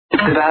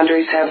The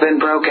boundaries have been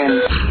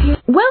broken.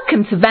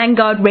 Welcome to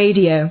Vanguard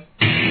Radio.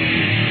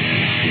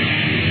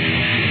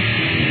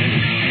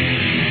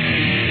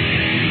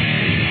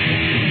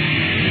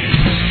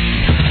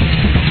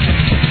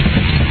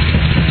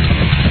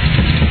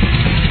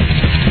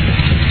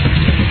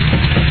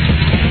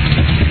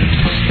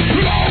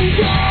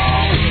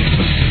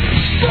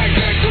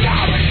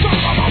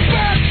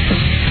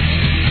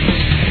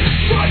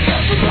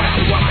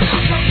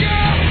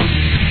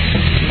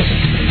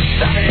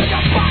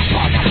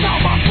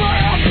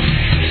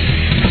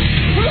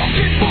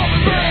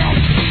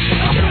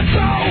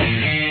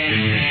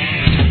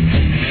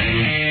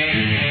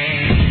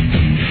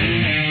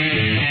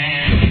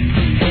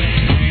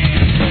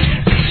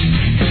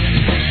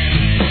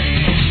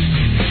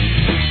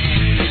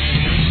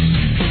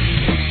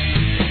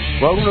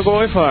 Welcome to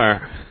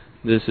GoyFire.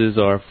 This is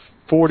our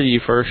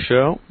 41st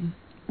show.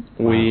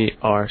 We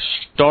are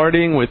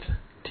starting with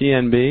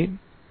TNB,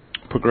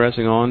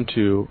 progressing on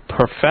to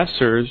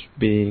professors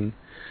being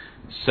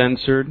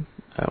censored.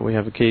 We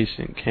have a case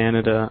in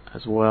Canada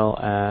as well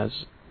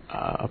as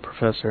a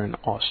professor in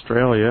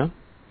Australia.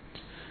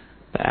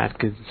 The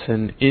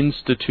Atkinson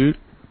Institute.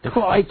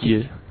 Right.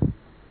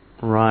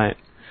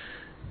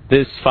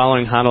 This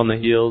following hot on the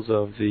heels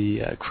of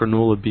the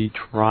Cronulla Beach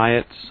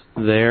riots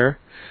there.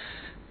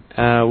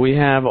 We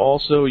have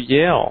also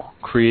Yale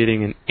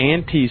creating an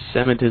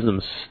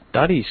anti-Semitism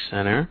study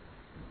center,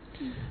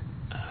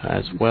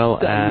 as well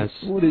as...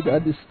 wouldn't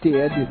understand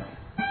it.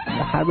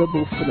 A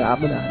horrible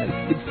phenomenon.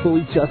 It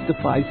fully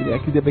justifies an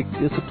academic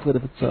discipline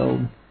of its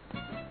own.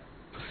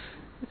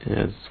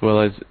 As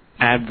well as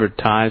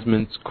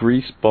advertisements,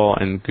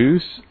 greaseball and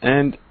goose,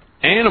 and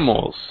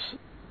animals.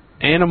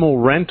 Animal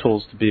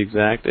rentals, to be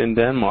exact, in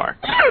Denmark.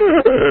 It's a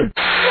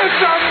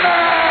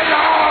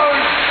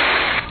madhouse!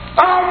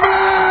 A madhouse!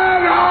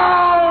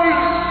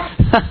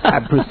 I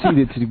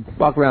proceeded to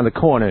walk around the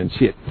corner and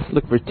shit.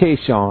 Look for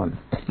Tayshawn.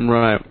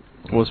 Right.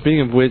 Well,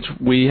 speaking of which,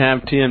 we have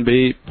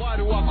TNB.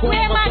 Where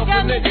am I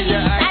going to be?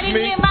 I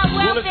didn't hear my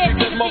welfare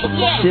yet.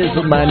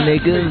 Shizzle, my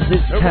niggas.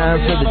 It's time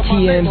for the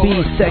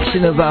TNB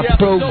section of our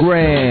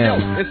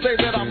program.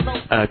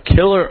 A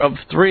killer of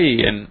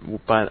three, and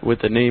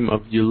with the name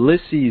of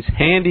Ulysees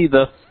Handy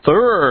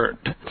III,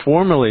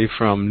 formerly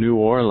from New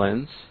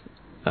Orleans,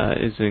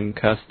 is in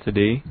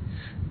custody.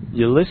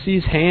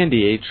 Ulysses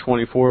Handy, age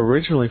 24,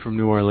 originally from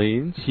New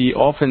Orleans. He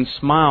often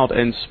smiled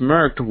and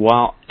smirked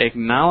while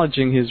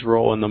acknowledging his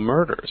role in the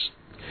murders.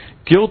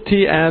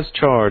 Guilty as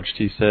charged,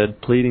 he said,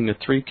 pleading to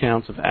 3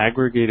 counts of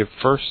aggravated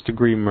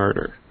first-degree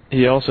murder.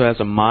 He also has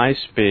a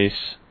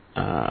MySpace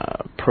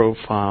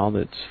profile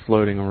that's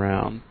floating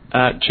around.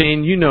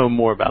 Jane, you know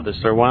more about this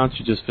story. Why don't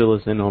you just fill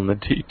us in on the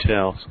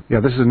details?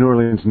 Yeah, this is a New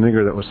Orleans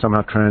nigger that was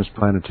somehow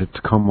transplanted to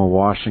Tacoma,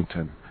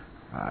 Washington.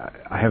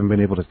 I haven't been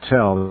able to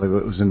tell. It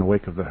was in the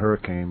wake of the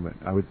hurricane, but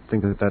I would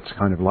think that that's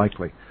kind of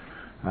likely.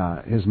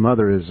 His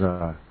mother is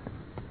a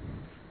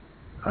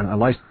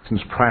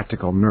licensed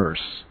practical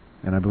nurse,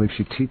 and I believe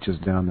she teaches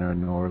down there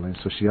in New Orleans,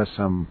 so she has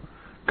some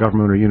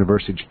government or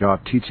university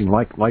job teaching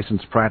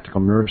licensed practical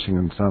nursing,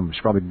 and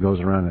she probably goes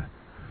around to,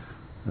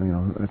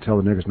 tell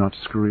the niggers not to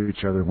screw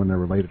each other when they're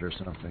related or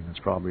something. That's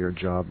probably her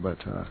job,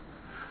 but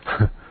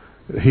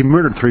he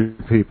murdered 3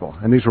 people,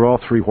 and these were all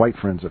 3 white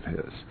friends of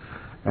his.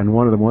 And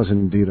one of them was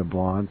indeed a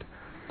blonde.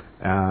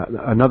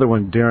 Another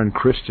one, Darren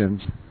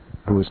Christian,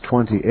 who was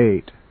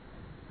 28,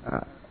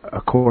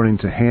 according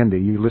to Handy,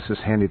 Ulysses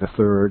Handy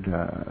III,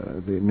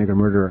 the nigger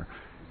murderer,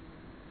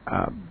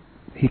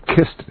 he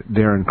kissed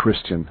Darren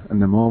Christian in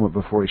the moment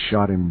before he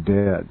shot him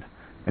dead.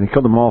 And he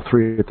killed them all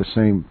 3 at the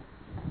same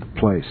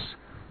place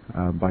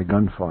by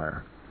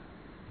gunfire.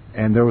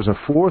 And there was a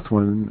 4th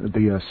one,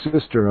 the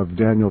sister of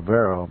Daniel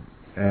Vero,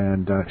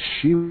 and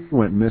she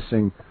went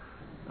missing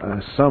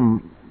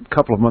some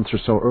couple of months or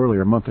so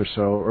earlier, a month or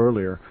so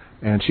earlier,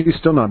 and she's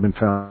still not been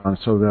found,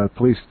 so the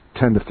police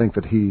tend to think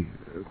that he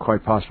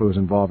quite possibly was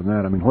involved in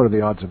that. I mean, what are the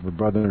odds of a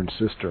brother and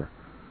sister,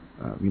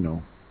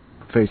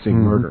 facing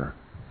murder?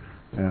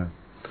 Yeah.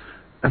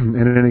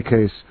 In any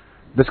case,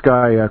 this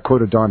guy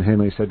quoted Don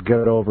Henley, said,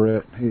 "Get over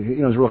it."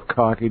 He was real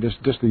cocky,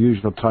 just the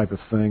usual type of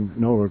thing,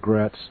 no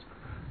regrets.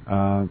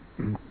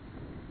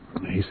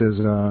 He says,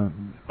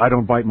 "I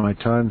don't bite my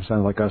tongue."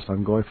 Sounds like us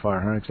on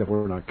GoyFire, huh? Except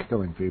we're not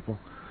killing people.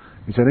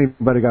 He said,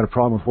 "Anybody got a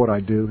problem with what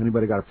I do?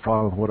 Anybody got a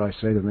problem with what I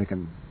say? Then they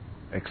can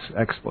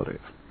expletive."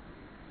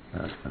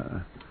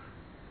 The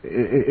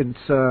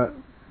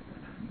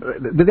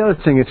other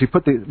thing is, you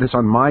put this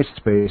on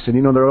MySpace,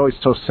 and they're always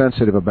so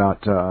sensitive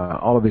about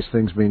all of these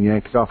things being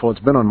yanked off. Well,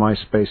 it's been on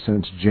MySpace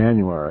since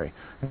January,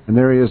 and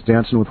there he is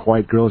dancing with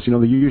white girls.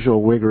 The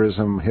usual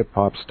wiggerism, hip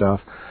hop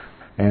stuff.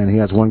 And he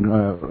has one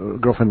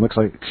girlfriend, looks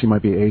like she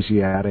might be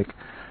Asiatic,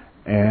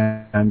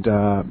 and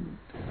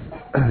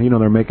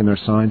they're making their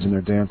signs and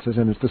their dances,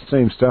 and it's the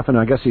same stuff. And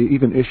I guess he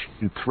even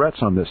issued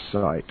threats on this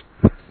site.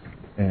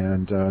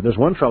 And there's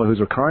one fellow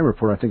who's a crime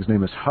reporter. I think his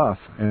name is Huff,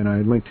 and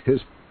I linked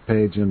his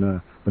page in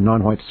the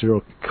non-white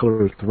serial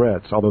killer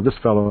threads. Although this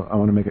fellow, I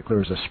want to make it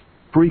clear, is a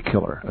spree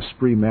killer, a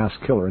spree mass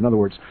killer. In other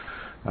words,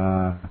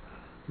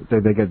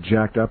 they get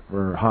jacked up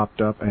or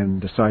hopped up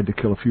and decide to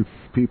kill a few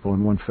people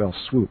in one fell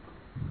swoop,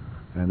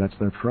 and that's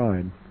their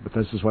pride. But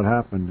this is what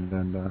happened.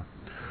 And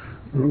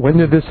when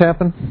did this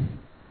happen?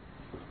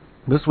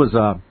 This was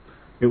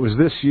it was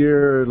this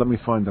year. Let me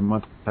find the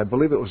month. I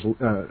believe it was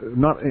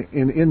not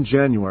in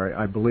January,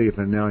 I believe,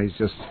 and now he's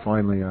just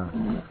finally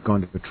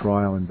gone to the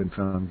trial and been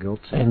found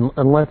guilty. And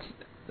let's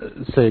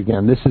say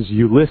again, this is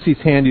Ulysses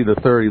Handy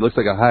III. He looks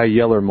like a high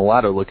yeller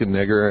mulatto-looking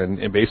nigger,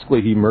 and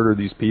basically he murdered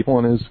these people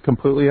and is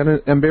completely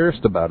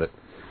embarrassed about it.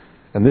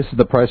 And this is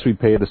the price we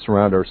pay to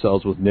surround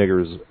ourselves with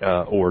niggers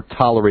or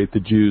tolerate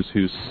the Jews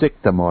who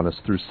sick them on us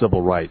through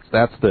civil rights.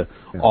 That's the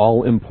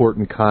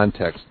all-important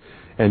context.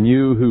 And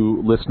you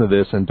who listen to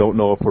this and don't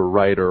know if we're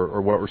right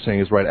or what we're saying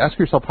is right, ask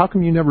yourself, how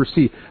come you never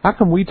see, how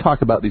come we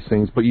talk about these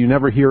things, but you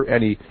never hear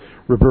any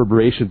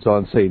reverberations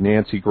on, say,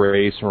 Nancy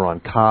Grace or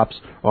on Cops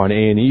or on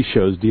A&E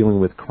shows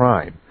dealing with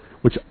crime,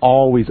 which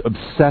always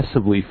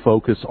obsessively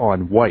focus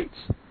on whites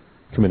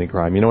committing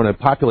crime. You know, in a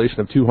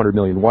population of 200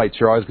 million whites,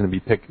 you're always going to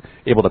be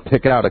able to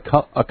pick out a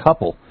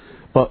couple.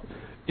 But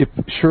if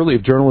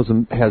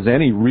journalism has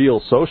any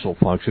real social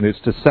function, it's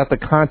to set the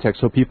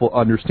context so people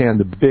understand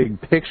the big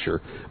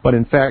picture. But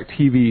in fact,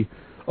 TV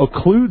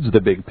occludes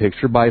the big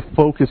picture by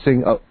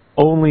focusing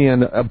only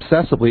and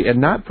obsessively,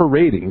 and not for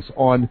ratings,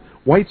 on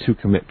whites who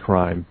commit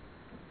crime.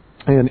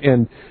 And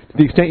to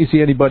the extent you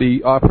see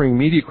anybody offering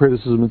media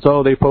criticism, it's,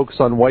 they focus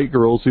on white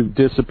girls who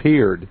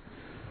disappeared.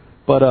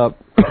 But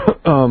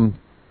some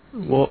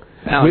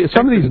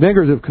of these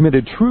niggers have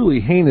committed truly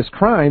heinous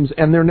crimes,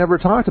 and they're never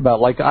talked about.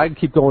 Like, I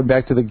keep going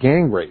back to the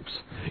gang rapes.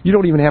 You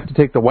don't even have to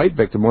take the white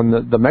victim. When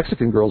the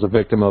Mexican girl's a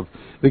victim of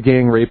the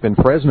gang rape in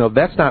Fresno,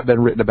 that's not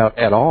been written about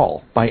at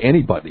all by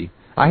anybody.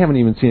 I haven't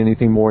even seen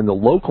anything more in the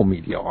local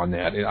media on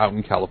that out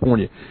in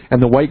California.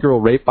 And the white girl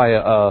raped by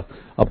a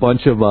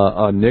bunch of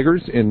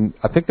niggers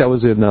I think that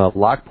was in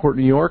Lockport,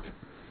 New York.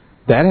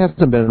 That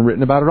hasn't been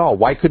written about at all.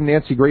 Why couldn't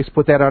Nancy Grace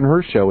put that on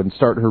her show and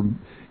start her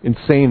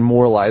insane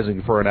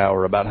moralizing for an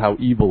hour about how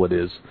evil it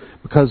is?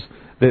 Because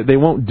they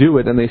won't do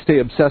it, and they stay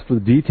obsessed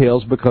with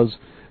details because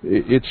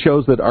it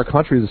shows that our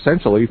country is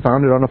essentially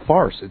founded on a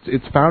farce.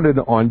 It's founded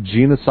on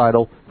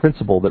genocidal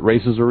principle that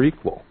races are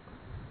equal.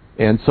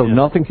 And so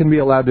nothing can be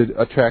allowed to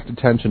attract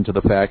attention to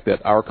the fact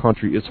that our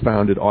country is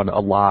founded on a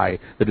lie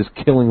that is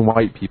killing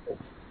white people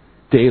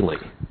daily.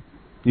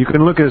 You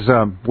can look his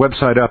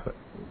website up,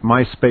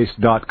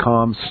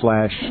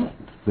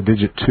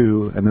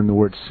 myspace.com/2 and then the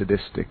word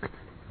sadistic,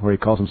 where he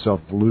calls himself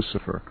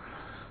Lucifer.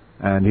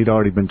 And he'd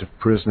already been to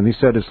prison. And he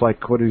said it's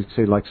like, what did he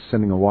say, like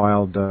sending a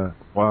wild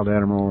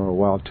animal or a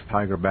wild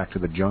tiger back to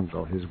the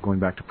jungle. He's going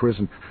back to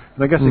prison.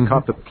 And I guess he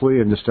caught the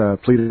plea and just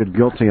pleaded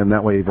guilty, and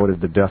that way he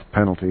voted the death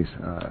penalties,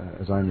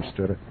 as I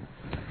understood it.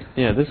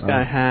 Yeah, this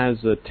guy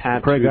has a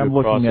tattoo Craig, I'm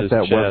looking at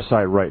that chest.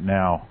 website right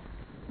now.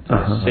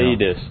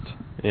 Sadist,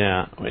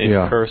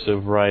 in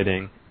cursive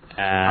writing.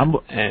 I'm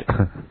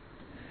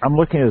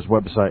looking at his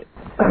website.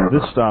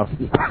 This stuff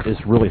is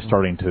really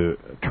starting to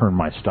turn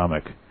my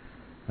stomach.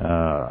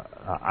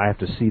 I have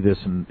to see this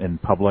in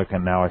public,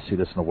 and now I see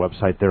this on the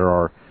website. There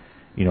are,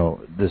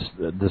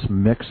 this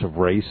mix of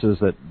races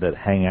that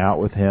hang out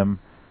with him,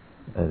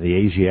 the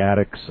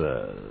Asiatics,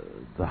 the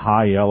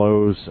high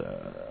yellows,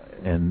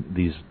 and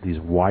these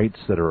whites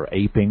that are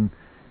aping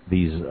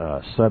these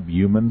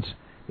subhumans.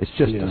 It's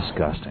just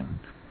disgusting.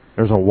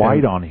 There's a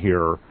white on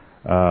here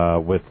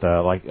with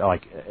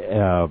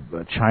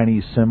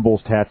Chinese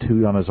symbols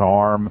tattooed on his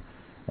arm,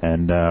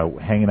 and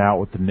hanging out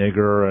with the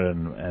nigger,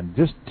 and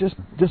just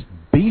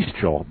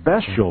bestial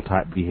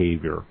type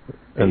behavior.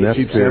 And that's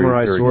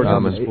samurai swords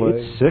on display.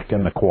 It's sick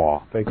in the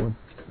quaw. Fake one.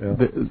 Yeah.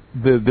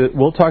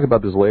 We'll talk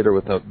about this later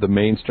with the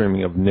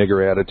mainstreaming of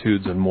nigger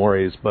attitudes and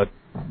mores, but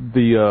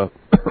the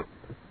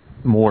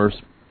Moors.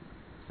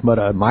 But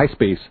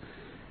MySpace,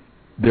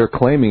 they're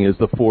claiming, is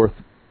the fourth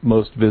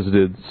most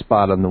visited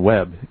spot on the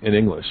web in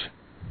English.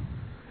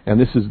 And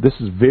this is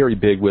very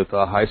big with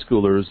high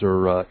schoolers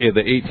or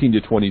the 18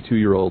 to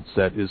 22-year-old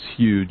set is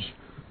huge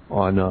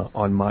on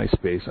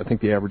MySpace. I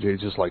think the average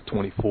age is like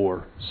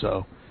 24.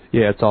 So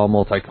yeah, it's all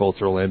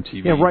multicultural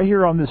MTV. Yeah, right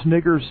here on this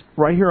nigger's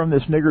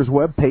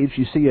webpage,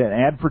 you see an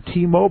ad for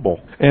T-Mobile.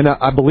 And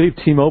I believe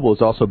T-Mobile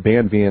has also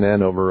banned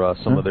VNN over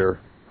some of their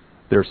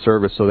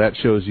service. So that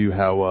shows you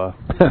how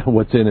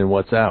what's in and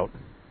what's out.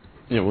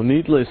 Yeah, well,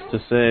 needless to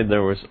say,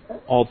 there was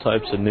all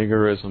types of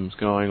niggerisms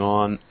going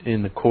on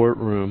in the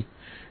courtroom.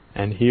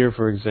 And here,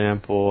 for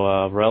example,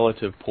 a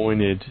relative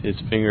pointed his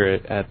finger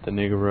at the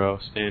Negro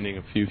standing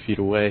a few feet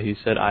away. He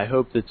said, "I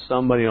hope that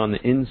somebody on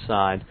the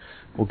inside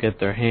will get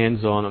their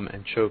hands on him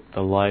and choke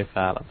the life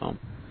out of him."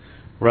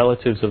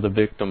 Relatives of the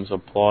victims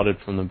applauded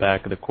from the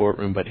back of the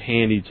courtroom, but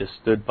Handy just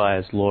stood by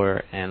his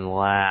lawyer and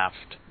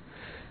laughed.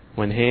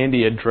 When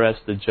Handy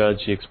addressed the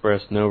judge, he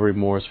expressed no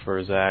remorse for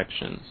his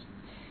actions.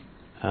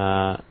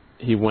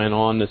 He went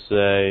on to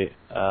say,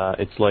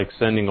 it's like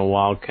sending a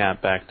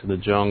wildcat back to the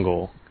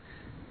jungle.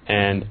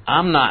 And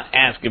I'm not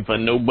asking for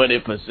nobody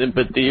for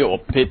sympathy or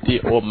pity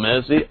or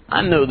mercy.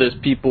 I know there's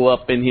people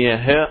up in here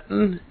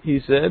hurting, he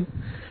said.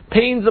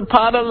 Pain's a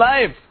part of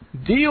life.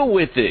 Deal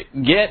with it.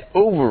 Get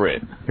over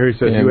it. Here he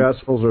says, "You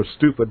assholes are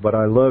stupid, but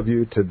I love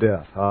you to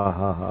death." Ha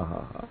ha ha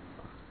ha ha.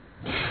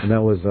 And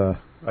that was,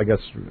 I guess,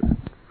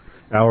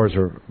 hours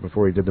or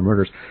before he did the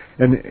murders.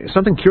 And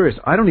something curious,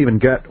 I don't even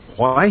get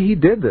why he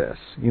did this.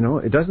 You know,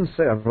 it doesn't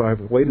say.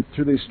 I've waded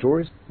through these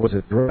stories. Was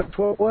it drugs?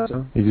 What was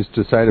it? He just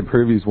decided to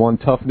prove he's one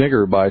tough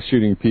nigger by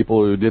shooting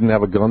people who didn't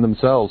have a gun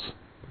themselves.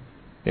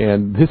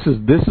 And this is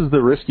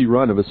the risky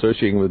run of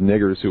associating with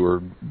niggers who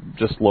are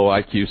just low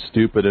IQ,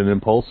 stupid, and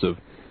impulsive.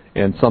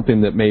 And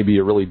something that may be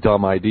a really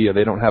dumb idea,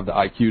 they don't have the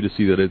IQ to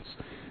see that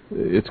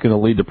it's going to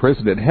lead to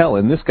prison. And hell,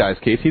 in this guy's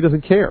case, he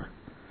doesn't care.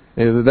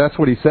 And that's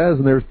what he says,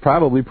 and there's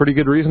probably pretty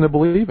good reason to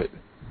believe it.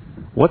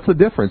 What's the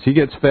difference? He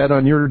gets fed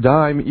on your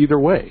dime either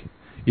way.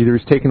 Either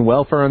he's taking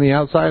welfare on the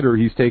outside, or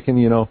he's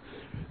taking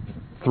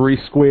 3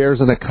 squares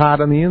and a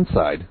cot on the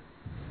inside.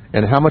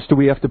 And how much do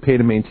we have to pay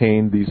to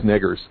maintain these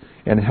niggers?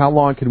 And how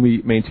long can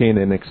we maintain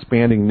an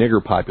expanding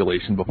nigger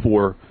population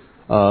before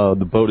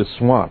the boat is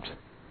swamped?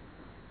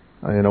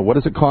 What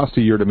does it cost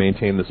a year to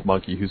maintain this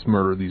monkey who's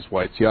murdered these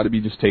whites? He ought to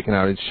be just taken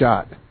out and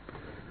shot.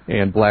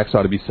 And blacks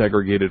ought to be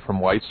segregated from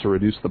whites to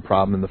reduce the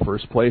problem in the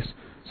first place.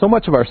 So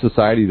much of our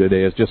society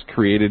today is just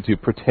created to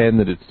pretend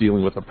that it's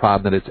dealing with a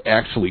problem that it's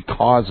actually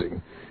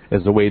causing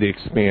as a way to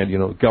expand,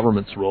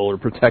 government's role or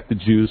protect the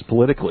Jews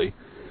politically.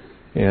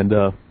 And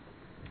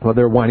while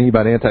they're whining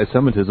about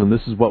anti-Semitism,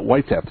 this is what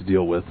whites have to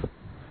deal with.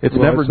 It's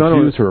never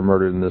Jews who are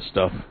murdered in this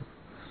stuff.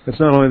 It's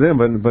not only them,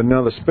 but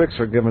now the Spics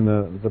are giving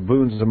the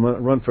boons a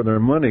run for their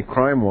money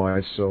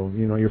crime-wise. So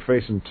you're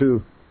facing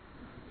two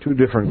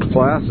different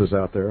classes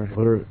out there,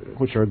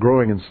 which are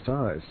growing in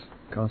size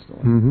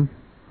constantly.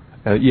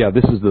 Mm-hmm.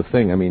 This is the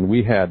thing. I mean,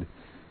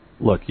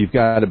 you've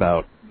got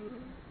about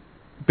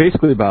put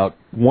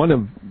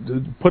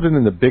it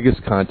in the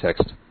biggest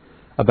context,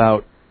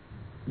 about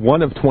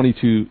 1 of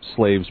 22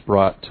 slaves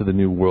brought to the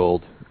New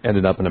World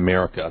ended up in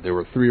America. There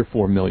were 3 or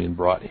 4 million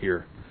brought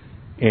here.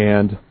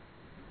 And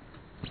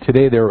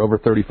today there are over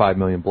 35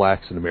 million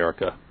blacks in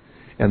America.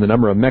 And the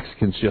number of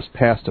Mexicans just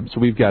passed them. So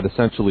we've got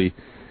essentially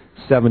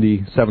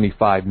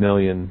 75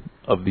 million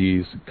of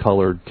these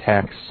colored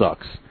tax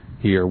sucks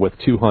here with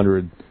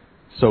 200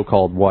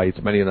 so-called whites.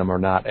 Many of them are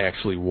not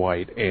actually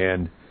white.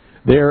 And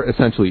they're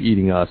essentially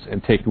eating us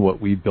and taking what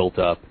we built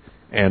up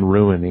and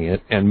ruining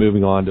it and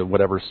moving on to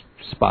whatever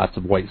spots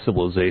of white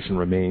civilization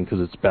remain because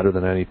it's better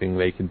than anything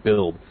they can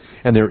build.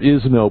 And there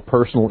is no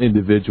personal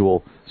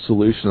individual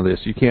solution to this.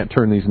 You can't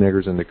turn these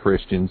niggers into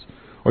Christians,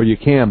 or you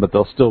can, but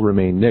they'll still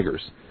remain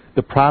niggers.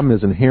 The problem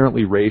is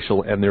inherently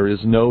racial, and there is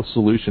no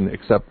solution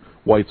except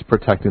whites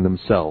protecting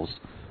themselves.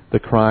 The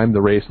crime,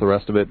 the race, the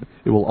rest of it,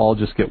 it will all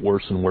just get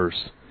worse and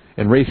worse.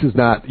 And race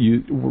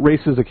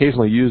is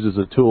occasionally used as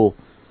a tool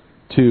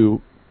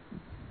to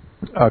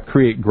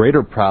create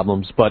greater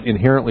problems, but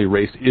inherently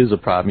race is a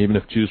problem, even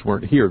if Jews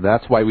weren't here.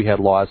 That's why we had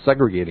laws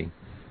segregating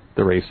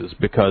the races,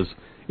 because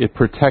it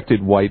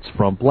protected whites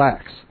from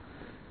blacks.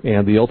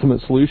 And the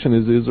ultimate solution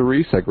is a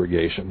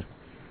resegregation,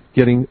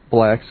 getting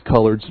blacks,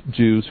 coloreds,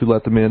 Jews who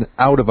let them in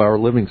out of our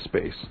living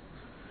space.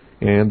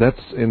 And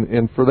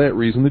for that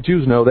reason, the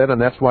Jews know that,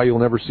 and that's why you'll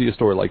never see a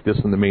story like this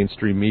in the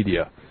mainstream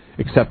media,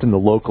 except in the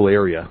local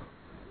area.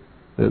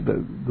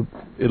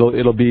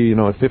 It'll be a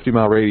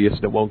 50-mile radius,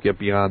 and it won't get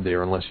beyond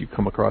there unless you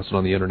come across it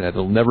on the internet.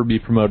 It'll never be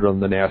promoted on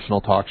the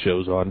national talk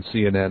shows on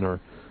CNN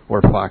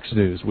or Fox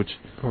News, which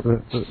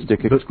stick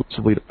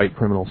exclusively to white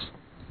criminals.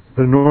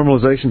 The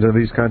normalization of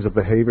these kinds of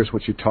behaviors,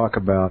 which you talk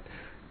about,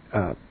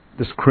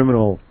 this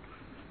criminal,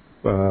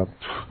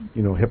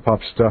 hip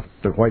hop stuff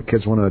that white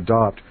kids want to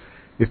adopt.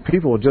 If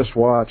people would just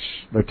watch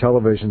their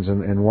televisions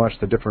and watch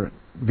the different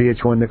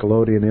VH1,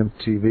 Nickelodeon,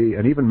 MTV,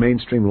 and even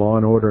mainstream Law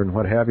and Order and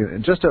what have you,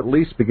 and just at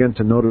least begin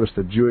to notice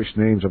the Jewish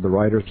names of the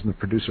writers and the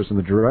producers and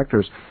the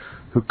directors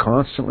who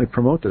constantly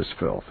promote this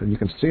filth. And you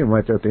can see them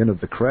right there at the end of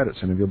the credits,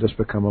 and if you'll just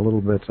become a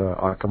little bit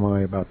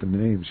akamai about the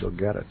names, you'll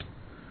get it.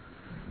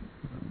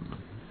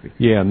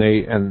 Yeah,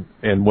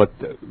 and what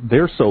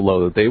they're so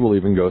low that they will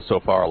even go so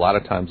far a lot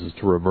of times is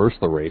to reverse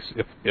the race.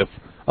 If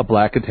a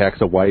black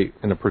attacks a white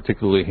in a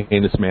particularly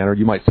heinous manner,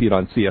 you might see it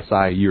on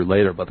CSI a year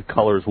later, but the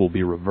colors will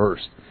be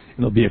reversed. And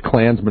it'll be a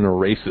Klansman or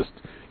racist,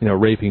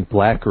 raping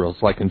black girls,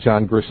 like in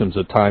John Grisham's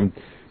A Time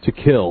to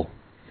Kill.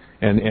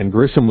 And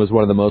Grisham was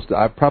one of the most,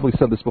 I've probably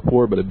said this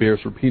before, but it bears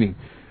repeating.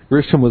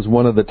 Grisham was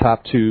one of the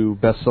top 2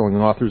 best-selling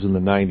authors in the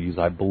 90s,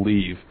 I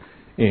believe.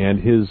 And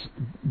his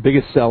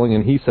biggest selling,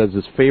 and he says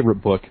his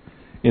favorite book,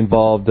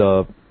 involved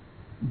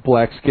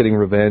blacks getting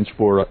revenge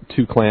for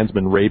 2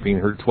 Klansmen raping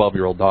her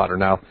 12-year-old daughter.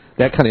 Now,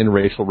 that kind of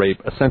interracial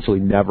rape essentially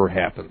never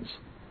happens.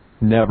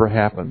 Never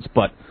happens.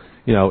 But,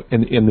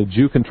 in the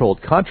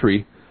Jew-controlled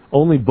country,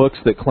 only books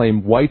that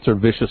claim whites are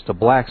vicious to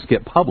blacks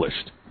get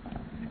published.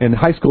 And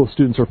high school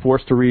students are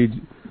forced to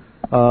read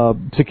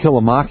To Kill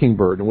a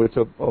Mockingbird, in which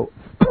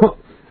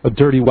a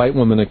dirty white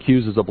woman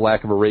accuses a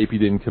black of a rape he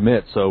didn't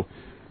commit. So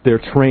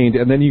they're trained.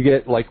 And then you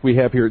get, like we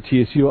have here at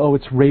TSU,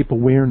 it's Rape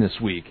Awareness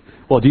Week.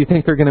 Well, do you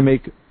think they're going to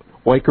make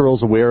white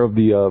girls aware of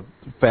the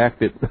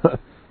fact that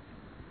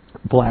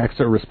blacks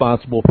are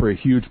responsible for a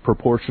huge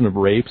proportion of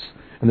rapes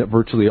and that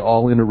virtually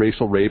all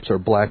interracial rapes are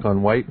black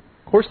on white.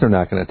 Of course they're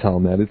not going to tell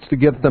them that. It's to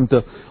get them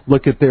to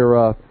look at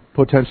their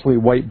potentially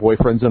white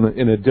boyfriends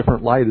in a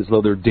different light, as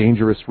though they're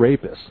dangerous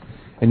rapists.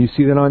 And you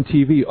see that on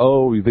TV.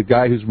 Oh, the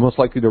guy who's most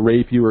likely to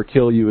rape you or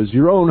kill you is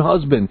your own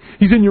husband.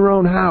 He's in your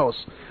own house.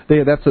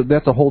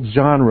 That's a whole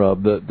genre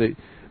of the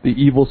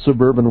evil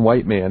suburban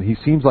white man. He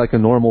seems like a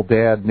normal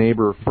dad,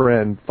 neighbor,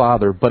 friend,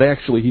 father, but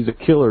actually he's a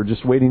killer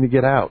just waiting to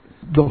get out.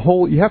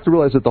 You have to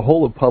realize that the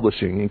whole of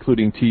publishing,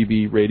 including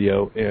TV,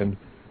 radio, and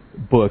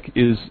book,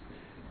 is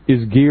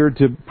geared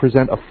to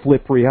present a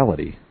flip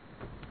reality.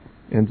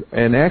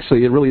 And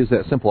actually, it really is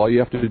that simple. All you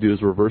have to do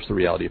is reverse the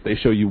reality. If they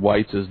show you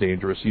whites as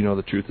dangerous, you know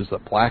the truth is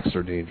that blacks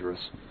are dangerous.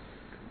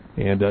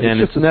 And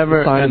it's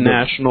never a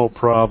national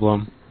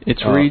problem.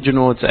 It's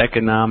regional, it's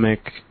economic,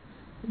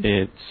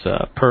 it's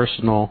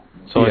personal,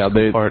 so it's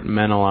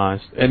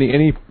compartmentalized.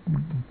 Any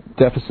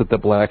deficit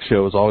that blacks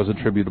show is always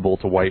attributable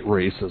to white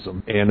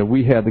racism. And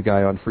we had the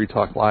guy on Free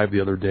Talk Live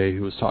the other day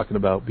who was talking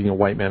about being a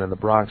white man in the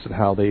Bronx and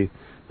how the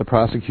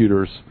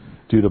prosecutors,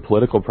 due to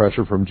political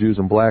pressure from Jews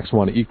and blacks,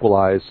 want to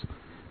equalize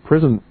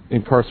prison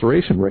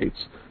incarceration rates.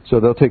 So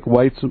they'll take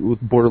whites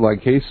with borderline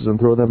cases and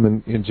throw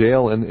them in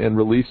jail and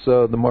release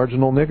the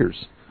marginal niggers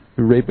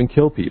who rape and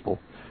kill people.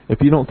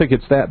 If you don't think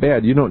it's that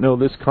bad, you don't know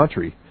this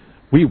country.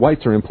 We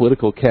whites are in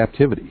political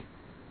captivity.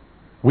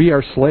 We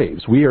are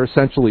slaves. We are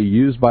essentially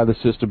used by the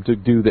system to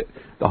do the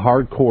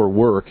hardcore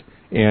work,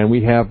 and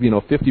we have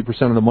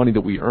 50% of the money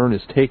that we earn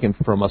is taken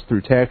from us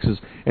through taxes,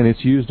 and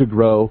it's used to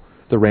grow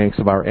the ranks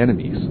of our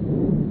enemies.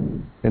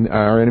 And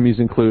our enemies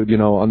include,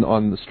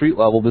 on the street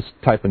level, this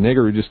type of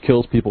nigger who just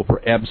kills people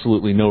for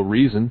absolutely no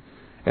reason,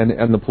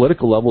 and the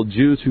political level,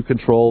 Jews who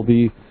control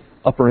the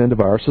upper end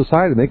of our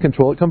society, and they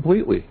control it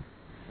completely.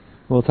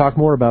 We'll talk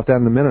more about that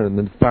in a minute, and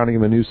the founding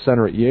of a new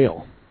center at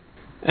Yale.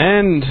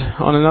 And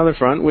on another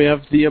front, we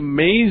have the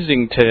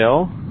amazing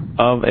tale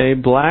of a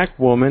black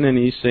woman in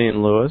East St.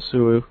 Louis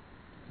who,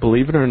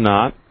 believe it or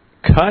not,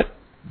 cut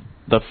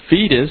the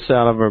fetus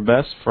out of her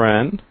best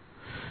friend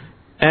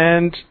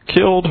and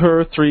killed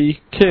her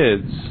 3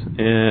 kids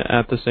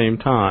at the same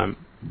time.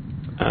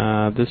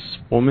 This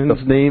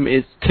woman's name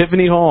is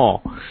Tiffany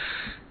Hall,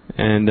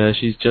 and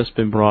she's just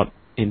been brought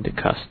into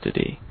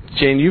custody.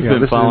 Jane, you've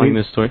been following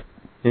this story.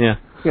 Yeah,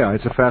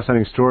 it's a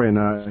fascinating story, and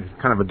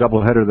kind of a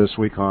doubleheader this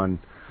week on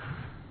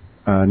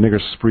nigger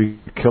spree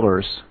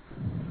killers.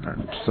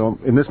 So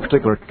in this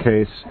particular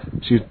case,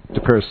 she used a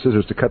pair of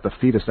scissors to cut the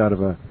fetus out of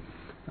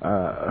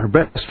her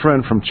best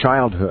friend from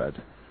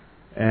childhood,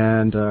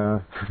 and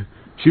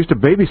she used to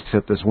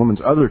babysit this woman's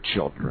other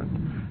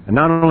children. And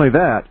not only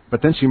that,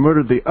 but then she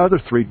murdered the other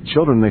 3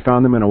 children. They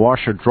found them in a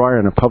washer-dryer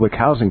in a public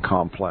housing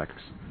complex.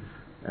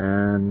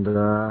 And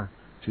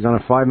she's on a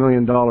 $5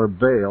 million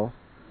bail.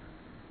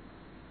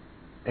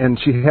 And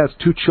she has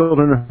 2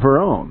 children of her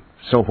own.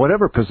 So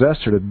whatever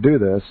possessed her to do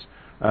this,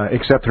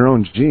 except her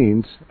own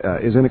genes,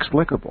 is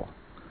inexplicable.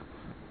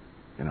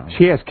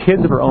 She has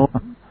kids of her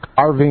own,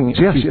 carving.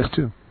 Yeah, she has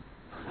 2.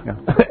 Yeah.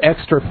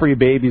 Extra free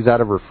babies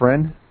out of her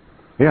friend.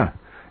 Yeah.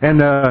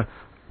 And,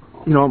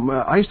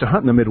 I used to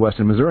hunt in the Midwest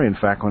in Missouri, in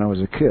fact, when I was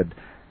a kid.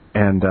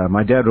 And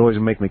my dad would always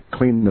make me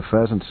clean the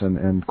pheasants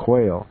and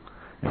quail.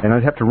 And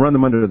I'd have to run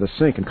them under the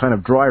sink and kind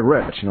of dry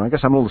retch. I guess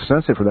I'm a little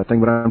sensitive for that thing,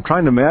 but I'm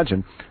trying to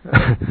imagine.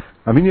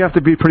 I mean, you have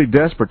to be pretty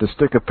desperate to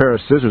stick a pair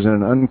of scissors in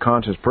an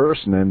unconscious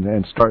person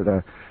and start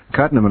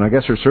cutting them. And I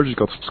guess her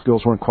surgical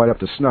skills weren't quite up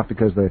to snuff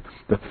because the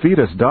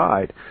fetus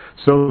died.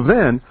 So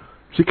then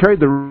she carried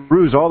the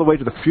ruse all the way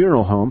to the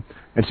funeral home,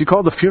 and she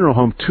called the funeral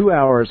home 2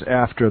 hours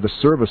after the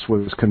service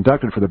was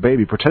conducted for the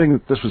baby, pretending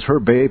that this was her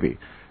baby.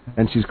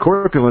 And she's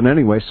corpulent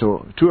anyway,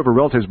 so 2 of her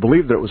relatives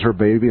believed that it was her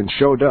baby and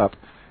showed up.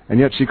 And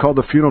yet she called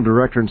the funeral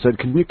director and said,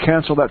 "Can you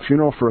cancel that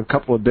funeral for a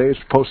couple of days,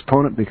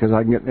 postpone it, because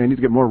I need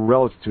to get more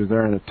relatives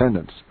there in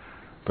attendance."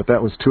 But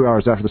that was 2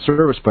 hours after the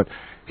service. But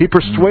he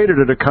persuaded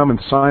her to come and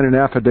sign an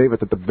affidavit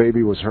that the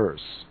baby was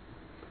hers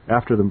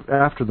after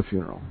the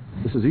funeral.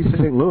 This is East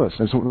St. Louis.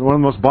 It's one of the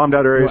most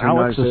bombed-out areas in the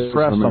United States. Alex is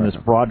stressed on this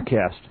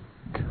broadcast.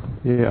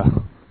 Yeah.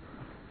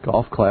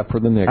 Golf clap for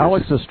the niggers.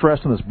 Alex is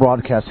stressed on this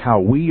broadcast how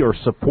we are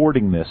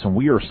supporting this and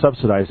we are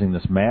subsidizing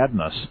this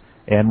madness.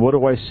 And what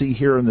do I see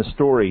here in the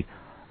story?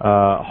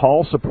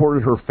 Hall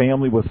supported her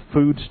family with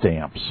food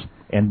stamps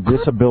and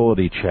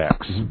disability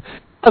checks.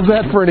 How's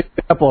that for an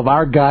example of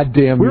our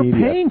goddamn media?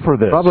 We're paying for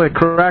this. Probably a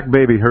crack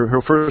baby,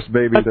 her first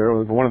baby there,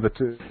 was one of the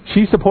 2.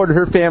 She supported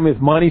her family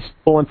with money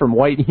stolen from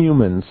white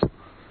humans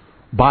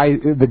by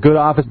the good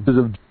offices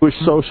of Jewish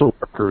social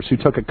workers who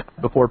took a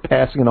cut before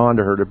passing it on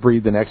to her to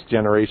breed the next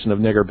generation of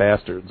nigger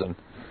bastards.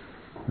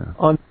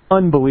 And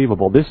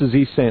unbelievable. This is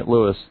East St.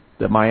 Louis,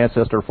 that my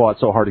ancestor fought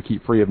so hard to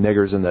keep free of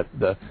niggers and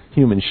the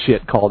human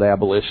shit called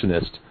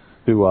abolitionists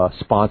who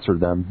sponsored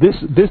them.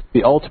 This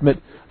the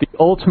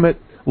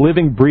ultimate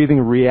living,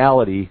 breathing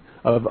reality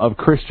of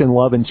Christian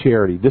love and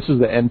charity. This is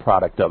the end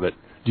product of it.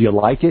 Do you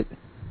like it?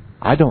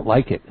 I don't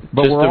like it.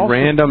 But just a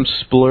random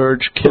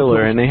splurge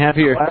killer, and they have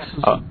here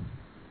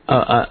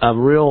a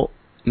real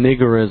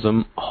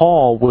niggerism.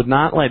 Hall would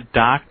not let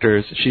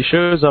doctors. She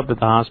shows up at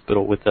the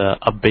hospital with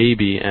a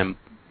baby and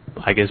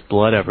I guess,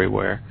 blood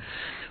everywhere.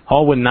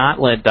 Hall would not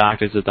let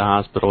doctors at the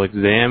hospital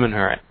examine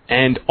her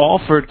and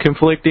offered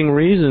conflicting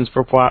reasons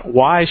for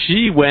why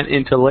she went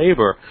into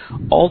labor,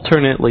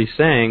 alternately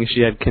saying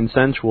she had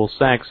consensual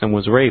sex and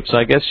was raped. So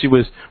I guess she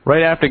was,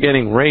 right after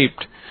getting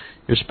raped,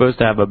 you're supposed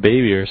to have a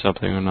baby or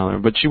something or another,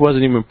 but she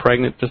wasn't even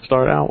pregnant to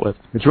start out with.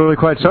 It's really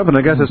quite something.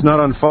 I guess it's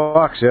not on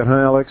Fox yet, huh,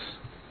 Alex?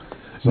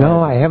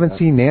 No, I haven't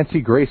seen Nancy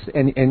Grace.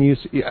 And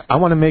I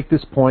want to make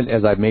this point,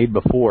 as I've made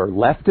before.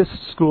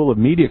 Leftist school of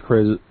media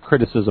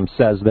criticism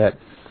says that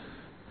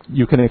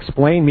you can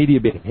explain media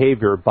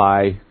behavior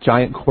by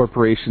giant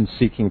corporations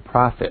seeking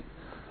profit.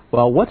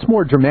 Well, what's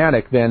more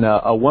dramatic than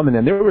a woman?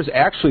 And there was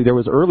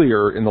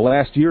earlier in the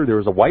last year, there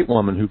was a white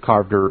woman who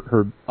carved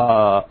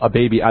a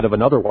baby out of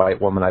another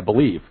white woman, I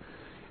believe.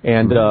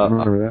 And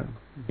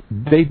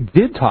they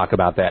did talk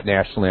about that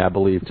nationally, I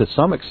believe, to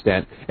some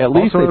extent. At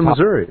least also in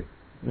Missouri.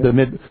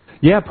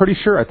 Pretty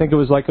sure. I think it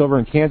was like over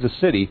in Kansas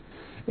City.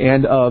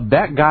 And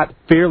that got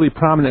fairly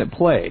prominent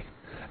play.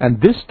 And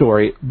this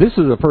story, this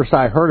is the first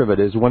I heard of it,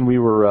 is when we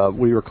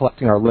were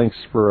collecting our links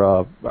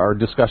for our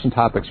discussion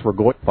topics for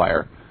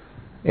GoyFire.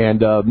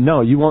 And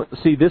no, you won't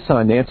see this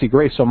on Nancy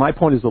Grace. So my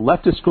point is the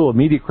leftist school of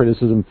media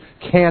criticism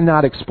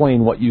cannot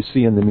explain what you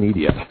see in the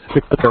media,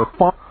 because there are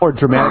far more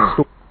dramatic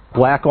stories,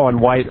 black on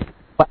white,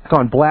 black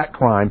on black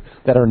crime,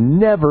 that are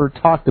never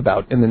talked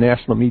about in the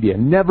national media,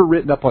 never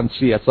written up on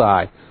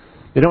CSI.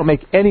 They don't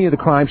make any of the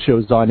crime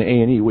shows on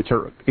A&E, which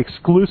are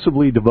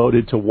exclusively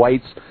devoted to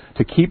whites,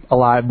 to keep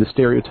alive the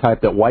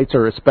stereotype that whites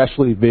are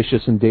especially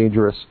vicious and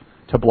dangerous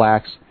to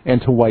blacks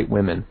and to white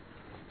women.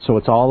 So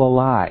it's all a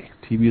lie.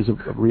 TV is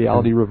a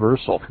reality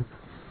reversal.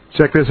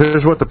 Check this.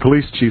 Here's what the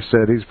police chief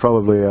said. He's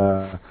probably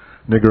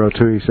Negro,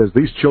 too. He says,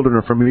 these children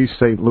are from East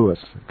St. Louis.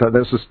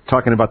 This is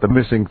talking about the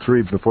missing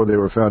 3 before they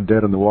were found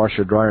dead in the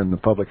washer-dryer in the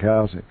public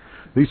housing.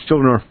 These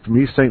children are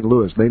from East St.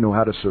 Louis. They know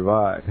how to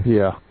survive.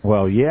 Yeah.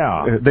 Well,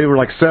 yeah. They were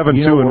like 7,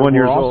 2, and 1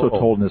 years old. Also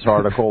told in this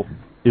article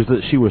is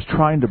that she was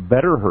trying to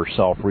better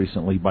herself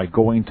recently by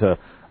going to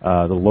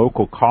the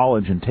local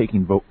college and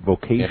taking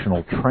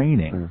vocational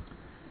training.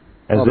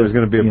 As there's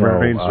going to be a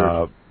brain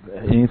surgery.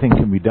 Anything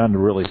can be done to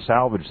really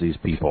salvage these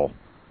people.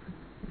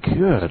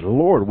 Good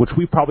Lord, which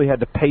we probably had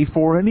to pay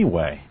for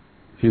anyway.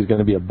 She was going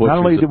to be a butcher. Not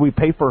only did we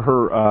pay for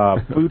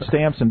her food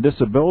stamps and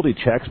disability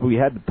checks, but we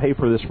had to pay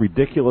for this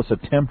ridiculous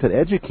attempt at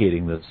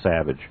educating this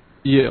savage.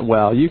 Yeah,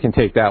 well, you can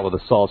take that with a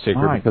salt shaker.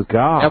 My because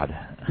God.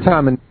 Every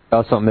time they do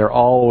something, they're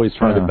always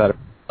trying to better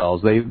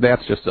themselves.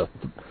 That's just a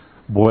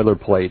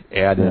boilerplate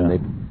ad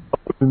in.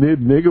 The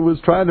nigger was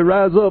trying to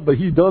rise up, but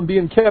he done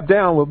being kept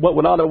down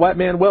with all the white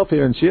man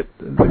welfare and shit.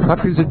 The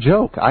country's a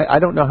joke. I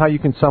don't know how you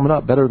can sum it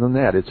up better than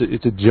that.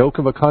 It's a joke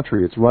of a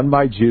country. It's run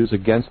by Jews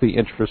against the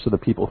interests of the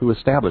people who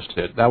established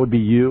it. That would be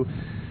you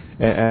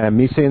and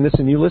me saying this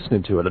and you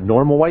listening to it,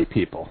 normal white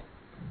people.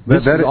 By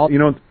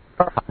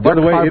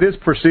the way, it is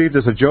perceived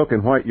as a joke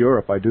in white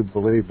Europe, I do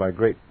believe, by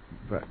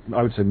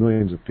I would say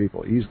millions of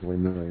people, easily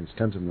millions,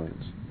 tens of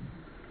millions.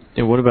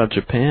 Yeah, what about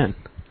Japan?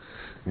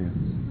 Yeah.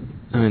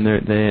 I mean,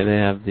 they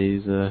have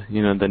these, the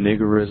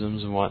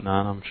niggerisms and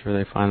whatnot. I'm sure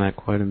they find that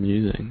quite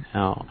amusing.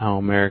 How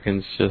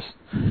Americans just,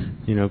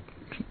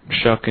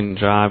 shuck and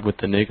jive with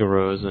the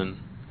niggeros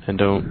and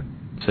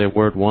don't say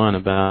word one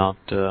about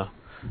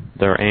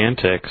their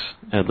antics,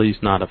 at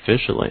least not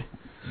officially.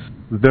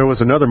 There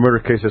was another murder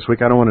case this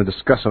week. I don't want to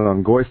discuss it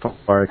on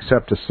GoyFire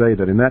except to say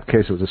that in that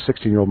case it was a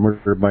 16-year-old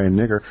murdered by a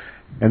nigger,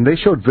 and they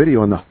showed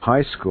video in the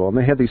high school, and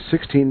they had these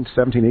 16,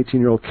 17,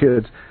 18-year-old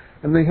kids.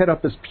 And they had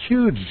up this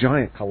huge,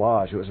 giant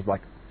collage. It was like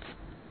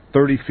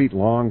 30 feet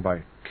long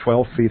by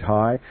 12 feet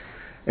high.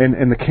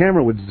 And the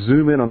camera would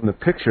zoom in on the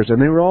pictures,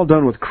 and they were all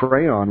done with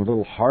crayon, with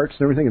little hearts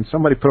and everything. And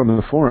somebody put on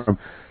the forum,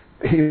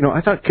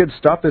 I thought kids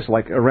stopped this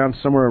like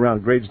somewhere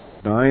around grades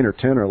 9 or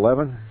 10 or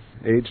 11,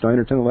 age 9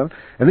 or 10, 11.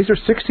 And these are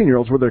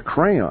 16-year-olds with their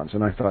crayons.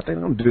 And I thought, they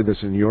don't do this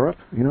in Europe.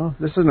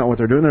 This is not what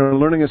they're doing. They're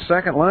learning a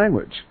second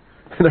language.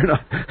 They're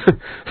not,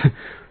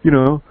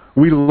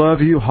 we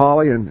love you,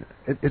 Holly, and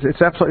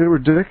it's absolutely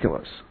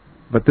ridiculous.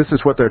 But this is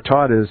what they're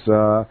taught is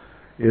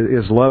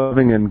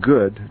loving and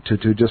good,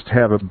 to just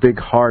have a big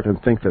heart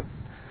and think that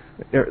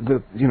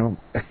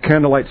a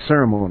candlelight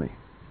ceremony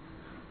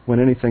when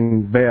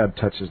anything bad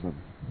touches them,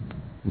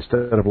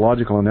 instead of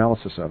logical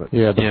analysis of it.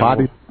 Yeah, the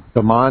body,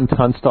 Damon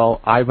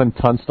Tunstall, Ivan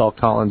Tunstall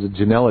Collins, and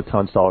Janella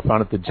Tunstall are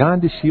found at the John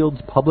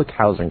DeShields Public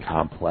Housing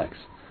Complex.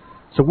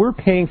 So we're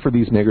paying for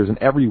these niggers in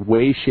every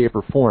way, shape,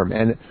 or form,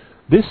 and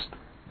this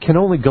can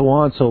only go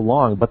on so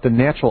long, but the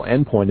natural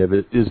endpoint of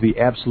it is the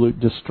absolute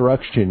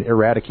destruction,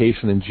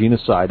 eradication, and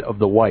genocide of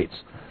the whites,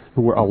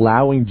 who were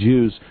allowing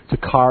Jews to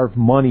carve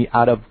money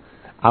out of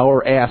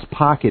our ass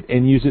pocket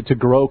and use it to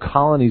grow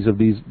colonies of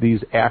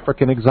these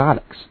African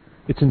exotics.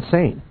 It's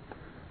insane.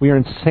 We are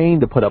insane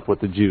to put up with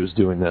the Jews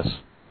doing this.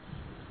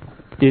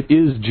 It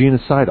is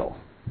genocidal.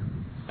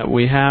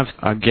 We have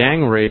a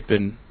gang rape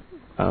in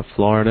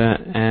Florida,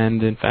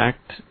 and in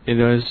fact, it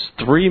was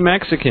 3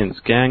 Mexicans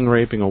gang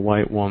raping a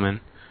white woman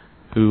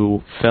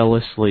who fell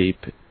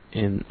asleep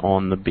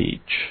on the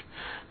beach.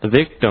 The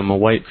victim, a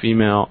white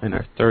female in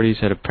her 30s,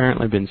 had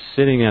apparently been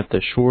sitting at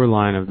the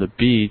shoreline of the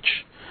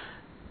beach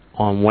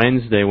on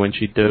Wednesday when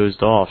she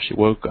dozed off. She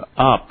woke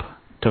up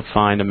to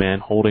find a man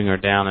holding her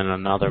down and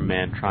another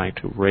man trying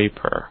to rape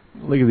her.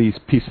 Look at these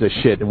pieces of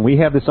shit. And we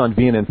have this on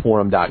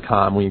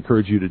VNNforum.com. We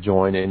encourage you to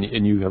join,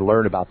 and you can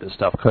learn about this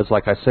stuff. Because,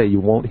 like I say, you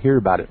won't hear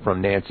about it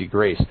from Nancy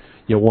Grace.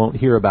 You won't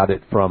hear about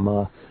it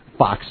from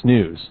Fox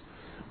News,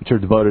 which are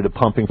devoted to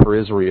pumping for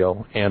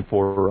Israel and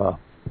for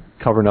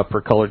covering up for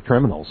colored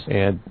criminals.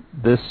 And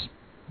this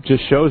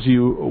just shows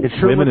you it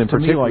sure women in looks to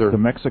me particular. like the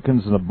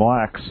Mexicans and the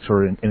blacks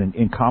are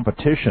in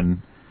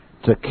competition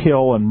to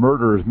kill and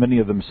murder as many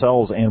of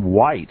themselves and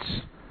whites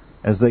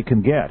as they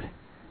can get.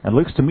 And it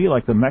looks to me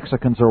like the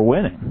Mexicans are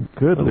winning.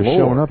 Good They're Lord.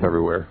 showing up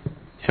everywhere.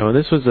 Yeah, well,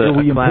 this was a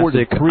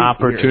classic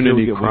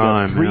opportunity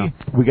crime.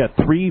 We got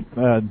three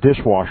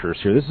dishwashers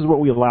here. This is what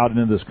we allowed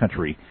into this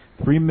country.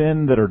 3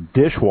 men that are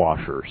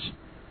dishwashers.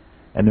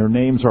 And their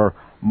names are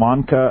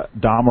Monica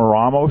Dama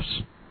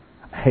Ramos,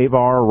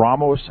 Javier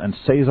Ramos, and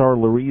Cesar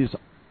Luis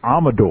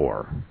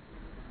Amador.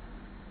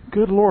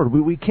 Good Lord,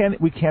 we can't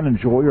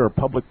enjoy our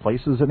public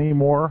places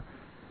anymore.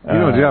 You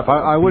know, Jeff,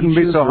 I wouldn't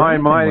be so high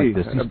and mighty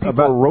like These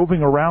people are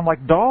roving around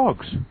like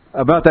dogs.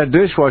 About that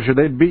dishwasher.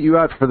 They'd beat you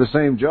out for the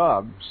same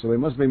job, so they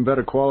must have been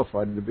better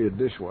qualified to be a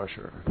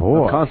dishwasher.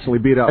 Boy. They constantly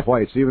beat out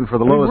whites, even for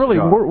the lowest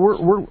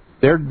job.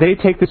 They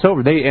take this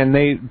over.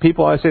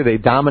 People, I say, they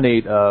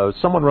dominate.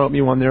 Someone wrote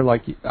me one there,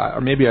 like,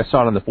 or maybe I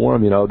saw it on the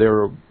forum. You know, there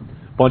were a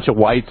bunch of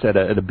whites at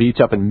a beach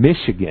up in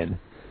Michigan,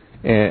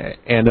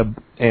 and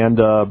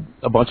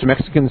a bunch of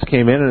Mexicans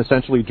came in and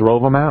essentially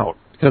drove them out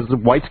because the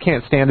whites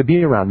can't stand to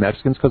be around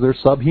Mexicans because they're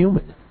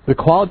subhuman. The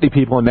quality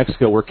people in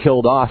Mexico were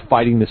killed off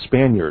fighting the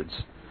Spaniards,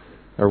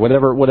 or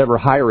whatever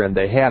higher end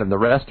they had, and the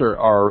rest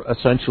are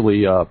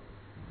essentially a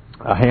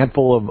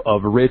handful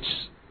of rich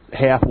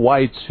half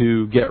whites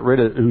who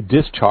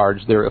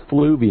discharge their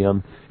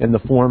effluvium in the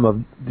form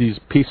of these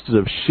pieces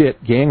of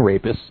shit gang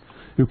rapists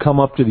who come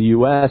up to the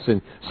U.S.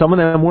 and some of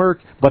them work,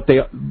 but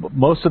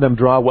most of them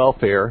draw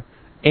welfare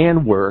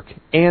and work,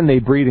 and they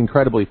breed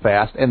incredibly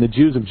fast. And the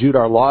Jews have Jewed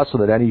our law so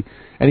that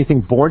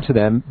anything born to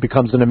them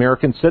becomes an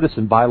American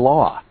citizen by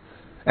law.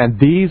 And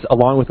these,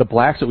 along with the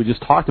blacks that we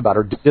just talked about,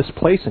 are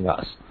displacing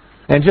us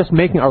and just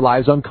making our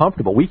lives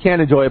uncomfortable. We can't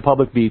enjoy a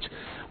public beach.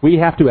 We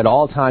have to at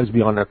all times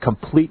be on a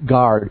complete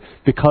guard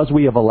because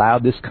we have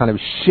allowed this kind of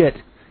shit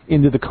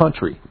into the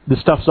country. The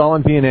stuff's all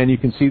on VNN. You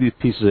can see these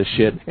pieces of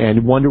shit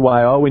and wonder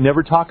why, we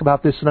never talk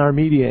about this in our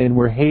media and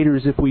we're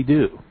haters if we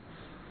do.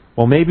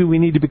 Well, maybe we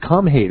need to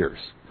become haters.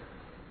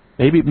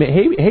 Maybe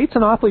hate's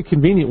an awfully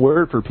convenient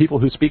word for people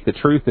who speak the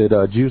truth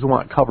that Jews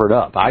want covered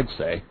up, I'd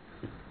say.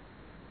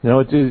 You know,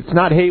 it's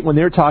not hate when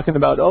they're talking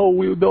about,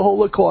 the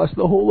Holocaust.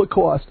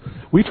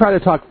 We try to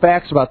talk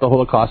facts about the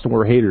Holocaust and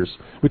we're haters.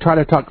 We try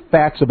to talk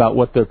facts about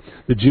what the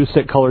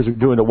Jew-set colors are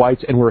doing to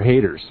whites and we're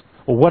haters.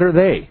 Well, what are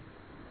they?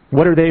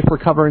 What are they for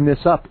covering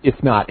this up,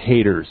 if not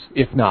haters,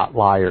 if not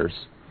liars?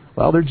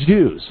 Well, they're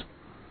Jews.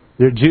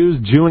 They're Jews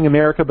Jewing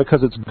America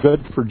because it's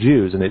good for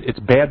Jews and it's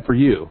bad for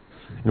you.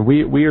 And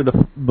we are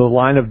the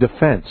line of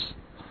defense.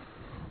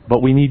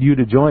 But we need you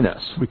to join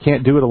us. We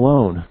can't do it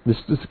alone. This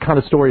kind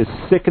of story is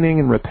sickening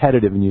and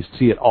repetitive, and you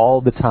see it all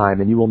the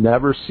time. And you will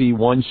never see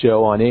one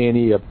show on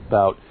A&E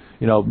about,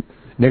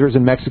 niggers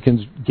and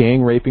Mexicans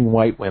gang raping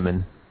white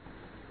women.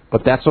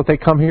 But that's what they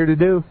come here to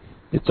do.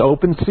 It's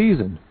open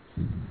season.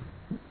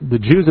 The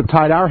Jews have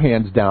tied our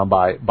hands down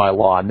by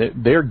law, and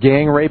they're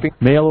gang raping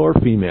male or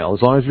female.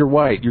 As long as you're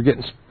white, you're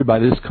getting screwed by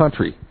this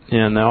country.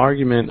 Yeah, and the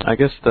argument, I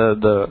guess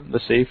the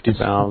safety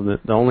valve,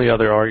 the only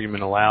other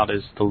argument allowed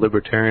is the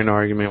libertarian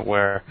argument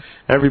where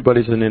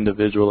everybody's an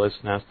individualist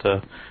and has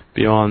to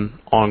be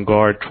on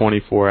guard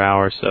 24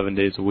 hours, 7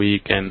 days a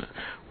week. And,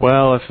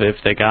 well, if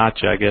they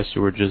got you, I guess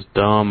you were just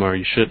dumb or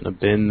you shouldn't have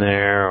been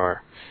there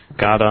or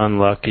got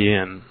unlucky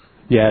and...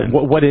 Yeah,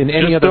 what in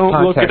any other don't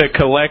context... look at a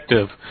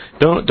collective.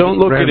 Don't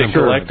look at it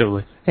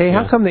collectively. Hey,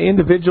 how come the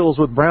individuals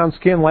with brown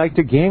skin like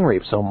to gang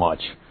rape so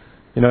much?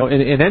 In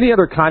any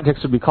other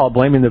context it would be called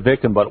blaming the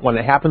victim, but when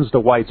it happens to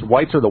whites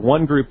are the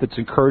one group that's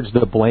encouraged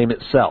to blame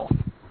itself.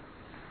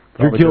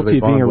 You're guilty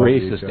of being a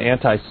racist,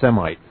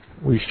 anti-Semite.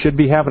 We should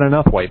be having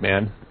enough, white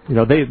man.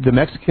 The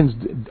Mexicans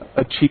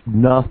achieved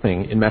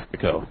nothing in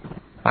Mexico.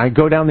 I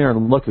go down there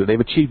and look at it. They've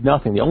achieved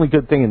nothing. The only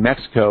good thing in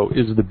Mexico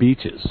is the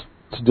beaches.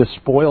 It's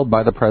despoiled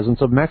by the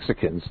presence of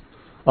Mexicans.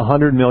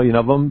 100 million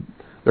of them.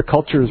 Their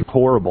culture is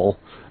horrible.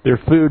 Their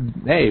food,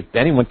 hey,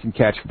 anyone can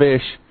catch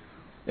fish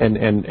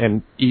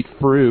and eat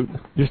fruit.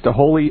 Just a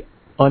wholly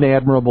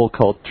unadmirable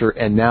culture,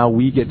 and now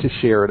we get to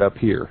share it up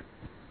here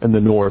in the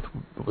north.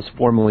 It was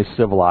formerly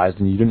civilized,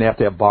 and you didn't have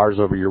to have bars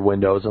over your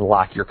windows and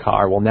lock your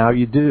car. Well, now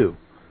you do.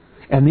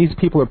 And these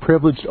people are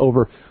privileged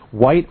over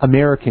white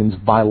Americans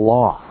by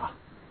law.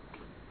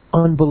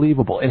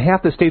 Unbelievable. And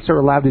half the states are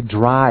allowed to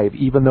drive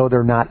even though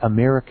they're not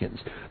Americans.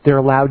 They're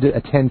allowed to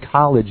attend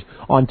college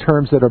on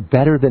terms that are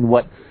better than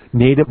what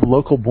native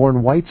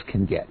local-born whites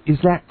can get. Is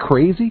that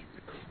crazy?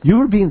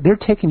 They're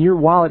taking your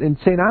wallet and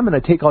saying, I'm going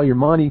to take all your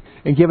money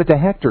and give it to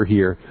Hector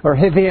here, or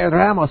Javier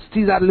Ramos,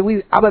 Cesar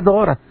Luis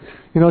Abador,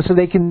 so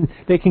they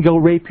can go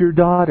rape your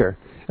daughter,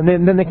 and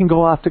then they can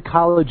go off to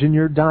college in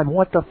your dime.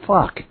 What the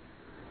fuck?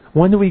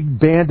 When do we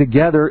band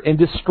together and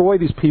destroy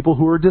these people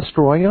who are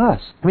destroying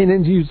us? I mean,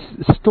 and use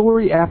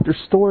story after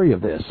story of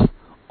this.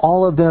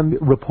 All of them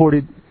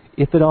reported,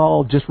 if at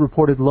all, just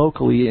reported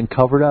locally and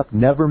covered up,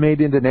 never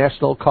made into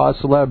national cause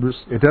celebres.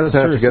 It does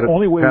have to get the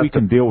only way we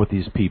can deal with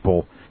these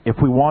people, if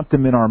we want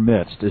them in our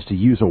midst, is to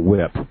use a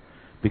whip,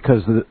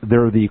 because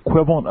they're the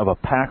equivalent of a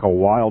pack of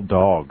wild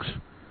dogs,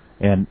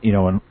 and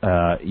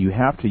you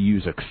have to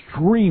use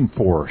extreme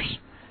force.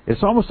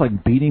 It's almost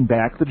like beating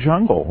back the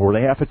jungle, where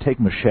they have to take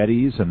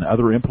machetes and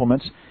other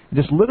implements and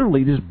just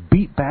literally just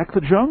beat back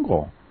the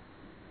jungle.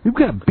 We've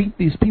got to beat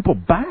these people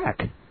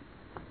back.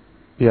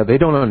 Yeah, they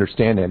don't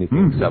understand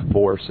anything except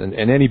force. And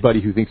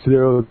anybody who thinks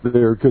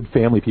they're good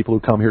family people who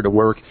come here to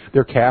work,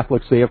 they're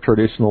Catholics, they have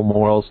traditional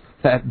morals,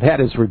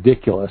 that is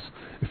ridiculous.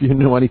 If you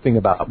know anything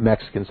about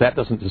Mexicans, that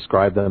doesn't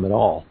describe them at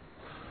all.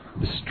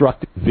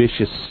 Destructive,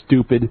 vicious,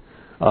 stupid,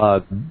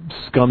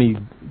 scummy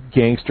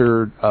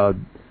gangster,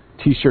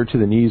 T-shirt to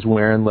the knees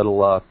wearing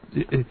little...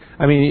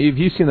 I mean, if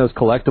you've seen those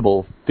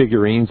collectible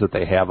figurines that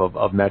they have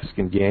of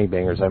Mexican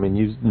gangbangers, I mean,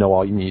 you know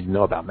all you need to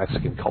know about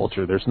Mexican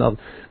culture. There's no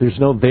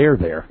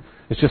there.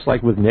 It's just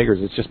like with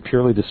niggers. It's just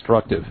purely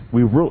destructive.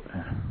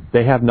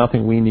 They have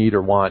nothing we need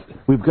or want.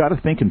 We've got to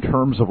think in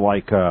terms of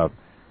like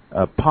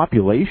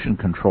population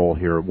control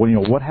here.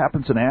 What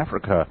happens in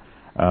Africa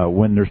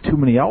when there's too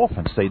many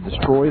elephants? They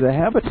destroy the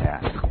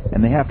habitat,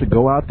 and they have to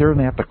go out there and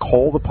they have to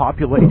cull the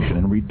population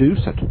and reduce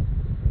it.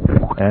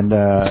 And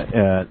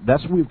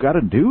that's what we've got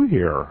to do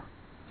here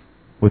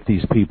with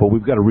these people.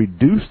 We've got to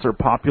reduce their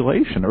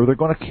population, or they're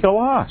going to kill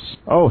us.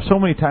 Oh, so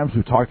many times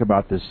we've talked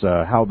about this,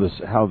 how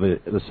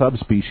the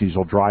subspecies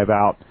will drive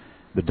out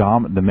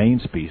the main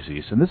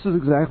species, and this is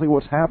exactly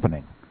what's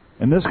happening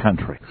in this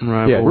country.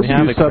 Right. Yeah, Well,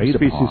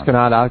 subspecies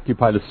cannot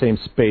occupy the same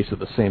space at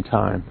the same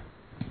time.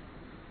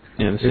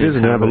 Yeah, it is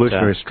an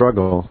evolutionary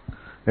struggle,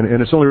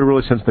 and it's only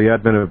really since the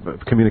advent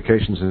of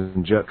communications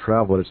and jet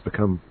travel that it's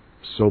become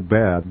so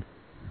bad,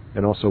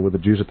 and also with the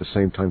Jews at the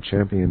same time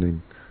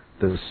championing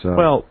this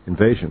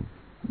invasion.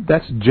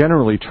 That's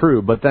generally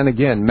true, but then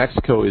again,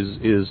 Mexico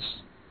is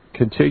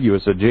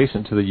contiguous,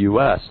 adjacent to the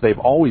U.S. They've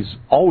always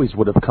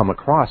would have come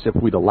across if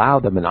we'd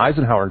allowed them, and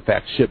Eisenhower, in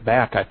fact, shipped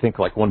back, I think,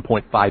 like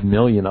 1.5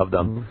 million of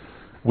them.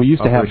 Mm-hmm. We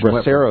used to have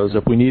braceros.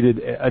 If we needed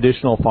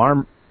additional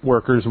farm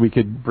workers, we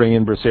could bring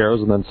in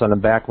braceros and then send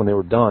them back when they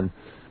were done.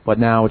 But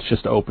now it's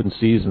just open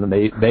season, and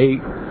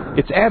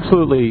it's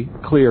absolutely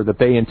clear that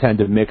they intend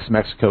to mix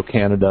Mexico,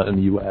 Canada, and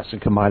the U.S.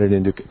 and combine it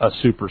into a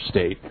super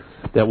state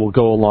that will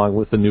go along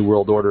with the New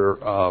World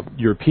Order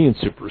European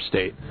super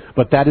state.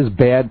 But that is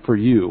bad for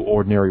you,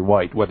 ordinary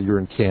white, whether you're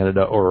in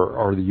Canada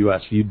or the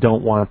U.S. You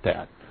don't want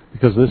that,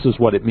 because this is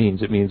what it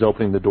means. It means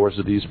opening the doors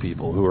to these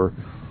people who are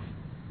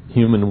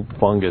human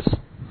fungus,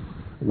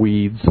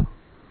 weeds,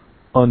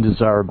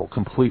 undesirable,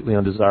 completely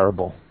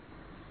undesirable.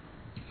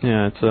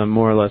 Yeah, it's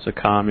more or less a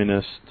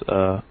communist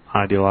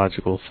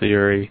ideological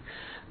theory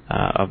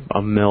of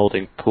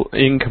melding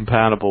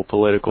incompatible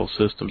political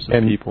systems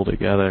and people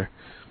together.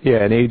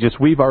 Yeah, and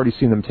we've already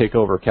seen them take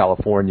over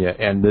California,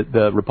 and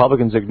the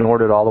Republicans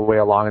ignored it all the way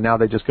along, and now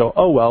they just go,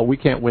 oh, well, we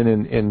can't win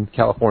in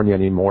California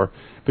anymore,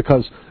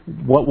 because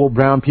what will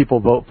brown people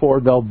vote for?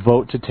 They'll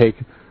vote to take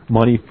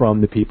money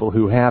from the people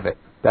who have it.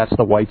 That's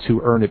the whites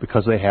who earn it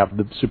because they have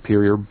the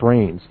superior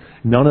brains.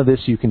 None of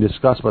this you can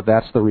discuss, but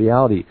that's the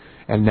reality.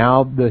 And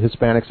now the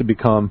Hispanics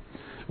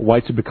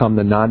whites have become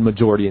the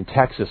non-majority in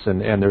Texas,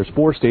 and there's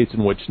 4 states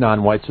in which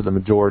non-whites are the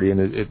majority,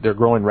 and they're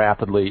growing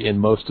rapidly in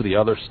most of the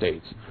other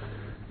states.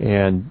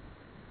 And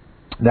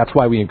that's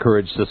why we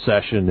encourage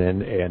secession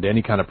and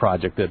any kind of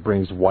project that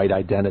brings white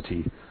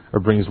identity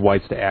or brings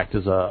whites to act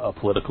as a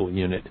political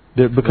unit,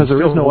 because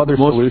there is no other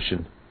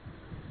solution.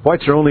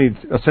 Whites are only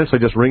essentially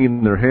just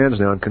wringing their hands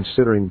now and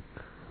considering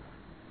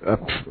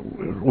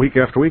week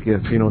after week.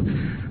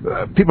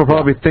 People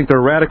probably think they're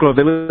radical if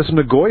they listen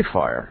to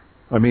GoyFire.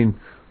 I mean,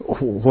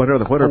 what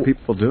are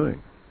people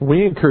doing?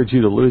 We encourage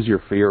you to lose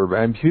your fear.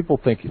 And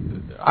people think,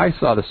 I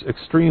saw this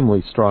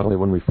extremely strongly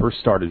when we first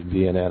started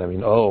VNN. I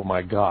mean, oh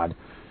my God.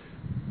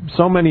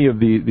 So many of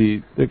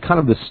the kind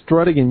of the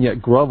strutting and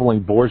yet groveling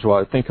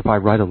bourgeois think if I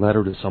write a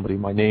letter to somebody,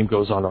 my name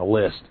goes on a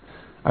list.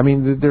 I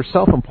mean, they're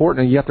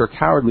self-important and yet they're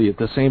cowardly at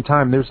the same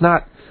time.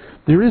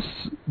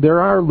 There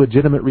are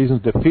legitimate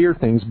reasons to fear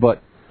things,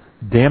 but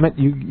damn it,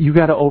 you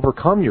got to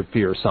overcome your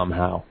fear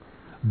somehow.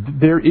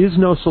 There is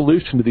no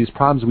solution to these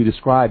problems we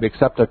describe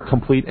except a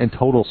complete and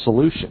total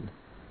solution.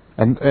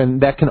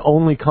 And that can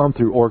only come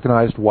through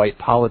organized white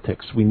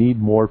politics. We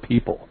need more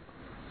people.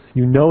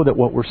 You know that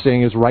what we're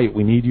saying is right.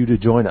 We need you to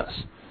join us.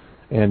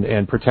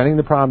 And pretending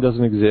the problem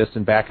doesn't exist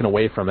and backing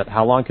away from it,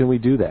 how long can we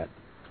do that?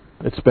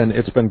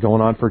 It's been going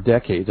on for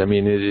decades. I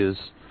mean,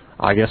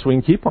 I guess we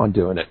can keep on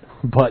doing it,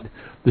 but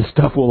this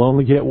stuff will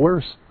only get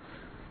worse.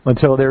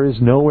 until there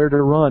is nowhere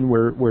to run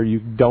where you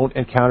don't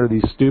encounter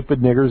these stupid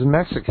niggers and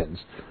Mexicans.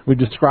 We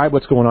describe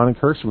what's going on in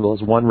Kirksville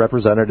as one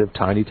representative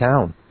tiny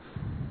town.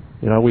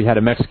 You know, we had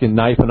a Mexican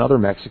knife another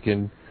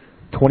Mexican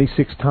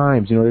 26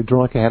 times. You know, they're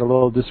drunk and had a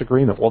little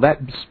disagreement. Well, that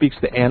speaks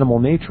to animal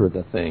nature of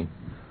the thing.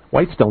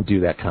 Whites don't do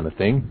that kind of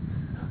thing.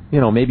 You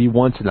know, maybe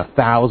once in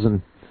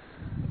 1,000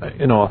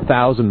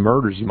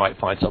 murders you might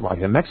find something like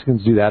that.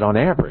 Mexicans do that on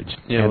average.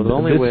 Yeah, well, the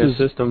only way a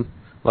system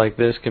like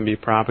this can be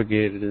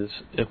propagated is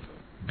if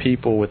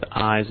people with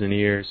eyes and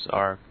ears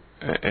are,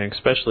 and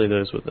especially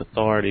those with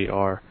authority,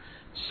 are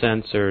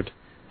censored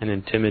and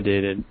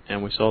intimidated.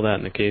 And we saw that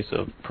in the case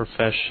of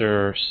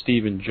Professor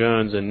Stephen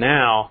Jones. And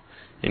now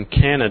in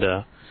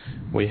Canada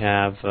we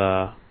have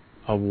a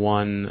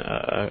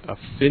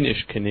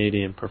Finnish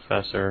Canadian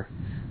professor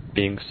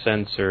being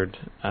censored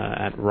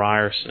at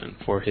Ryerson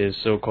for his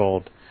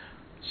so-called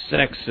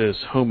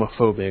sexist,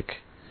 homophobic,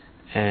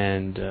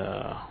 and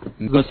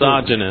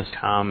misogynist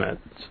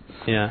comments.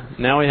 Yeah.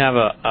 Now we have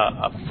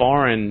a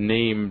foreign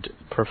named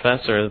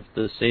professor at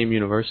the same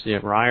university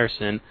at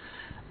Ryerson,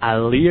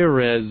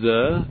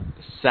 Alireza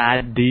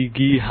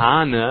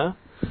Sadigihana,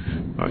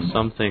 or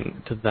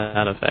something to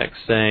that effect,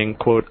 saying,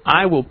 quote,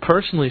 "I will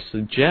personally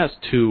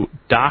suggest to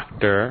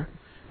Dr.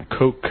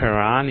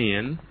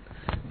 Kokaranian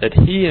that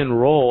he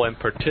enroll and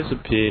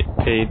participate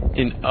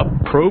in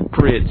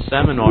appropriate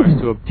seminars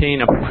to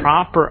obtain a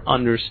proper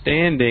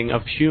understanding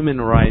of human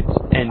rights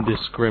and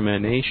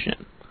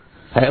discrimination."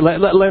 Hey,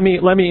 let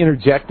me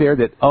interject there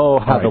that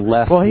how the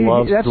left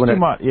loves that's doing too it.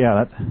 much.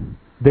 Yeah,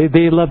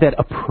 They love that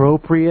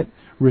appropriate,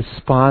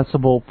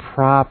 responsible,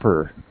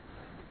 proper.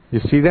 You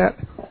see that?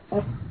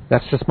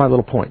 That's just my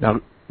little point.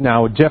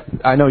 Now, Jeff,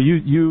 I know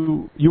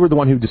you were the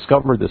one who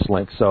discovered this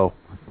link. So,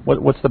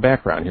 what's the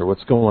background here?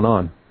 What's going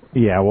on?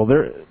 Yeah, well,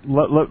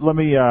 let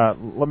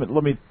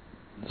me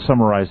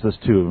summarize this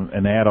too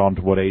and add on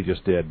to what A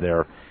just did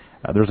there.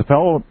 There's a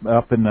fellow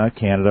up in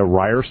Canada,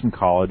 Ryerson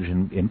College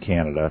in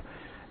Canada,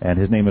 and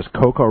his name is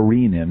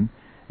Kokarinen,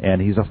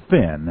 and he's a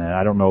Finn. And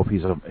I don't know if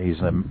he's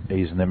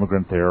an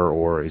immigrant there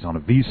or he's on a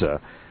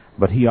visa,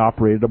 but he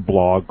operated a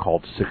blog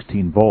called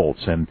 16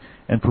 Volts, and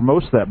for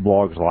most of that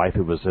blog's life,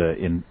 it was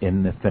in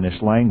the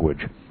Finnish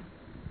language.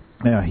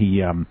 Now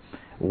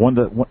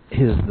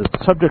the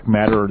subject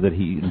matter that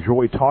he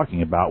enjoyed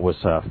talking about was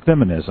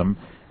feminism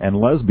and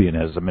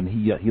lesbianism, and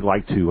he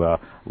liked to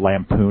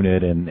lampoon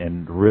it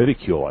and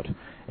ridicule it.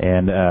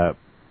 And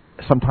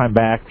sometime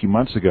back, a few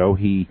months ago,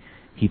 he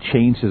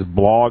changed his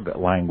blog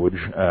language.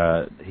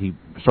 He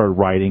started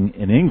writing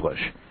in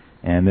English,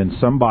 and then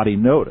somebody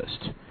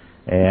noticed.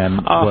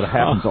 And what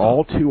happens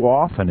all too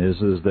often is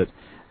that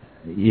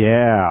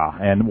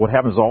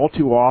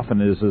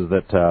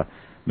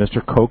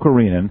Mr.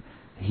 Kokarinen,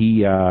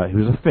 he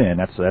was a Finn.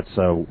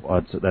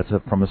 That's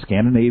from a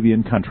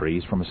Scandinavian country.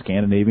 He's from a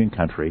Scandinavian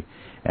country.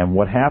 And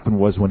what happened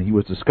was when he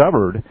was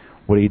discovered,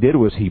 what he did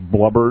was he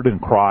blubbered and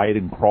cried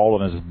and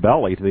crawled on his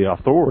belly to the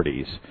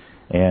authorities.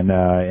 And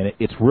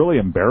it's really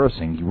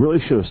embarrassing. He really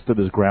should have stood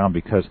his ground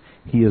because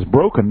he has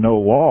broken no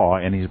law,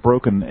 and he's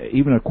broken,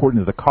 even according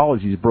to the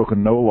college, he's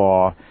broken no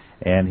law,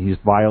 and he's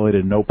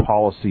violated no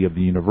policy of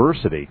the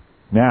university.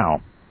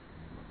 Now,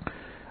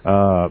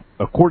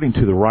 according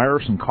to the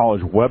Ryerson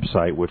College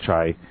website, which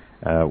I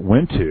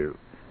went to,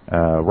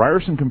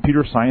 Ryerson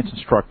computer science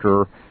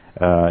instructor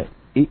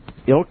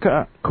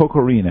Ilkka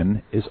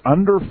Kokarinen is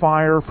under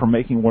fire for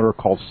making what are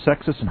called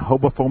sexist and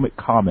homophobic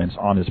comments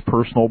on his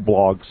personal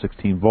blog,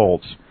 16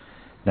 Volts.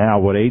 Now,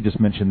 what A just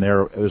mentioned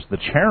there is the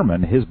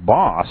chairman, his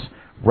boss,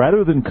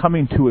 rather than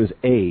coming to his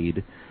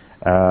aid,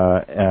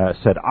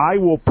 said, "I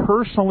will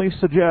personally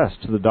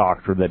suggest to the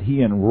doctor that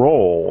he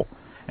enroll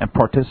and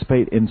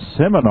participate in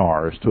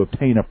seminars to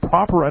obtain a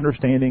proper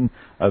understanding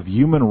of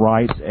human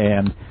rights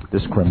and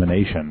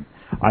discrimination.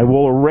 I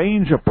will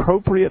arrange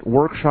appropriate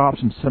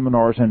workshops and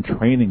seminars and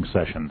training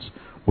sessions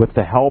with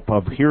the help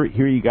of," here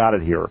you got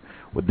it here,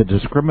 with the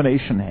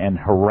Discrimination and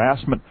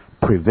Harassment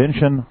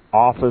Prevention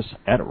Office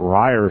at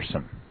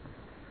Ryerson.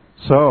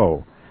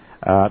 So,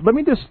 let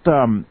me just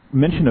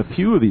mention a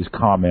few of these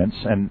comments,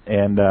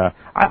 and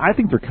I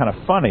think they're kind of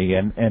funny,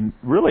 and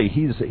really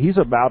he's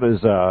about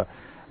as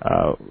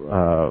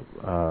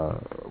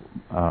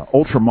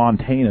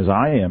ultramontane as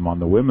I am on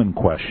the women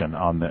question,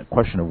 on the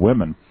question of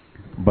women.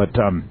 But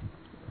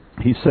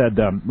he said,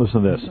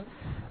 listen to this,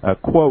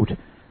 quote,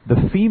 "The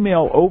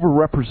female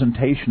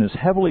overrepresentation is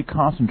heavily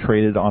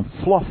concentrated on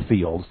fluff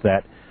fields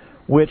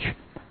which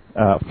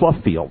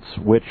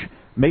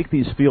make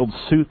these fields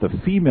suit the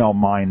female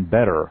mind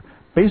better.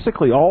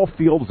 Basically all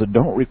fields that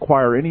don't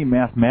require any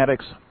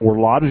mathematics or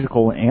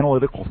logical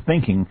analytical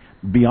thinking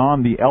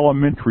beyond the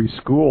elementary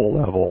school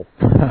level."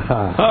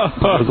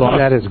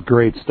 That is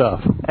great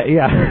stuff.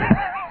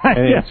 Yeah.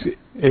 And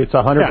it's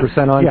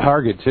 100% on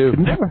target too.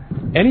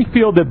 Any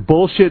field that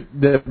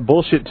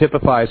bullshit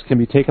typifies can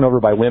be taken over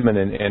by women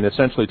and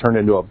essentially turned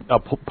into a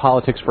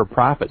politics for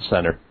profit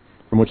center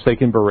from which they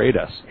can berate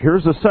us.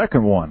 Here's the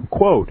second one.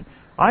 Quote,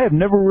 "I have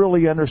never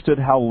really understood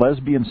how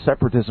lesbian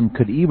separatism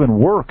could even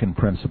work in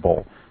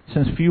principle.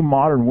 since few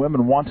modern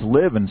women want to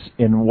live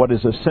in what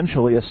is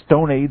essentially a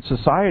Stone Age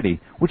society,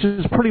 which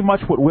is pretty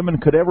much what women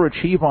could ever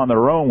achieve on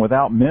their own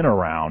without men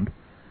around,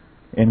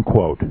 end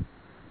quote.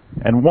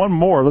 And one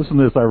more, listen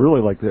to this, I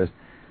really like this.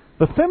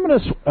 The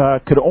feminists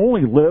could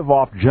only live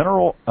off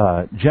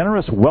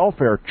generous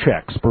welfare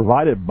checks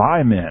provided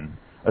by men,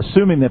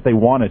 assuming that they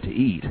wanted to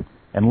eat.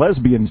 And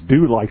lesbians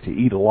do like to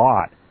eat a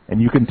lot.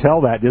 And you can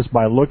tell that just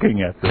by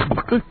looking at them.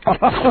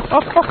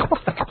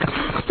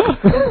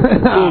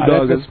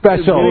 That's a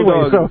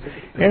special.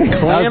 Anyway,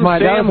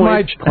 that was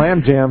my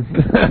clam jam.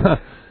 That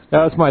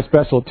was my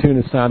special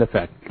tuna sound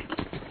effect.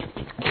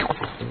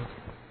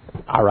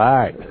 All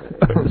right.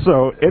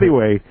 So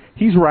anyway,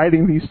 he's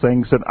writing these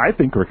things that I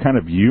think are kind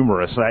of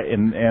humorous,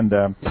 and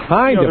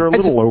they're a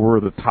little over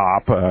the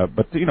top,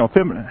 but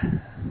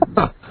feminine.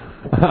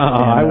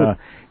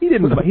 He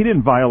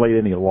didn't violate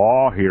any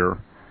law here.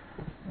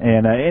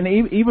 And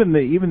even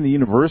the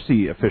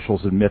university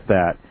officials admit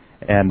that,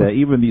 and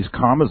even these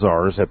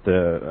commissars at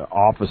the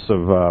Office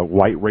of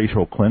White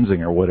Racial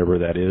Cleansing or whatever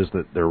that is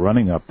that they're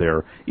running up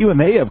there, even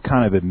they have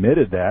kind of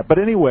admitted that. But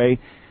anyway,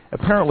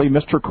 apparently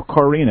Mr.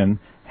 Karenin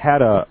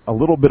had a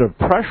little bit of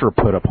pressure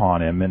put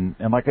upon him, and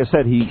like I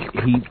said,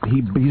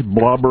 he's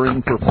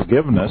blubbering for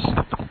forgiveness.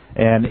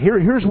 And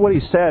here's what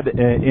he said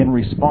in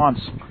response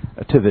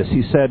to this.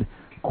 He said,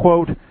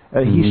 quote,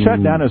 he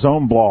shut down his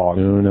own blog,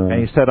 and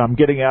he said, I'm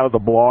getting out of the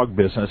blog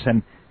business.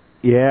 And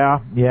yeah,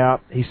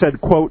 he said,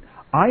 quote,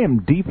 I am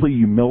deeply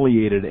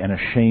humiliated and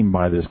ashamed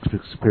by this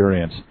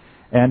experience,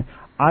 and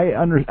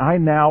I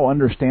now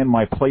understand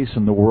my place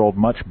in the world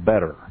much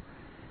better.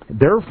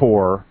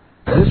 Therefore,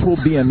 this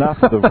will be enough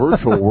of the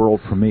virtual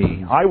world for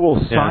me. I will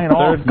sign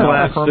off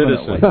now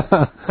permanently.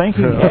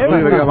 Thanking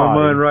everybody. I got my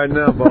mind right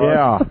now, boss.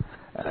 Yeah.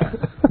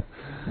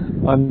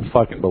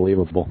 Unfucking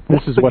believable.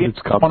 This is what it's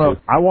come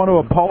to. I want to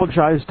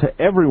apologize to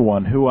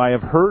everyone who I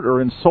have hurt or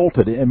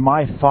insulted in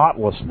my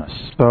thoughtlessness.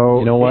 So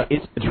you know what?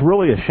 It's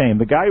really a shame.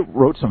 The guy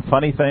wrote some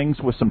funny things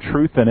with some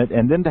truth in it,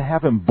 and then to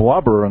have him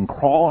blubber and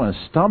crawl on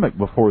his stomach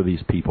before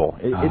these people,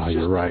 it's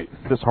you're right.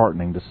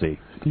 disheartening to see.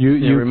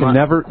 You can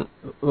never.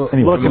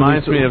 Anyway, it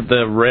reminds me of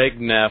the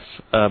Regneff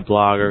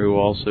blogger who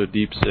also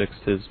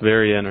deep-sixed his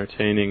very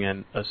entertaining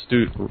and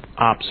astute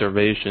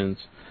observations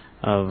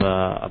of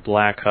a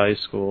black high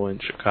school in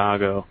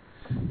Chicago,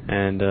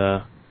 and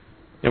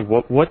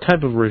what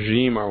type of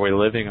regime are we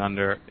living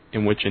under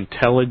in which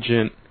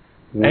intelligent,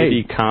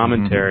 witty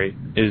commentary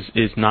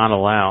is not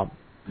allowed?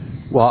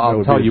 Well,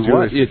 I'll tell you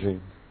what.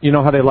 You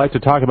know how they like to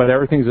talk about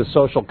everything's a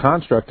social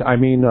construct. I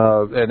mean,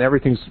 and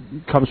everything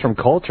comes from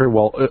culture.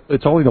 Well,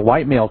 it's only the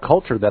white male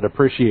culture that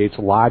appreciates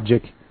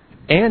logic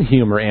and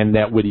humor and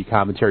that witty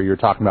commentary you're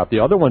talking about. The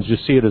other ones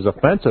just see it as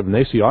offensive, and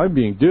they see, I'm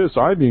being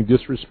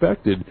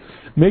disrespected.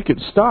 Make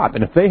it stop.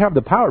 And if they have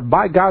the power,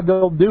 by God,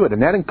 they'll do it.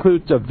 And that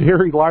includes a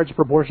very large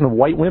proportion of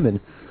white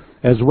women,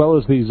 as well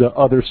as these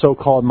other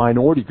so-called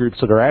minority groups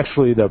that are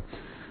actually the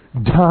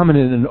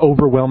dominant and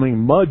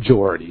overwhelming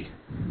majority.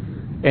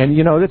 And,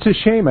 that's a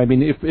shame. I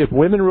mean, if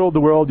women ruled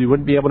the world, you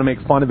wouldn't be able to make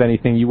fun of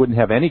anything. You wouldn't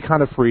have any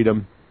kind of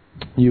freedom.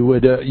 You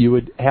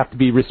would have to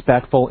be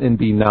respectful and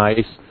be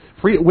nice.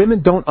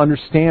 Women don't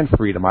understand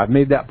freedom. I've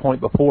made that point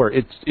before.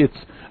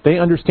 They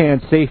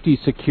understand safety,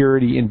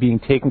 security, and being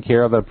taken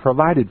care of and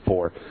provided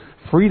for.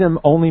 Freedom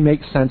only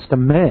makes sense to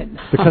men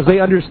because they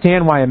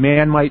understand why a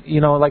man might,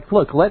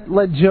 look,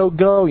 let Joe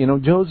go.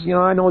 Joe's,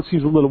 I know it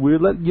seems a little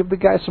weird. Give the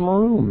guy some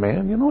room,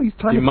 man. He's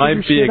trying to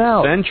figure shit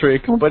out. He might be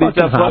eccentric, but he's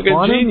a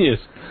fucking genius.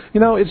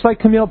 It's like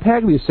Camille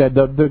Paglia said,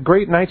 the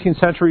great 19th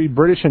century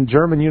British and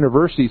German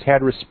universities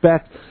had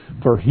respect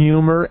for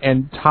humor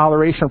and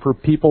toleration for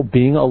people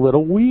being a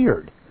little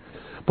weird.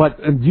 But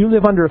you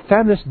live under a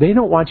feminist, they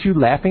don't want you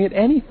laughing at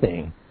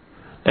anything.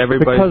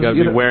 Everybody's got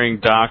to be wearing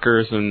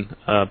Dockers and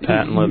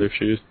patent leather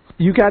shoes.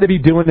 You got to be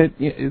doing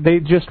it. They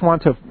just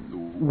want to.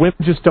 Women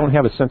just don't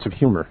have a sense of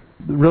humor.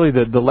 Really,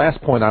 the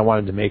last point I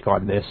wanted to make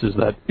on this is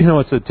that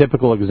it's a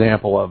typical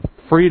example of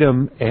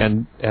freedom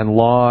and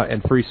law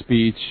and free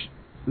speech.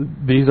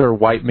 These are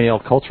white male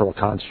cultural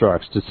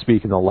constructs, to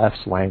speak in the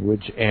left's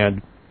language,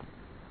 and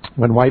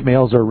when white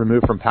males are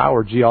removed from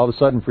power, all of a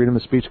sudden freedom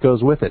of speech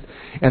goes with it.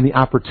 And the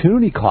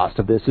opportunity cost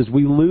of this is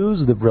we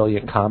lose the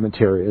brilliant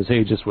commentary, as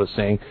Aegis was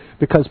saying,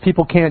 because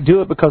people can't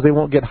do it because they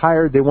won't get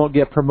hired, they won't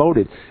get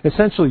promoted.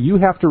 Essentially, you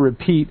have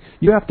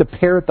to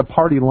parrot the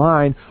party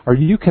line, or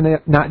you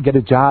cannot get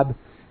a job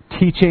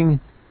teaching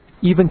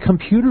even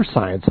computer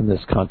science in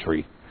this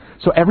country.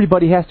 So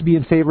everybody has to be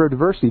in favor of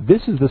diversity.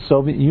 This is the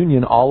Soviet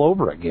Union all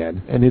over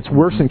again, and it's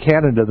worse in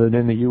Canada than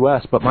in the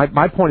U.S. But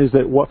my point is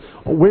that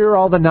where are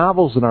all the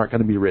novels that aren't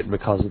going to be written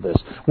because of this?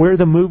 Where are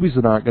the movies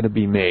that aren't going to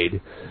be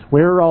made?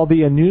 Where are all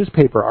the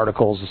newspaper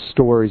articles,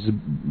 stories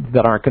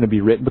that aren't going to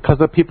be written because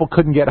the people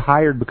couldn't get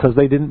hired because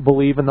they didn't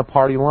believe in the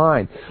party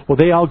line? Well,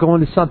 they all go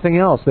into something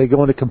else. They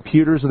go into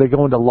computers or they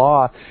go into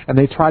law, and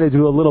they try to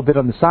do a little bit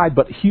on the side,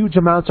 but huge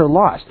amounts are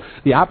lost.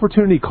 The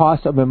opportunity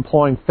cost of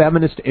employing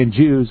feminists and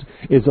Jews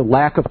is a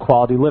lack of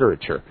quality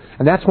literature.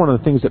 And that's one of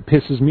the things that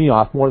pisses me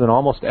off more than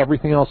almost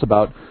everything else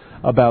about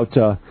about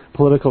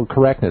political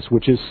correctness,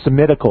 which is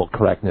Semitical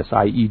correctness,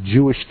 i.e.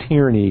 Jewish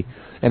tyranny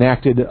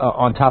enacted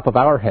on top of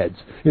our heads,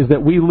 is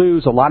that we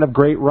lose a lot of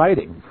great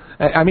writing.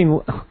 I mean,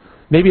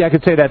 maybe I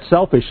could say that's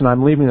selfish, and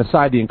I'm leaving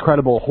aside the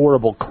incredible,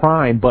 horrible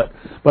crime, but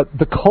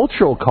the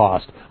cultural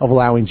cost of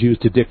allowing Jews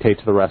to dictate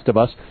to the rest of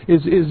us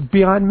is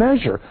beyond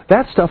measure.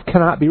 That stuff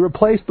cannot be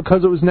replaced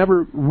because it was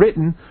never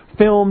written,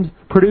 filmed,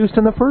 produced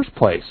in the first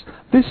place.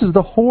 This is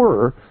the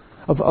horror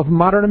of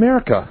modern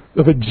America,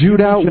 of a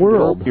Jewed-out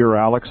world. Here,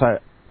 Alex,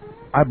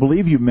 I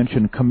believe you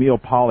mentioned Camille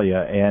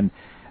Paglia, and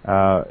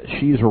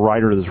she's a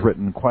writer that's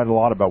written quite a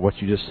lot about what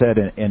you just said,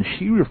 and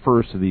she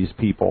refers to these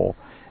people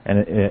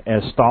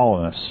as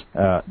Stalinists,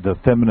 the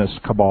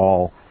feminist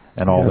cabal,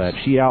 and all that.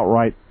 She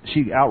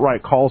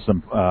outright calls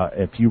them.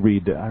 If you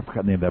read, I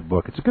forgot the name of that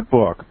book. It's a good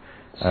book.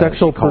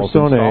 Sexual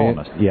Personae,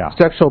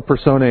 Sexual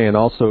Personae, and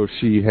also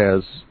she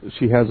has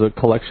a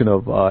collection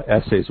of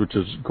essays, which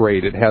is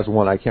great. It has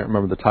one, I can't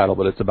remember the title,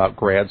 but it's about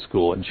grad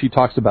school, and she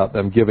talks about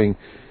them giving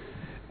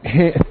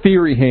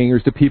theory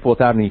hangers to people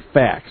without any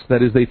facts.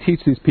 That is, they teach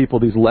these people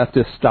these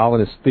leftist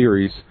Stalinist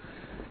theories,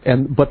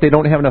 but they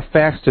don't have enough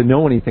facts to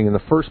know anything in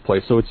the first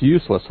place, so it's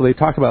useless. So they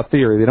talk about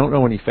theory, they don't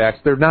know any facts,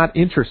 they're not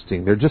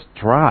interesting, they're just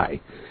dry.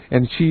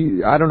 And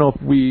I don't know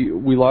if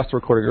we lost the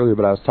recording earlier,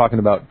 but I was talking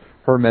about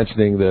her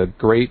mentioning the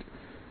great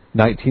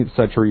 19th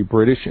century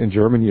British and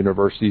German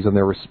universities and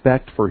their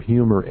respect for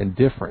humor and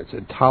difference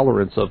and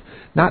tolerance of,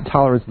 not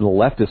tolerance in the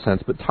leftist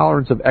sense, but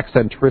tolerance of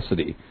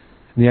eccentricity.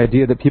 And the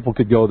idea that people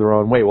could go their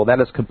own way, well, that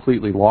is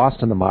completely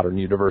lost in the modern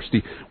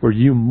university, where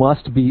you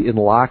must be in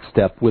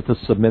lockstep with the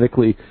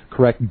Semitically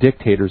correct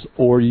dictators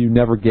or you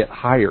never get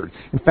hired.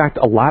 In fact,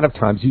 a lot of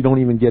times you don't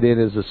even get in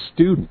as a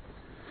student.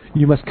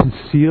 You must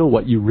conceal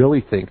what you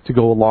really think to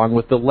go along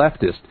with the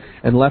leftist.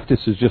 And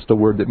leftist is just a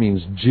word that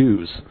means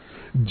Jews.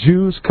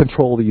 Jews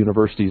control the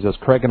universities, as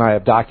Craig and I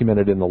have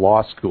documented in the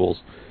law schools.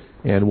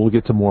 And we'll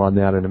get to more on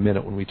that in a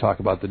minute when we talk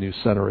about the new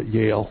center at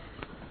Yale.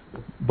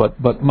 But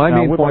my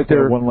main point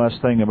there... One last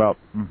thing about...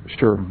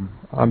 Sure,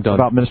 I'm done.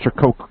 About Minister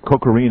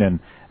Kokorinen,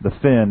 the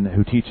Finn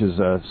who teaches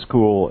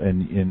school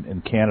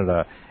in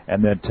Canada,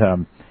 and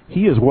that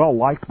he is well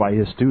liked by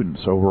his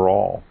students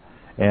overall.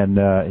 And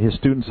his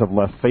students have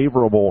left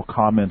favorable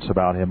comments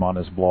about him on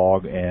his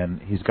blog,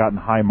 and he's gotten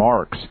high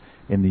marks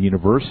in the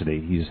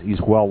university. He's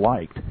well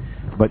liked.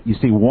 But you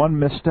see, one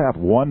misstep,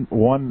 one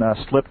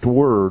slipped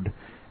word,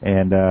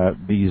 and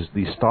these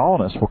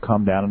Stalinists will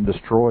come down and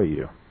destroy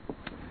you.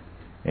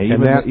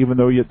 Even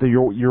though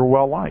you're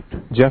well liked.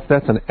 Jeff,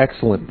 that's an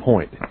excellent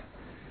point.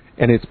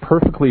 And it's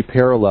perfectly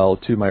parallel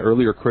to my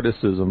earlier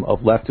criticism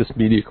of leftist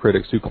media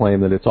critics who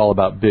claim that it's all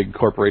about big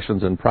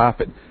corporations and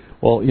profit.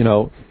 Well, you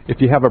know, if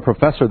you have a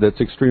professor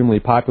that's extremely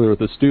popular with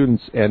the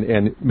students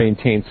and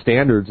maintains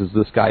standards, as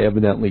this guy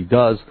evidently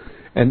does,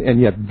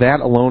 and yet that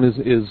alone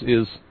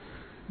is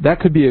that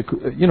could be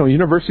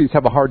universities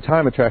have a hard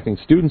time attracting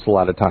students a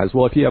lot of times.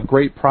 Well, if you have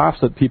great profs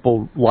that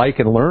people like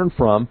and learn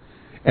from,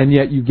 and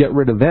yet you get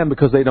rid of them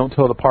because they don't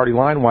toe the party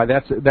line, why,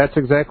 that's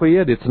exactly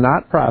it. It's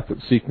not profit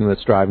seeking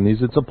that's driving these,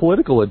 it's a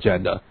political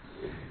agenda.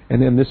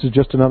 And then this is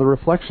just another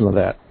reflection of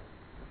that.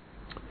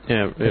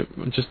 Yeah,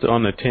 just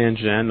on the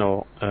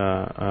tangential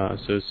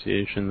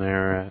association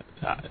there,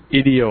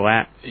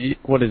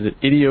 what is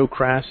it?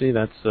 Idiocracy.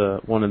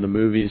 That's one of the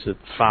movies at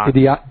Fox.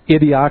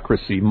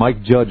 Idiocracy.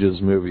 Mike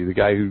Judge's movie, the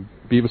guy who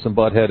Beavis and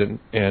Butthead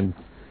and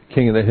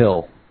King of the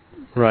Hill.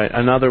 Right.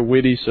 Another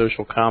witty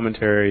social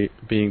commentary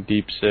being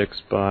Deep Six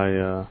by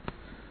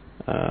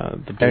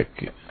the big.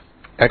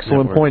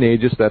 Excellent network. point,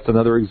 Aegis. That's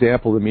another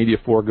example of the media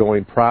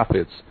foregoing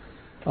profits.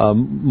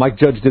 Mike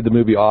Judge did the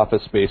movie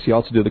Office Space. He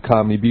also did the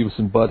comedy Beavis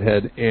and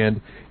Butthead,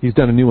 and he's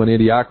done a new one,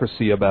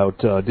 Idiocracy, about...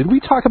 did we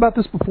talk about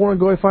this before on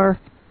GoyFire?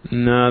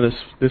 No,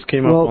 this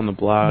came up on the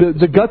blog.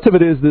 The guts of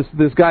it is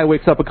this guy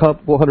wakes up a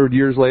couple hundred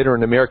years later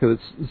in America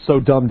that's so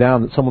dumbed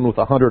down that someone with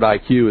 100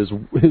 IQ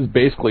is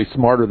basically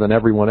smarter than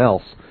everyone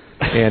else.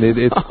 And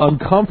it's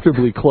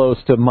uncomfortably close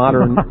to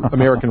modern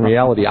American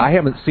reality. I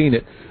haven't seen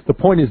it. The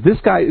point is, this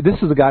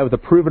is a guy with a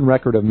proven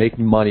record of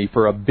making money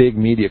for a big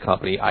media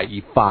company,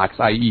 i.e. Fox,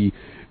 i.e.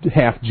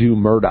 half-Jew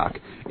Murdoch.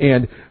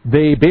 And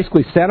they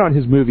basically sat on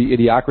his movie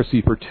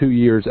Idiocracy for 2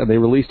 years, and they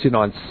released it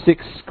on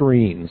 6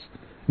 screens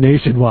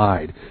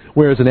nationwide,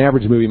 whereas an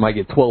average movie might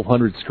get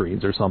 1,200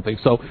 screens or something.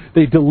 So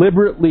they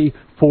deliberately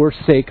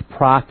forsake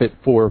profit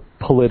for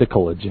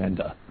political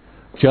agenda.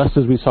 Just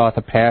as we saw at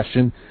The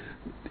Passion,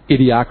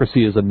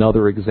 Idiocracy is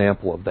another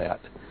example of that.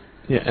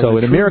 Yeah, so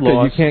in America,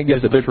 you can't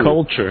get the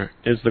culture.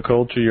 Is the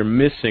culture, you're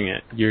missing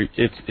it.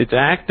 It's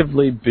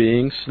actively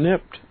being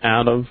snipped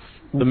out of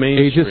the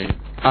mainstream.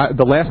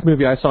 The last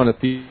movie I saw in a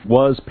theater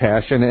was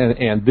Passion,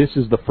 and this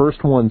is the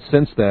first one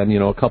since then,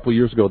 a couple of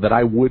years ago, that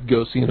I would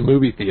go see in a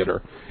movie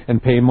theater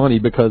and pay money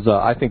because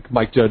I think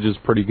Mike Judge is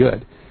pretty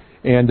good.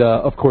 And,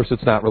 of course,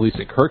 it's not released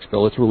in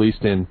Kirksville.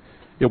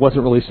 It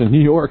wasn't released in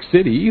New York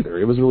City either.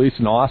 It was released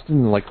in Austin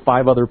and like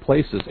 5 other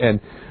places. And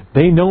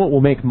they know it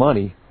will make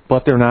money,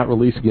 but they're not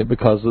releasing it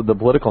because the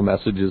political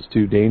message is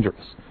too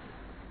dangerous.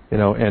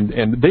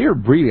 and they are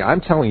breeding.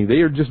 I'm telling you,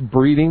 they are just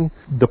breeding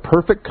the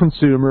perfect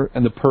consumer,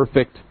 and the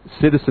perfect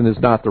citizen is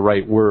not the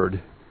right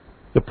word.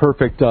 The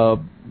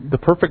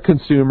perfect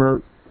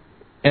consumer,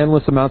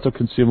 endless amounts of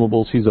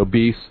consumables. He's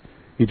obese.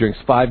 He drinks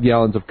 5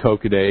 gallons of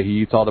Coke a day.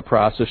 He eats all the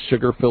processed,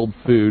 sugar-filled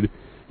food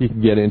he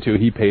can get into.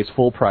 He pays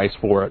full price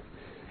for it.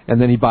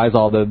 And then he buys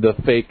all the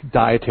fake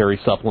dietary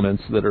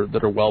supplements that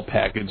are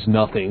well-packaged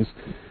nothings.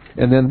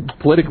 And then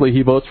politically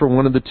he votes for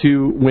one of the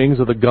two wings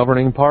of the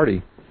governing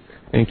party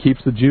and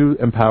keeps the Jew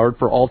empowered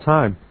for all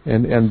time.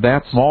 And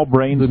that's... Small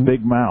brains,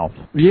 big mouth.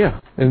 Yeah,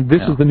 and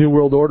this is the New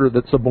World Order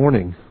that's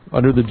suborning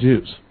under the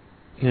Jews.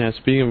 Yeah,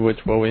 speaking of which,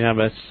 we have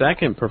a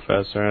second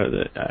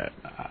professor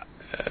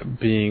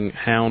being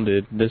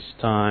hounded, this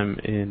time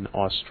in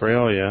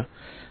Australia.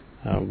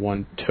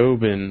 One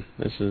Tobin,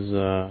 this is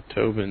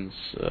Tobin's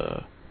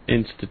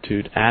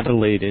institute,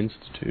 Adelaide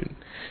Institute.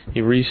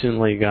 He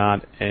recently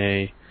got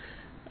a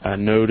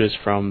notice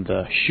from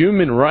the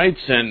Human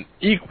Rights and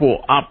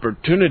Equal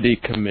Opportunity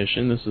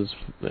Commission. This is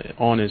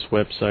on his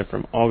website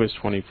from August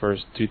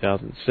 21st,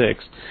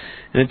 2006.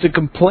 And it's a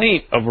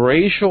complaint of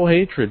racial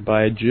hatred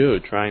by a Jew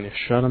trying to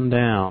shut him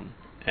down.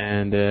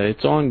 And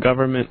it's on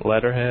government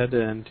letterhead,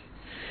 and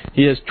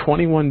he has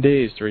 21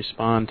 days to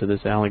respond to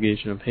this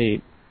allegation of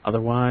hate.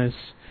 Otherwise,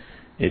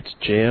 it's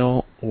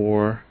jail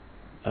or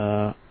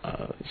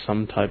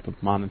some type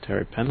of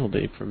monetary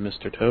penalty for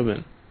Mr.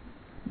 Tobin.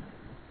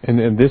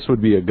 And this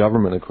would be a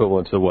government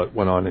equivalent to what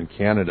went on in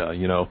Canada.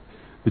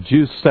 The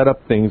Jews set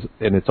up things,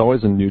 and it's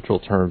always in neutral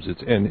terms.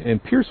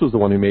 And Pierce was the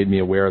one who made me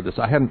aware of this.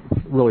 I hadn't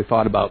really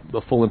thought about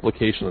the full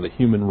implication of the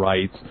human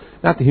rights,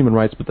 not the human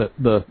rights, but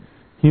the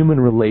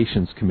Human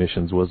Relations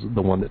Commissions was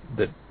the one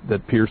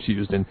that Pierce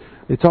used. And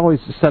it's always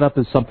set up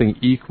as something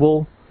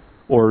equal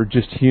or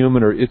just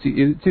human, or it's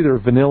either a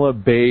vanilla,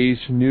 beige,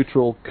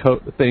 neutral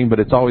thing, but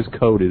it's always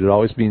coded. It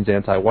always means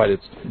anti-white.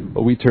 It's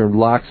what we termed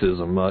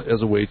Loxism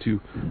as a way to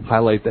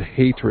highlight the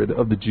hatred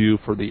of the Jew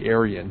for the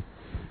Aryan.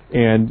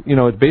 And,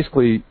 it's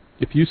basically,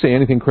 if you say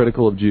anything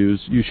critical of Jews,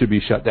 you should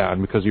be shut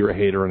down because you're a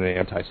hater and an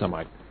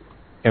anti-Semite.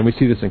 And we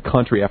see this in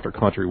country after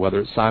country, whether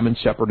it's Simon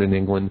Shepherd in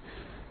England,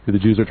 who the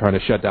Jews are trying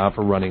to shut down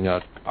for running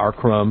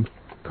Arcrum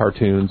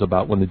cartoons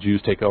about when the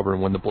Jews take over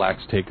and when the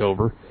blacks take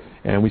over.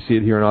 And we see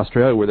it here in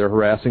Australia where they're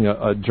harassing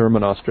a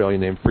German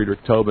Australian named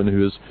Friedrich Tobin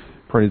who has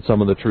printed some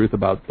of the truth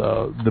about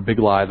the big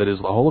lie that is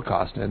the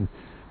Holocaust. And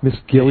Miss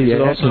Gilly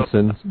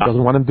Atkinson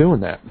doesn't want him doing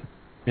that.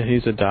 Yeah,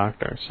 he's a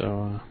doctor,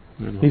 so...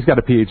 He's got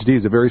a PhD.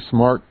 He's a very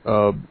smart,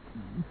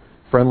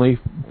 friendly,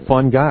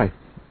 fun guy.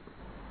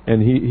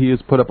 And he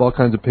has put up all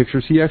kinds of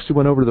pictures. He actually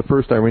went over to the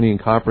first Iranian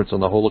conference on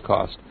the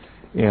Holocaust,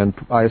 and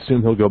I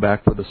assume he'll go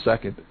back for the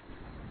second.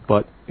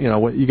 But,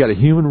 you got a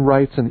Human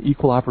Rights and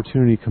Equal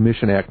Opportunity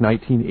Commission Act,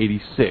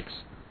 1986,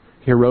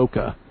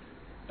 Hiroka.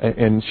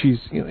 And she's,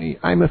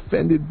 I'm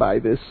offended by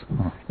this.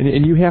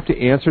 And you have to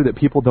answer that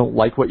people don't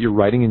like what you're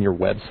writing in your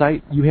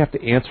website. You have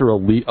to answer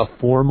a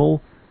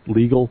formal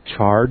legal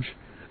charge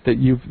that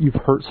you've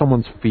hurt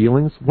someone's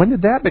feelings. When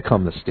did that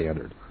become the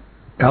standard?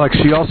 Alex,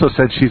 she also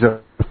said she's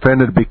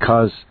offended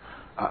because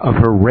of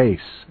her race.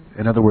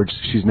 In other words,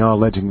 she's now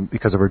alleging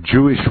because of her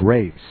Jewish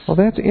race. Well,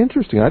 that's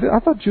interesting. I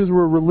thought Jews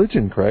were a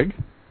religion, Craig.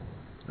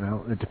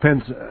 Well, it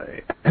depends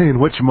in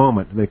which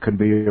moment. They could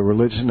be a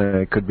religion,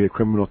 they could be a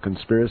criminal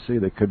conspiracy,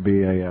 they could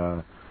be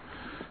a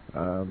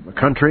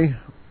country,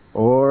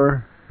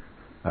 or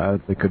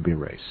they could be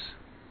race.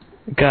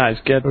 Guys,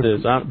 get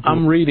this.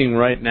 I'm reading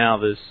right now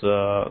this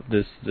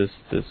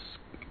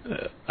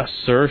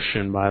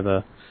assertion by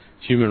the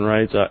Human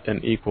Rights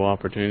and Equal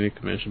Opportunity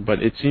Commission,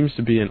 but it seems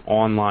to be an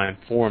online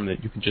form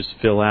that you can just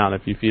fill out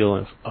if you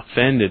feel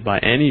offended by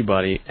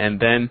anybody, and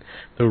then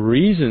the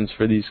reasons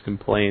for these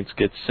complaints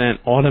get sent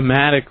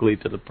automatically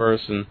to the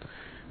person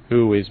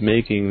who is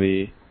making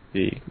the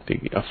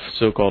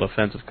so-called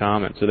offensive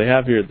comment. So they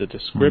have here the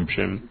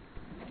description,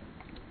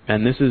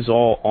 and this is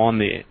all on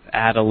the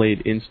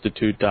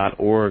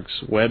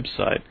AdelaideInstitute.org's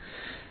website.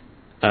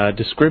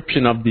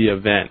 Description of the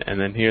event, and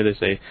then here they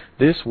say,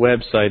 this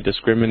website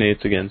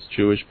discriminates against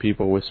Jewish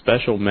people with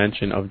special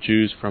mention of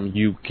Jews from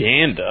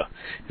Uganda.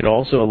 It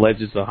also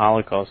alleges the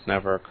Holocaust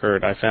never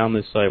occurred. I found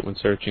this site when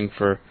searching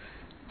for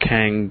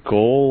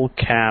Kangol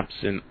caps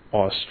in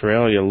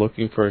Australia,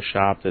 looking for a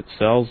shop that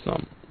sells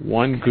them.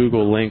 One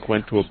Google link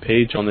went to a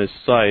page on this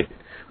site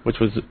which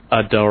was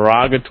a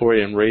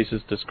derogatory and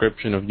racist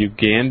description of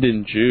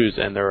Ugandan Jews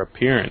and their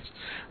appearance.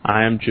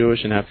 I am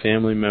Jewish and have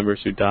family members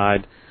who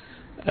died,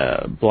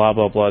 blah,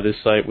 blah, blah. This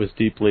site was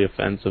deeply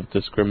offensive,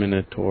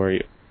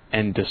 discriminatory,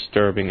 and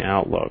disturbing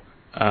outlook.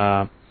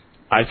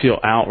 I feel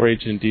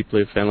outraged and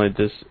deeply offended.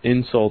 This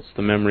insults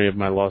the memory of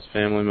my lost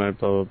family member,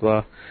 blah, blah,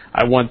 blah.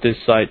 I want this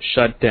site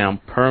shut down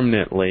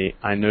permanently.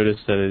 I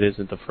noticed that it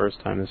isn't the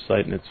first time this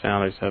site and its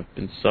founders have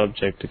been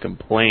subject to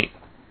complaint.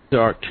 There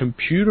are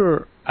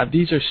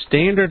these are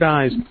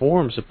standardized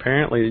forms,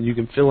 apparently, that you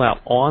can fill out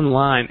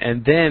online,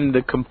 and then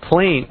the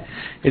complaint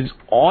is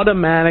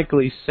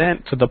automatically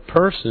sent to the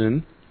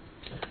person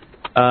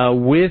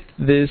with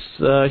this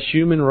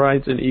Human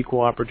Rights and Equal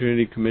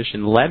Opportunity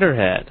Commission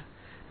letterhead.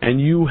 And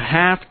you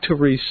have to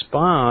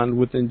respond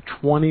within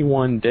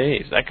 21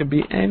 days. That could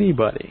be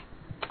anybody.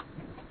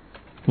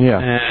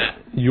 Yeah.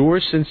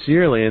 Yours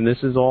sincerely, and this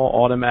is all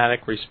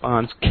automatic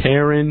response,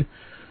 Karen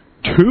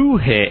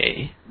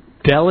Tuhey,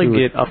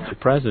 delegate of the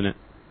president.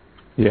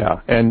 Yeah,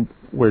 and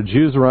where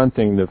Jews run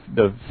things,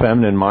 the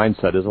feminine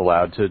mindset is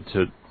allowed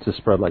to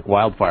spread like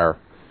wildfire.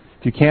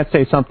 If you can't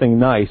say something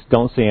nice,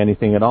 don't say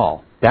anything at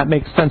all. That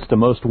makes sense to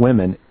most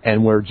women,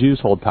 and where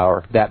Jews hold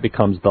power, that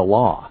becomes the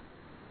law.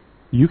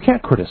 You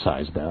can't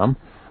criticize them.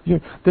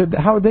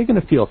 How are they going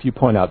to feel if you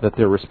point out that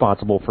they're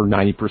responsible for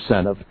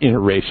 90% of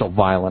interracial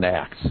violent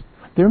acts?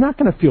 They're not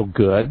going to feel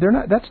good.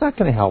 That's not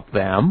going to help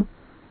them.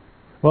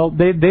 Well,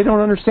 they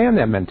don't understand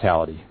that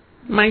mentality.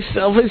 My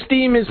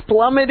self-esteem is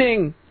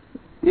plummeting.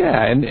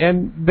 Yeah,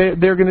 and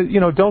they're going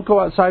to, don't go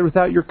outside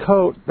without your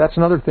coat. That's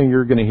another thing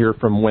you're going to hear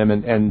from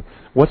women. And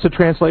what's the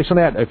translation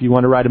of that? If you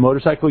want to ride a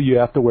motorcycle, you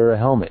have to wear a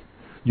helmet.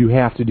 You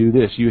have to do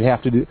this. You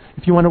have to do.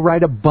 If you want to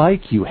ride a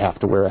bike, you have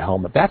to wear a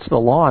helmet. That's the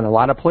law in a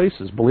lot of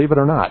places, believe it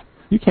or not.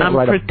 You can't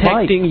ride a bike. I'm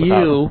protecting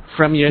you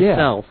from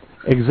yourself.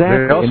 Yeah,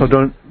 exactly. They also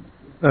don't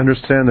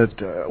understand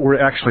that we're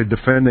actually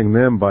defending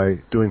them by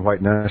doing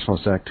white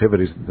nationalist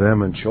activities,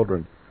 them and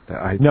children.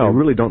 I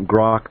really don't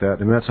grok that,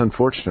 and that's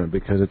unfortunate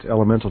because it's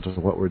elemental to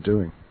what we're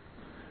doing.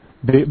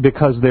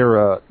 Because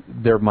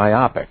they're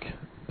myopic.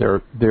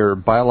 They're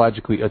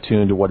biologically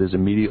attuned to what is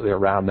immediately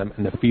around them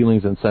and the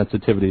feelings and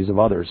sensitivities of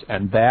others.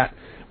 And that,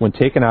 when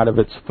taken out of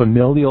its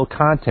familial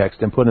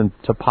context and put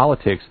into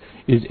politics,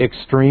 is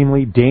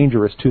extremely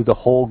dangerous to the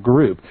whole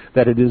group.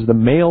 That it is the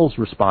male's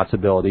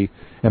responsibility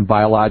and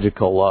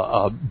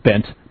biological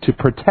bent to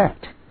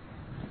protect.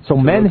 So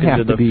men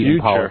have to be in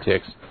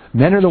politics.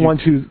 Men are the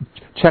ones who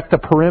check the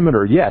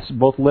perimeter, yes,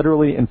 both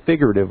literally and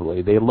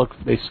figuratively.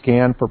 They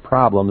scan for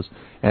problems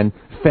and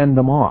fend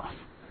them off.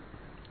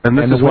 And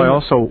this is why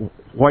also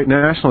white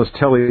nationalists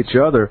tell each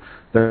other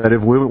that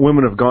if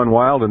women have gone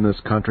wild in this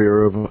country,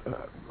 or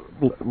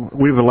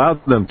we've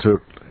allowed them to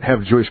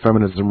have Jewish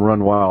feminism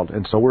run wild,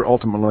 and so we're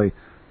ultimately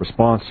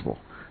responsible.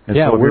 And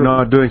so if you're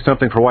not doing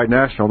something for white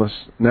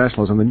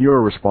nationalism, then you're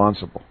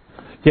responsible.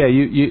 Yeah,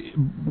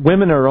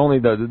 women are only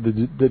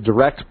the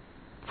direct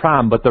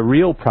problem, but the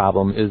real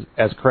problem is,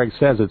 as Craig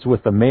says, it's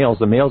with the males.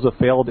 The males have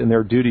failed in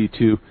their duty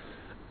to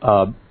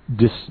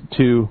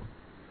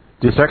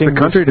protect the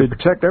country, to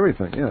protect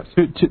everything, yes.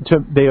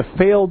 They have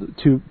failed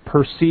to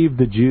perceive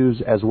the Jews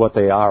as what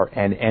they are,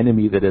 an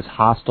enemy that is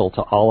hostile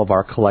to all of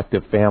our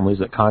collective families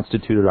that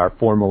constituted our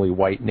formerly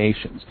white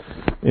nations.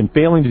 In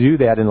failing to do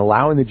that and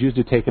allowing the Jews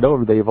to take it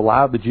over, they have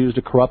allowed the Jews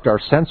to corrupt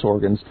our sense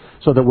organs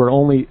so that we're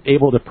only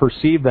able to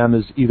perceive them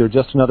as either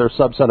just another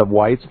subset of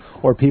whites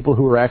or people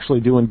who are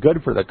actually doing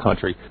good for the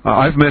country.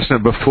 I've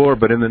mentioned it before,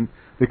 but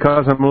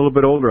because I'm a little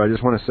bit older, I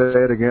just want to say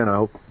it again. I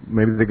hope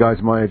maybe the guys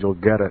my age will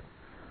get it.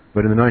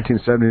 But in the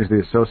 1970s,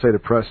 the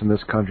Associated Press in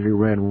this country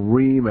ran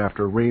ream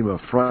after ream of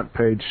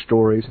front-page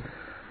stories,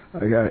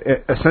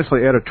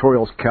 essentially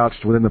editorials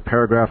couched within the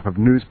paragraph of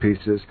news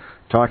pieces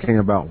talking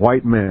about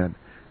white men.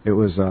 It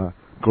was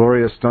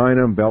Gloria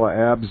Steinem, Bella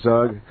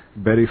Abzug,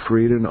 Betty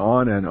Friedan,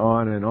 on and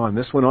on and on.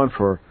 This went on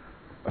for,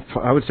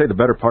 I would say, the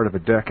better part of a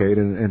decade,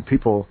 and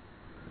people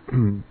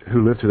who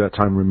lived through that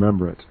time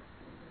remember it.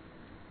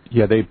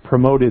 Yeah, they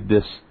promoted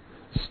this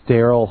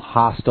sterile,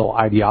 hostile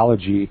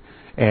ideology.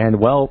 And,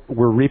 well,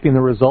 we're reaping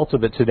the results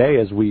of it today,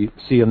 as we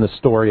see in the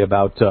story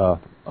about the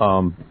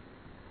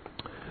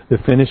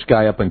Finnish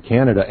guy up in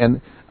Canada.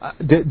 And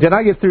did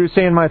I get through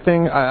saying my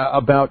thing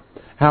about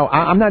how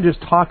I'm not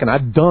just talking,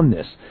 I've done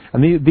this.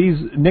 And these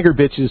nigger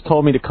bitches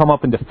told me to come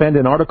up and defend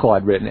an article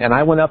I'd written. And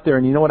I went up there,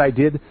 and you know what I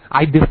did?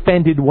 I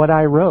defended what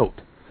I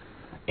wrote.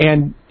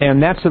 And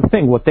that's the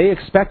thing. What they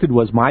expected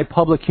was my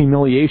public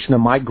humiliation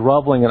and my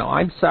groveling. And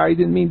I'm sorry, I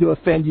didn't mean to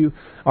offend you.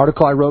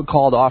 Article I wrote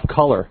called Off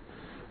Color.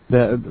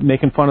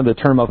 Making fun of the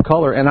term of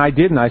color, and I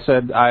didn't. I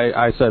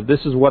said, this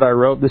is what I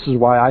wrote. This is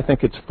why I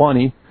think it's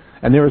funny.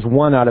 And there was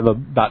one out of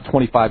about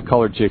 25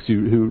 colored chicks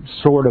who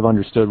sort of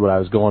understood what I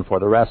was going for.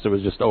 The rest, it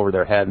was just over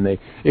their head, and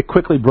it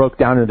quickly broke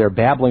down into their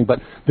babbling. But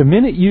the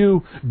minute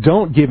you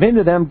don't give in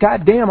to them,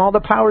 goddamn, all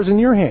the power's in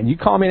your hand. You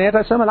call me an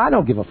anti-Semite, I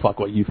don't give a fuck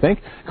what you think.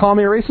 Call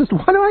me a racist,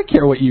 why do I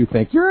care what you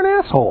think? You're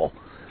an asshole.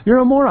 You're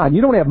a moron.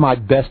 You don't have my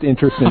best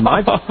interest in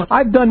mind.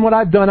 I've done what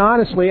I've done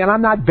honestly, and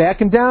I'm not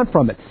backing down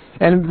from it.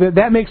 And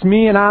that makes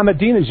me an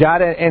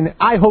Ahmadinejad, and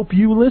I hope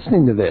you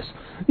listening to this.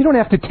 You don't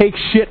have to take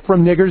shit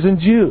from niggers and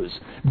Jews.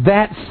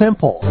 That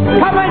simple.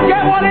 Come and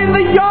get one in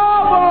the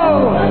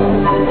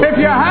yarble! If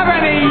you have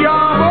any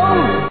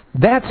yarble!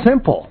 That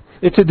simple.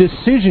 It's a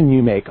decision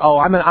you make. Oh,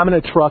 I'm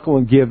going to truckle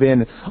and give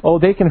in. Oh,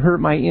 they can hurt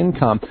my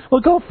income. Well,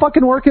 go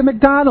fucking work at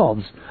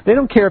McDonald's. They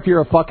don't care if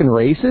you're a fucking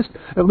racist.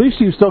 At least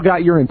you've still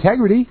got your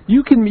integrity.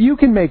 You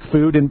can make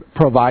food and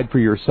provide for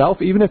yourself,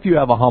 even if you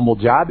have a humble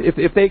job.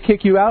 If they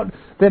kick you out,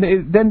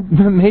 then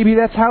maybe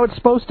that's how it's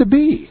supposed to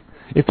be.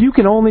 If you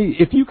can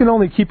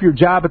only keep your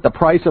job at the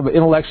price of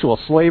intellectual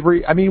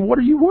slavery, I mean, what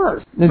are you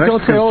worth? And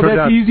don't say, oh,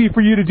 that's easy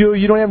for you to do.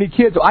 You don't have any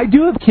kids. I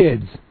do have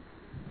kids,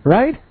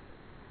 right?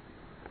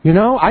 You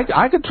know,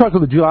 I could truck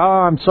with the Jew. Oh,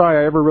 I'm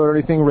sorry, I ever wrote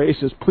anything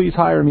racist. Please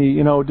hire me,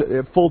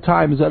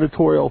 full-time as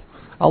editorial.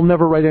 I'll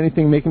never write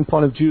anything making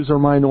fun of Jews or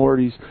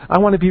minorities.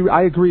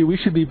 I agree, we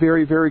should be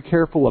very, very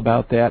careful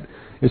about that,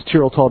 as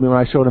Tyrrell told me when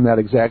I showed him that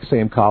exact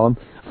same column.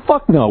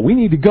 Fuck no, we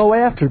need to go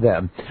after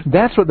them.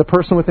 That's what the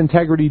person with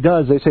integrity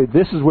does. They say,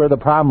 this is where the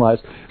problem lies,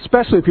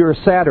 especially if you're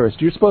a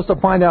satirist. You're supposed to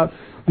find out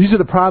these are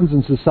the problems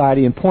in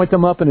society and point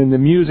them up in an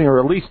amusing or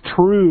at least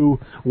true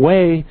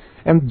way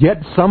and get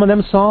some of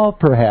them solved,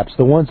 perhaps,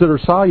 the ones that are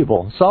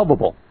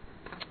solvable.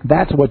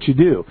 That's what you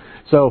do.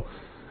 So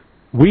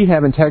we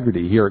have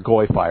integrity here at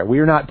GoyFire. We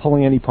are not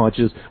pulling any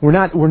punches. We're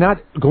not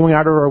going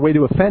out of our way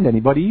to offend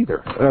anybody either.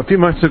 A few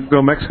months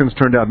ago, Mexicans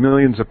turned out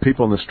millions of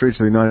people in the streets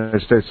of the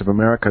United States of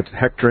America,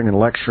 hectoring and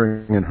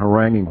lecturing and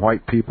haranguing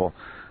white people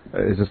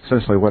is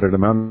essentially what it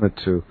amounted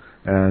to.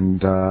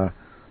 And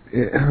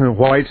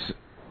whites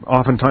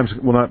oftentimes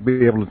will not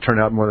be able to turn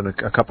out more than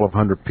a couple of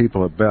hundred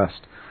people at best.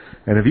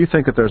 And if you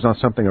think that there's not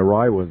something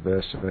awry with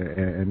this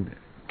and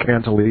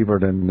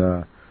cantilevered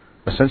and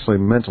essentially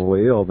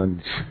mentally ill,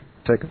 then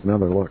take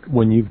another look.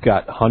 When you've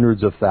got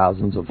hundreds of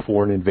thousands of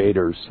foreign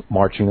invaders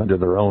marching under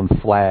their own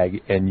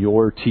flag and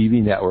your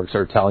TV networks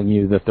are telling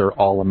you that they're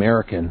all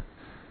American,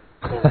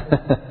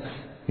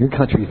 your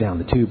country's down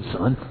the tube,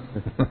 son.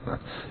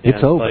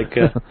 It's over. Like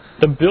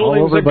the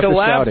buildings are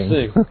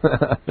collapsing.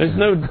 There's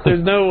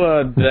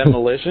no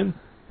demolition.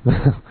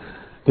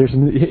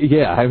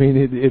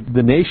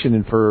 The nation,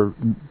 and for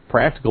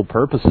practical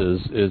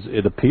purposes,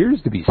 it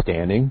appears to be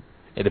standing.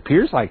 It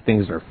appears like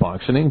things are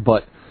functioning,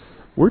 but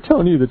we're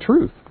telling you the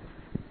truth.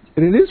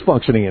 And it is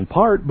functioning in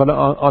part, but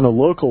on a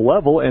local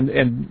level,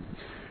 and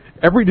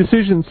every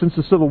decision since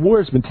the Civil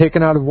War has been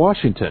taken out of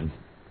Washington.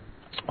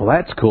 Well,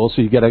 that's cool.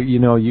 So you get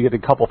a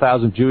couple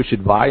thousand Jewish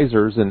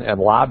advisors and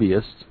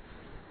lobbyists,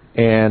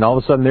 and all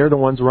of a sudden they're the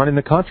ones running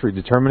the country,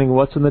 determining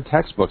what's in the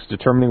textbooks,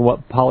 determining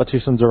what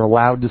politicians are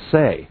allowed to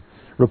say,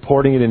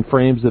 reporting it in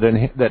frames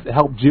that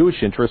help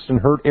Jewish interests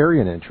and hurt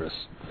Aryan interests.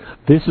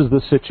 This is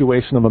the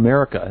situation of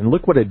America. And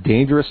look what a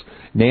dangerous,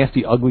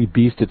 nasty, ugly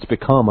beast it's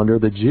become under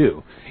the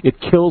Jew. It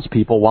kills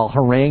people while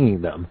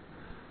haranguing them.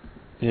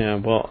 Yeah,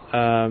 well,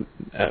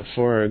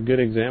 for a good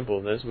example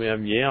of this, we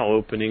have Yale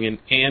opening an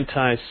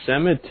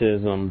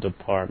anti-Semitism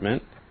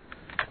department.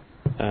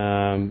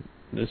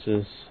 This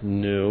is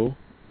new.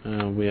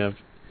 We have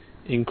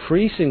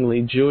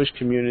increasingly Jewish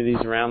communities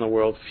around the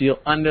world feel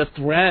under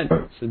threat,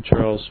 said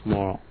Charles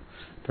Small,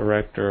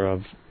 director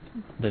of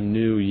the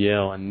new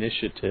Yale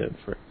Initiative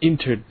for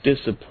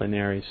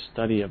Interdisciplinary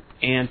Study of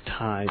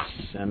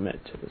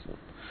Anti-Semitism.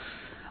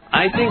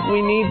 I think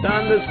we need to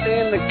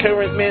understand the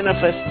current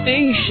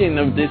manifestation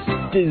of this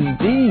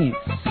disease.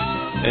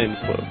 End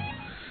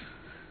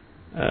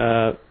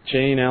quote.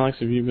 Jane, Alex,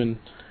 have you been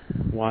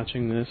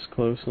watching this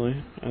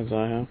closely, as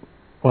I have?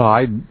 Well,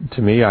 I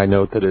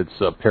note that it's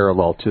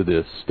parallel to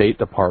the State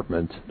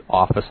Department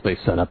office they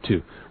set up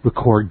to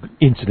record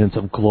incidents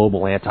of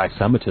global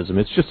anti-Semitism.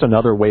 It's just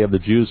another way of the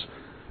Jews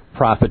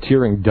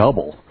profiteering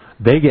double.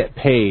 They get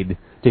paid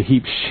to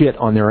heap shit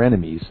on their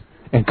enemies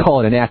and call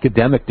it an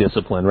academic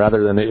discipline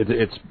rather than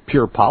it's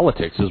pure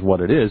politics is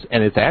what it is,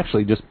 and it's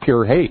actually just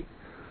pure hate.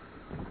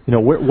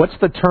 What's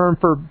the term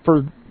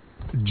for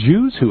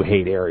Jews who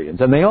hate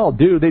Aryans? And they all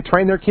do. They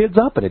train their kids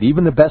up in it.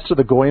 Even the best of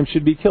the Goyim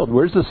should be killed.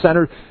 Where's the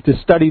center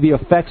to study the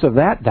effects of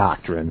that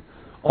doctrine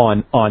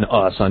on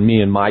us, on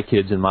me and my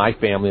kids and my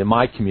family and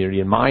my community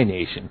and my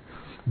nation?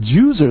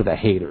 Jews are the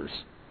haters.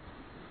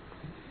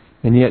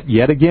 And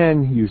yet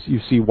again, you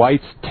see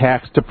whites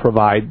taxed to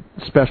provide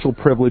special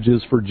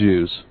privileges for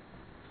Jews,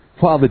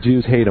 while the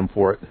Jews hate them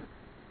for it.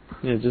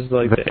 Yeah, just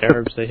like the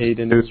Arabs they hate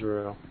in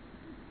Israel.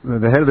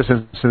 The head of this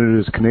institute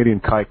is Canadian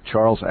kike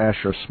Charles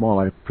Asher Small.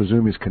 I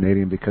presume he's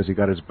Canadian because he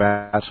got his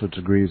bachelor's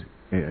degrees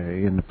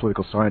in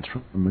political science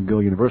from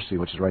McGill University,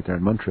 which is right there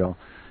in Montreal.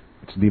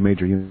 It's the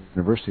major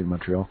university in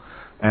Montreal.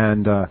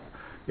 And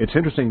it's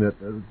interesting that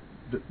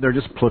they're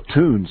just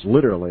platoons,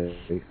 literally,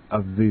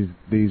 of these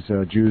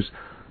Jews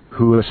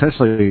who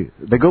essentially,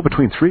 they go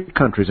between three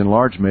countries in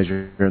large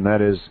measure, and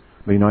that is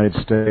the United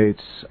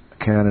States,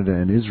 Canada,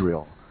 and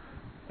Israel.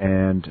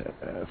 And,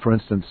 for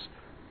instance,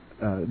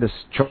 this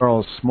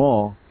Charles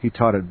Small, he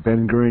taught at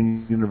Ben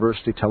Gurion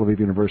University, Tel Aviv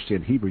University,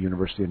 and Hebrew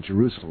University in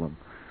Jerusalem.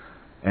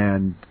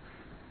 And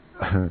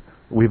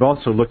we've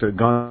also looked at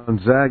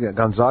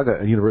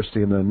Gonzaga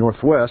University in the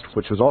Northwest,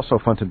 which was also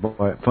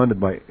funded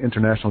by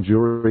International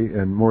Jewry,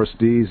 and Morris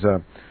Dees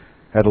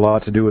had a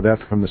lot to do with that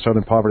from the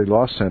Southern Poverty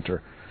Law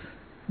Center.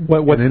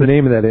 What's the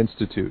name of that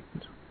institute?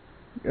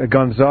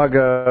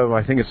 Gonzaga,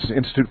 I think it's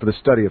Institute for the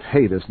Study of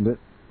Hate, isn't it?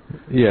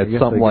 Yeah,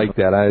 it's something like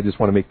that. I just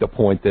want to make the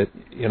point that,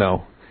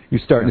 you're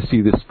starting to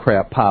see this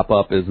crap pop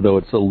up as though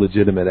it's a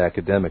legitimate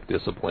academic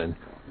discipline.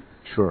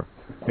 Sure.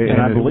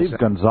 And I believe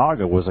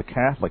Gonzaga was a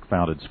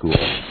Catholic-founded school.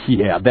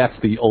 Yeah, that's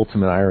the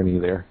ultimate irony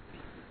there.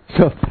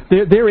 So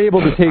they're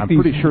able to take these...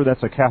 I'm pretty sure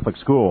that's a Catholic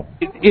school.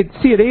 It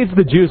aids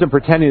the Jews in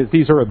pretending that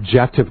these are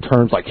objective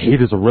terms, like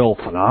hate is a real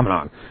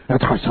phenomenon.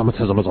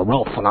 Anti-Semitism is a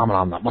real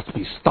phenomenon that must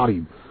be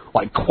studied,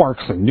 like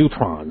quarks and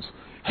neutrons.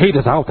 Hate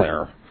is out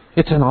there.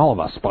 It's in all of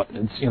us, but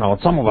it's, you know,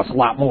 in some of us a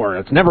lot more.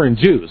 It's never in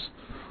Jews.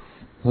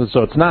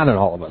 So it's not in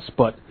all of us.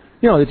 But,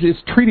 you know,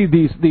 it's treated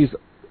these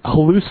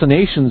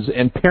hallucinations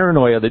and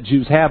paranoia that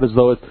Jews have as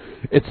though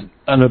it's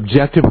an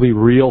objectively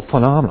real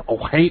phenomenon.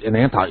 Oh, hate and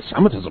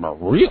anti-Semitism are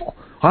real.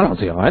 I don't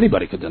see how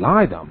anybody could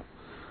deny them.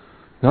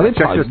 Now, they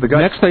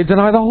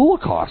deny the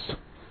Holocaust.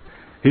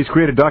 He's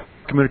created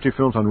documentary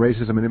films on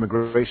racism and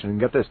immigration. And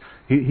get this,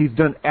 he's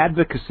done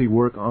advocacy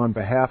work on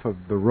behalf of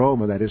the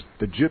Roma, that is,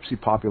 the gypsy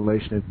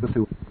population in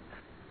Lithuania.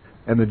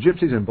 And the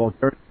gypsies in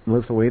Bulgaria and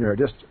Lithuania are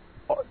just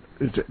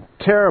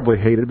terribly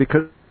hated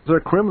because they're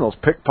criminals,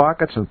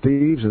 pickpockets and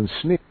thieves and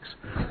sneaks.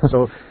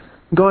 So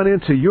gone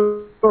into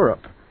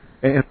Europe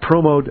and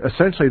promote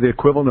essentially the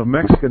equivalent of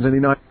Mexicans in the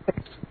United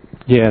States.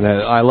 Yeah, and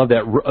I love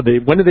that.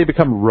 When did they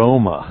become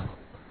Roma?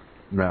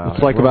 No,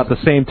 it's like about the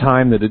same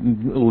time that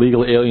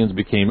illegal aliens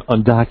became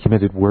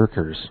undocumented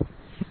workers.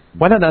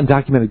 Why not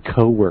undocumented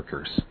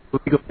co-workers?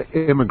 Illegal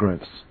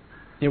immigrants.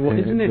 Yeah, well,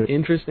 isn't it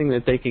interesting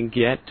that they can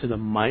get to the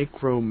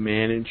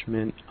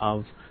micromanagement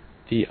of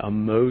the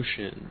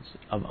emotions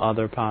of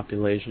other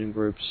population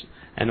groups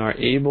and are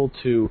able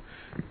to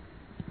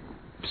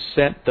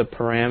set the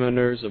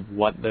parameters of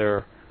what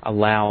they're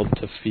allowed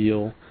to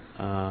feel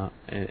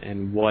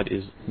and what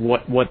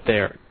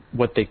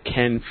they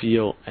can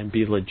feel and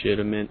be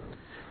legitimate,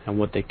 and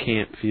what they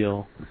can't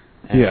feel,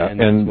 and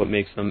that's what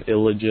makes them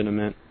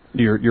illegitimate.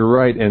 You're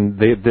right, and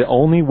the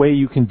only way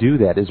you can do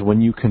that is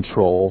when you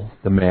control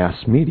the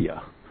mass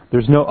media.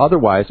 There's no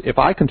otherwise. If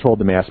I controlled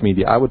the mass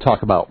media, I would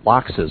talk about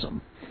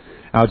Loxism.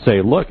 I would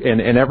say, look, and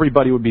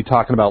everybody would be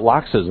talking about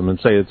Loxism and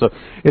say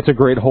it's a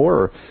great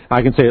horror.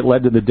 I can say it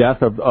led to the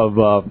death of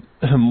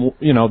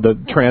the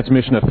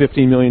transmission of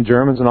 15 million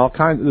Germans and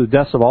the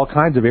deaths of all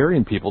kinds of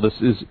Aryan people. This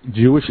is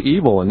Jewish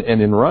evil, and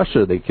in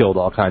Russia they killed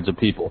all kinds of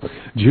people.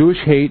 Jewish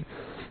hate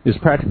is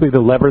practically the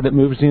lever that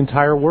moves the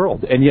entire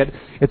world, and yet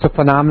it's a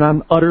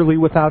phenomenon utterly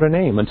without a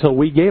name until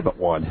we gave it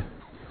one.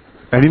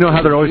 And you know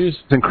how they're always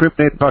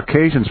incriminating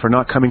Caucasians for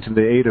not coming to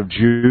the aid of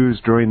Jews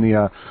during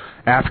the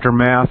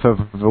aftermath of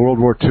World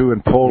War II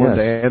in Poland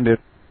and in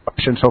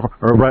Russia and so forth,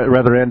 or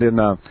rather, and in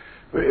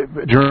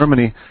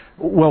Germany.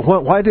 Well,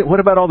 what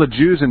about all the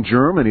Jews in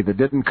Germany that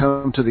didn't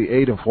come to the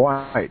aid of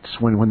whites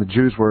when the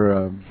Jews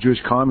were Jewish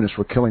communists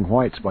were killing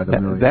whites by the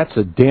millions? That's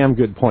a damn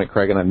good point,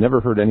 Craig, and I've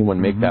never heard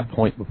anyone make that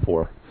point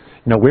before.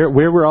 You know, where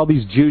were all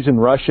these Jews in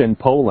Russia and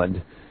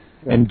Poland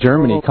and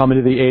Germany coming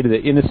to the aid of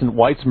the innocent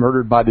whites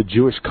murdered by the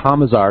Jewish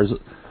commissars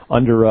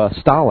under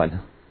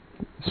Stalin?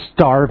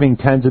 Starving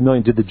tens of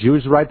millions. Did the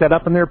Jews write that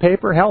up in their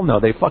paper? Hell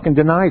no, they fucking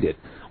denied it.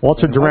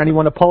 Walter Durante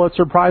won a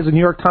Pulitzer Prize. The New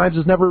York Times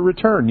has never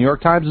returned. New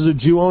York Times is a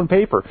Jew-owned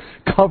paper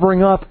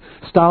covering up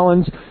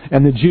Stalin's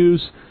and the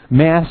Jews'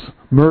 mass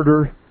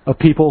murder of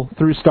people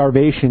through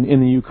starvation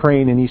in the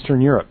Ukraine and Eastern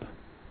Europe.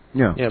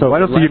 Yeah, so but why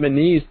don't the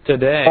Lebanese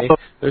today,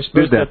 they're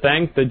supposed to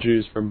thank the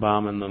Jews for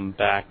bombing them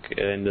back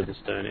into the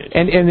Stone Age.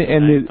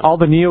 And all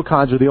the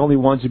neocons are the only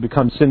ones who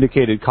become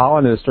syndicated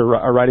colonists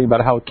are writing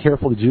about how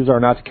careful the Jews are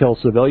not to kill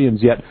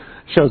civilians, yet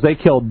shows they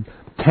killed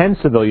 10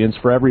 civilians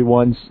for every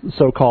one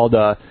so-called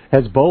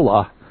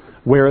Hezbollah,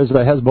 whereas the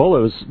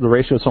Hezbollah, the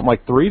ratio is something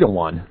like 3 to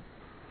 1.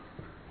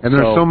 And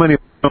there's so many.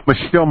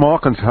 Michelle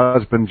Malkin's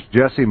husband,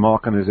 Jesse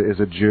Malkin, is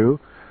a Jew,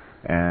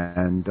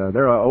 and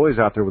they're always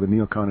out there with a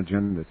neocon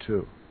agenda,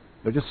 too.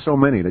 There's just so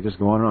many. They just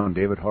go on and on.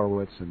 David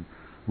Horowitz. And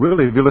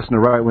really, if you listen to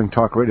right-wing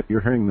talk radio, you're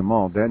hearing them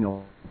all.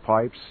 Daniel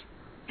Pipes,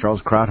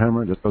 Charles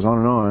Krauthammer, just goes on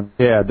and on.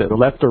 Yeah, the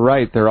left or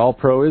right, they're all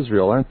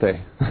pro-Israel, aren't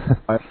they?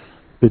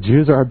 The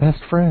Jews are our best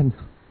friend.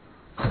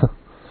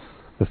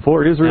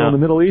 Before Israel in the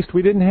Middle East,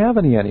 we didn't have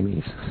any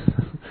enemies.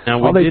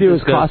 All they do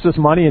is cost us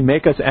money and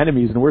make us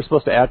enemies, and we're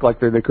supposed to act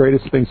like they're the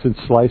greatest thing since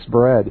sliced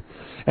bread.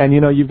 And,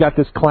 you know, you've got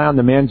this clown,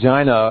 the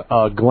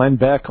Mangina, Glenn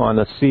Beck on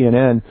the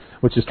CNN,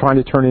 which is trying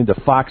to turn into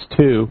Fox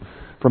 2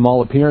 from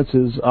all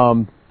appearances.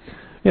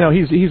 You know,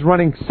 he's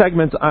running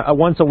segments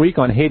once a week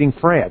on hating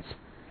France.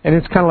 And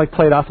it's kind of like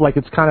played off like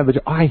it's kind of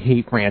I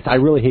hate France. I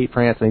really hate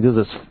France. And he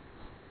does this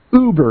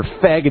uber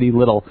faggoty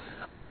little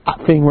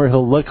thing where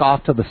he'll look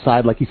off to the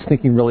side like he's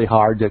thinking really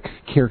hard to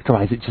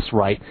characterize it just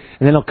right.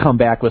 And then he'll come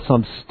back with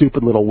some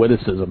stupid little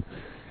witticism.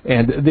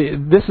 And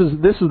this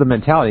is the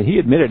mentality. He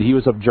admitted he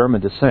was of German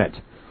descent.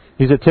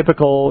 He's a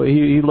typical,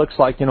 he looks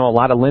like, you know, a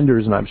lot of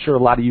lenders, and I'm sure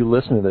a lot of you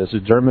listening to this,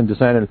 is German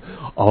descent, and,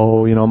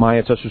 you know, my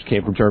ancestors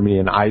came from Germany,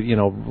 and I, you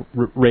know,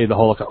 raided the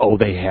Holocaust. Oh,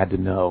 they had to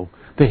know.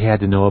 They had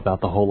to know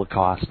about the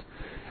Holocaust.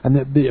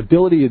 And the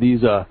ability of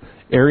these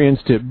Aryans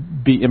to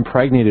be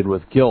impregnated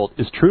with guilt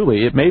is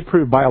truly, it may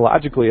prove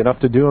biologically enough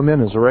to do them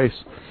in as a race.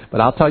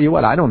 But I'll tell you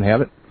what, I don't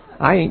have it.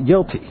 I ain't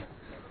guilty.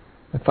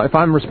 If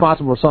I'm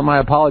responsible for something, I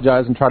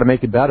apologize and try to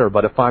make it better.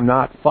 But if I'm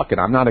not, fuck it.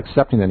 I'm not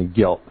accepting any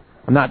guilt.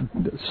 I'm not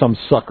some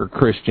sucker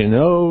Christian.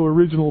 Oh,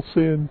 original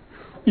sin,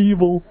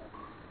 evil.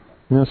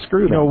 You know,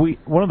 screw that. You know,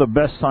 one of the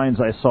best signs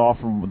I saw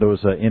from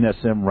those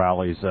NSM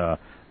rallies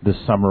this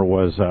summer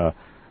was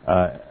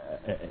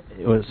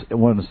it was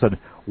one that said,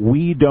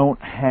 "We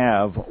don't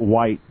have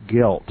white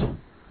guilt,"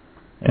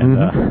 and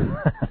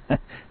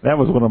that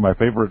was one of my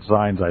favorite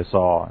signs I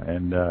saw.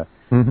 And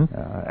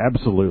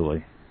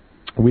Absolutely.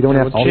 We don't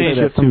have to say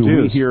that that from too. We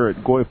Jews. here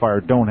at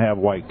GoyFire don't have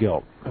white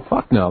guilt.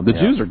 Fuck no. The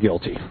Jews are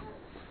guilty.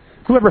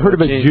 Who ever heard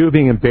of a Jew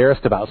being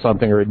embarrassed about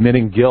something or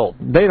admitting guilt?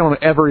 They don't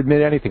ever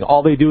admit anything.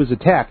 All they do is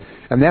attack.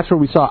 And that's where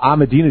we saw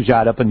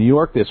Ahmadinejad up in New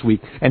York this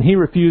week, and he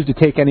refused to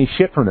take any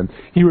shit from them.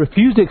 He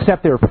refused to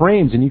accept their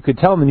frames, and you could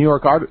tell in the New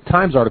York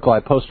Times article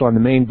I posted on the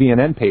main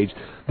VNN page,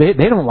 they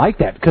don't like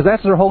that, because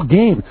that's their whole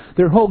game.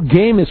 Their whole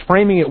game is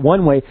framing it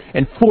one way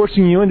and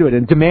forcing you into it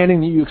and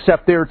demanding that you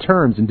accept their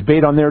terms and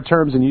debate on their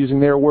terms and using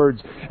their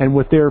words and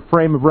with their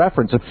frame of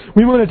reference. And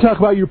we want to talk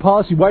about your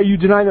policy. Why are you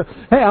denying it?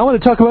 Hey, I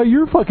want to talk about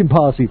your fucking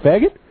policy,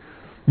 faggot.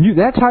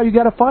 That's how you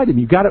got to fight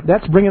them.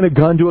 That's bringing a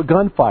gun to a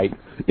gunfight.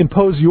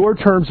 Impose your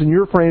terms and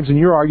your frames and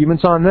your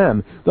arguments on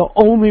them. The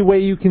only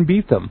way you can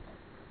beat them.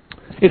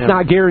 It's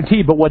not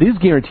guaranteed, but what is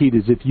guaranteed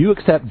is if you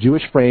accept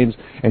Jewish frames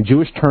and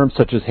Jewish terms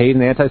such as hate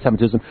and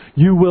anti-Semitism,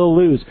 you will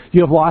lose.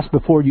 You have lost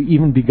before you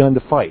even begun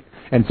to fight.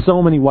 And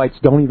so many whites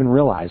don't even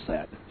realize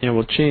that. Yeah,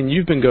 well, Gene,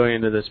 you've been going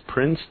into this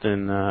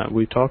Princeton.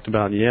 We talked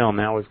about Yale.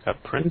 Now we've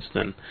got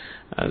Princeton.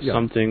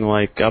 Something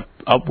like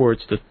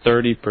upwards to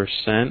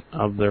 30%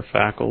 of their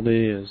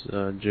faculty is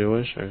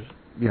Jewish. Or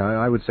yeah,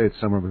 I would say it's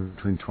somewhere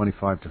between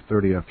 25 to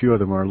 30. A few of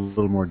them are a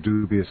little more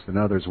dubious than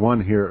others.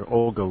 One here,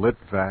 Olga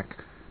Litvak,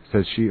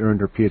 says she earned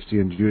her PhD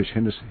in Jewish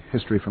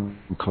history from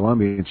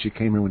Columbia, and she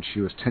came here when she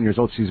was 10 years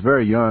old. She's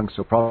very young,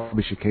 so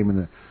probably she came in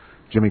the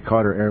Jimmy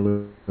Carter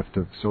airlift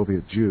of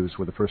Soviet Jews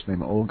with the first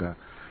name Olga.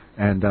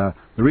 And the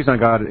reason I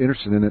got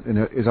interested in it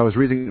is I was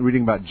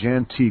reading about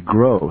Jan T.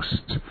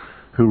 Gross,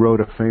 who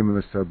wrote a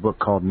famous book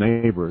called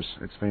Neighbors.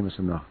 It's famous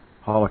in the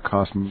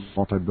Holocaust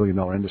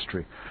multi-billion-dollar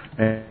industry.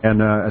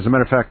 And as a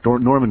matter of fact,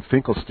 Norman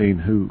Finkelstein,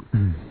 who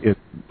is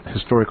a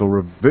historical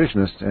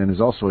revisionist and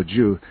is also a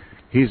Jew,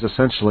 he's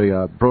essentially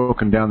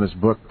broken down this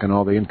book and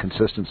all the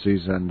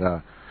inconsistencies and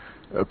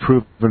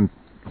proven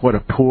what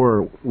a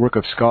poor work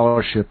of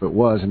scholarship it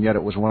was, and yet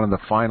it was one of the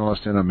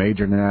finalists in a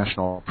major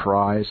national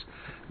prize.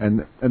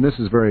 And this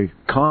is very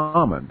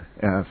common.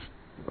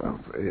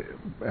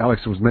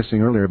 Alex was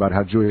mentioning earlier about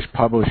how Jewish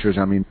publishers,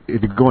 I mean,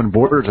 if you go in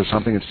Borders or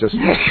something, it's just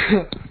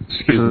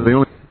the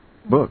only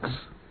books.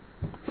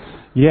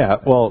 Yeah,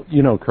 well,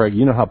 Craig,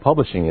 you know how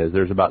publishing is.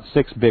 There's about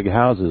 6 big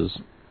houses.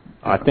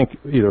 I think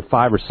either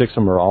 5 or 6 of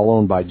them are all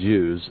owned by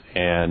Jews.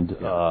 And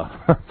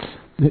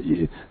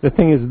the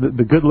thing is,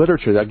 the good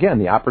literature, again,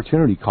 the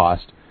opportunity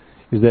cost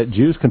is that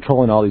Jews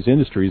controlling all these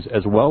industries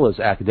as well as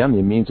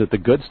academia means that the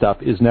good stuff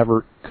is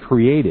never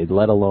created,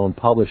 let alone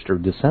published or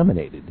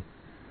disseminated.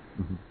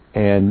 Mm-hmm.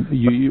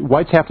 And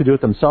whites have to do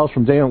it themselves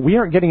from day on. We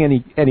aren't getting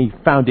any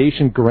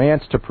foundation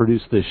grants to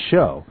produce this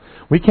show.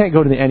 We can't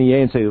go to the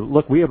NEA and say,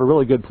 look, we have a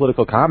really good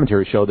political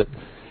commentary show that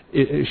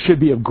it should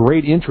be of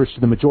great interest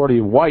to the majority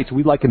of whites.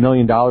 We'd like $1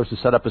 million to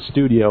set up a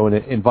studio and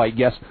invite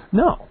guests.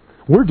 No,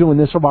 we're doing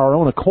this of our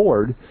own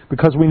accord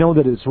because we know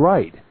that it's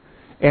right.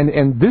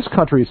 And this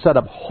country is set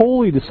up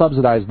wholly to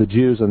subsidize the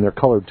Jews and their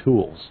colored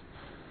tools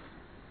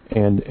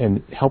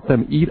and help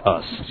them eat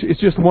us. It's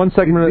just one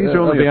segment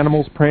of the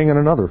animals preying on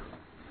another.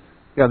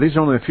 Yeah, these are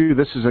only a few.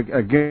 This is,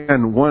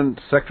 again, one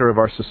sector of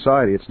our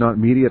society. It's not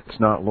media, it's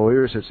not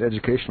lawyers, it's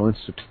educational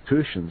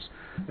institutions.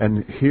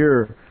 And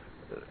here,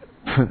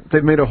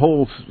 they've made a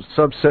whole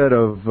subset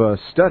of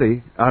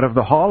study out of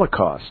the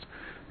Holocaust.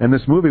 And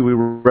this movie we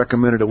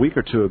recommended a week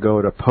or two ago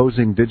at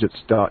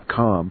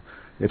OpposingDigits.com.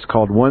 It's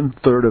called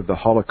 1/3 of the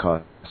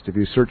Holocaust. If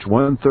you search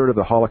 1/3 of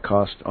the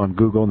Holocaust on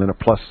Google and then a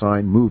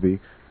 + movie,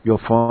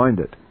 you'll find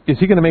it. Is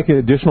he going to make an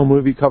additional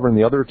movie covering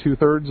the other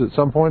 2/3 at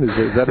some point? Is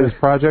that his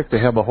project to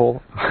have a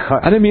whole?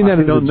 I didn't mean that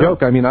as a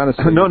joke. I mean,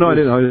 honestly. No, I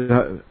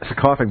didn't. It's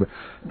coughing, but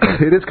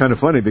it is kind of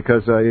funny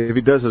because if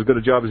he does as good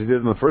a job as he did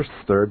in the first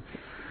third,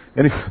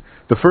 and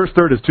the first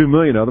third is 2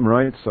 million of them,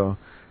 right? So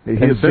he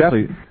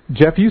essentially.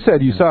 Jeff, you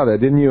said you saw that,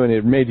 didn't you? And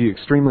it made you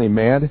extremely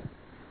mad.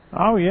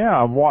 Oh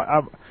yeah.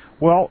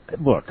 Well,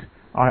 look,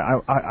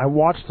 I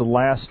watched the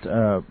last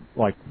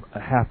like a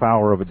half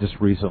hour of it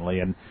just recently,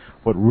 and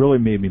what really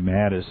made me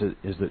mad is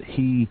that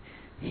he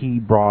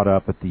brought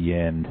up at the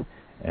end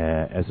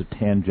as a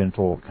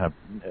tangential kind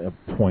of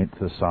point to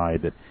the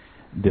side that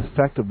the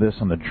effect of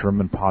this on the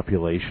German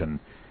population,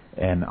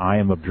 and I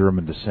am of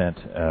German descent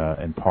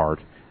in part,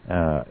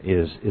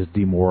 is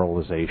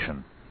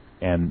demoralization,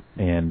 and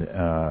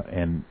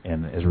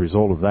as a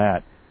result of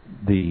that,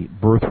 the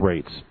birth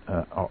rates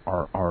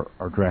are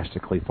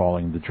drastically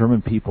falling. The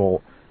German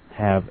people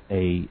have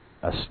a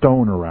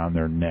stone around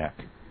their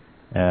neck,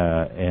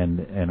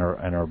 and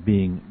are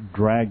being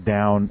dragged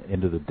down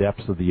into the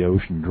depths of the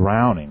ocean,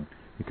 drowning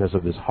because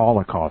of this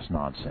Holocaust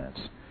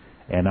nonsense.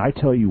 And I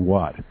tell you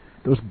what,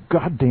 those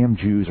goddamn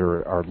Jews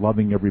are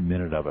loving every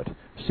minute of it,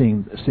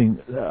 seeing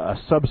a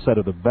subset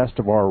of the best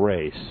of our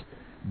race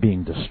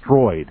being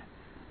destroyed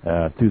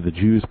through the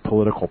Jews'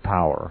 political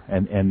power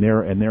and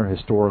their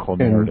historical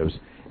narratives.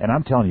 And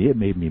I'm telling you, it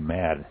made me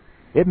mad.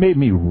 It made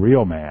me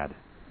real mad.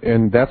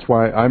 And that's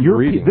why I'm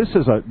reading. This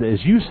is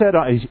as you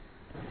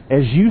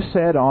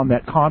said on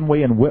that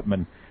Conway and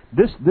Whitman.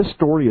 This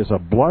story is a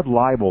blood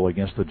libel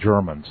against the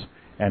Germans,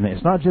 And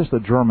it's not just the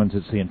Germans;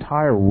 it's the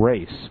entire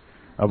race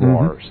of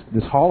ours.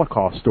 This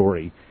Holocaust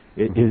story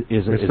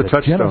is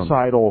a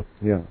genocidal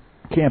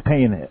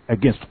campaign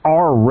against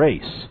our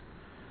race,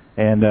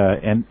 and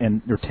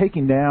they're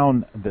taking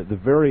down the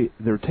very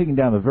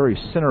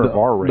center of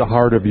our race, the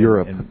heart of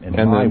Europe, in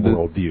my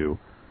worldview,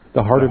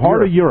 the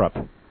heart of Europe.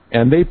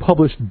 And they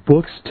published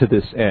books to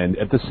this end.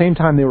 At the same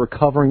time, they were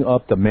covering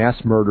up the mass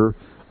murder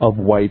of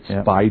whites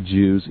by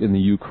Jews in the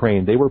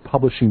Ukraine. They were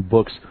publishing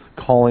books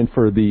calling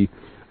for the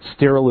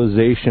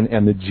sterilization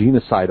and the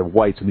genocide of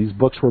whites. And these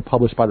books were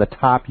published by the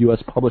top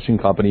U.S. publishing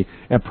company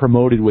and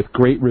promoted with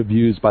great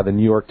reviews by the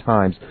New York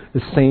Times.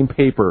 The same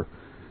paper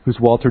whose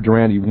Walter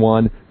Durandi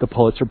won the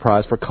Pulitzer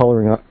Prize for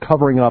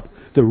covering up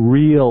the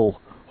real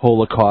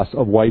Holocaust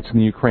of whites in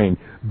the Ukraine.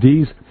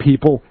 These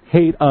people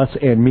hate us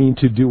and mean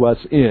to do us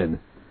in.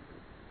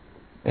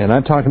 And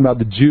I'm talking about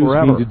the Jews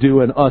mean to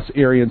do in us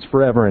Aryans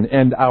forever and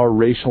end our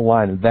racial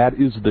line. And that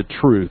is the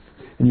truth.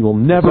 And you will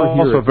never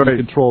hear it from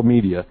controlled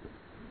media.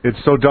 It's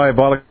so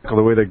diabolical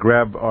the way they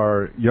grab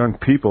our young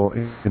people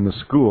in the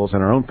schools,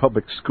 in our own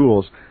public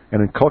schools,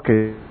 and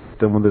inculcate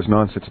them with this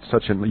nonsense at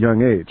such a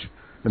young age,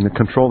 and they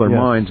control their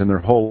minds and their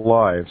whole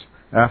lives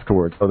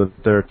afterwards, so that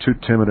they're too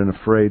timid and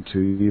afraid to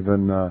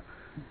even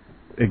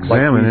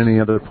examine any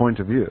other point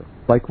of view.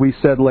 Like we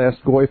said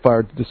last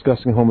GoyFire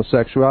discussing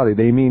homosexuality,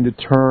 they mean to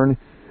turn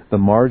the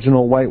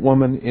marginal white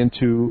woman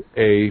into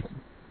a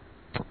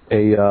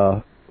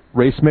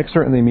race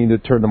mixer, and they mean to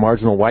turn the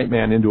marginal white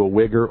man into a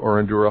wigger or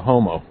into a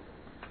homo,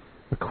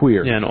 a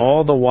queer. Yeah, and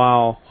all the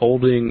while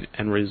holding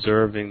and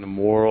reserving the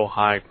moral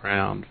high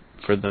ground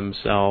for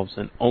themselves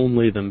and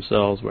only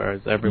themselves, whereas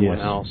everyone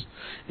else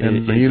is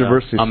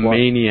a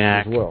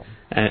maniac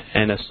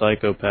and a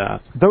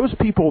psychopath. Those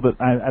people that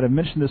I've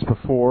mentioned this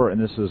before,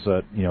 and this is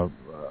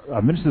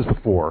I've mentioned this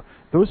before.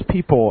 Those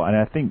people, and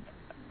I think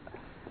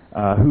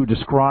who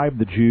describe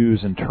the Jews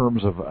in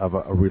terms of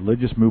a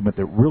religious movement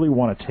that really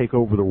want to take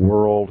over the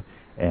world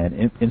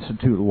and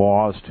institute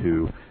laws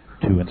to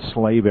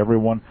enslave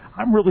everyone.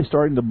 I'm really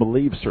starting to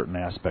believe certain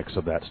aspects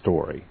of that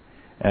story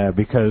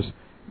because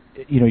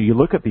you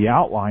look at the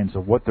outlines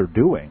of what they're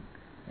doing,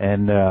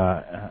 and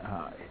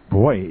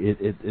boy,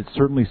 it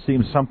certainly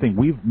seems something.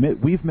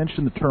 We've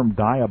mentioned the term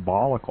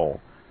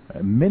diabolical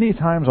many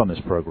times on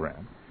this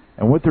program,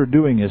 and what they're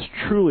doing is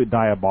truly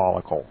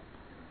diabolical.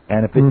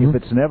 And if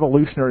it's an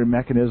evolutionary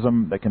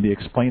mechanism that can be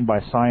explained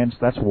by science,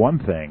 that's one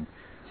thing,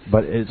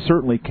 but it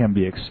certainly can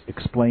be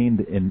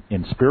explained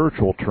in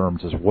spiritual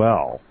terms as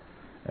well.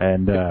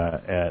 And they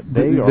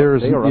are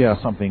up to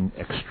something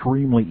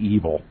extremely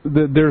evil.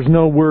 There's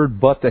no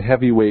word but the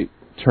heavyweight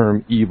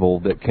term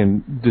evil that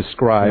can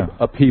describe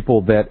a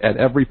people that at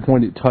every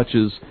point it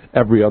touches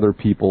every other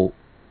people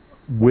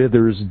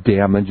withers,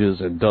 damages,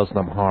 and does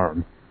them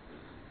harm.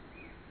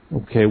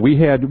 Okay, we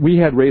had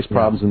race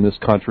problems in this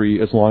country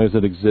as long as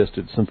it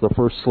existed, since the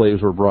first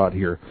slaves were brought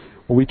here.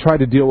 Well, we tried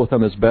to deal with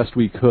them as best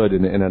we could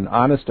in an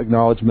honest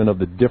acknowledgement of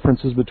the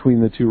differences between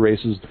the two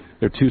races,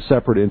 their two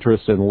separate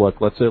interests, and look,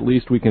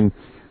 we can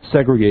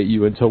segregate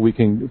you until we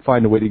can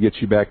find a way to get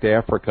you back to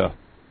Africa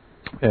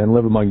and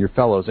live among your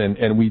fellows.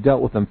 And we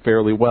dealt with them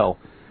fairly well.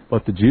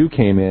 But the Jew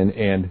came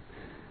in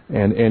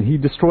and he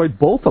destroyed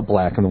both the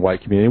black and the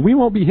white community. And we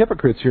won't be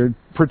hypocrites here and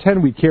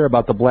pretend we care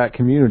about the black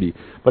community.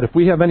 But if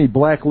we have any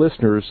black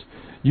listeners,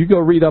 you go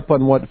read up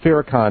on what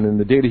Farrakhan and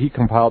the data he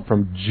compiled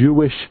from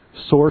Jewish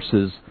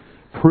sources,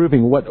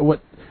 proving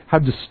how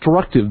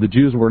destructive the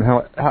Jews were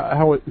and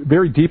how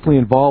very deeply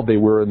involved they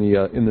were in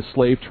the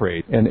slave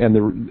trade and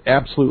the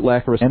absolute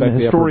lack of respect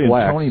they have for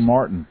blacks.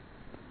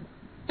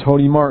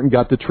 Tony Martin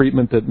got the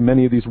treatment that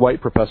many of these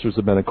white professors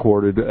have been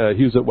accorded.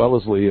 He was at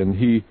Wellesley, and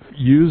he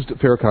used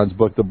Farrakhan's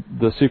book,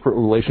 The Secret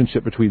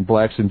Relationship Between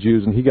Blacks and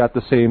Jews, and he got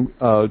the same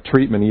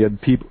treatment. He had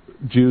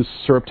Jews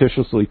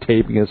surreptitiously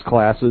taping his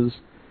classes,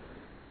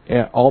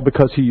 all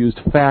because he used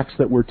facts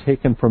that were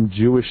taken from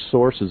Jewish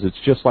sources. It's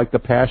just like the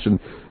Passion.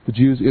 The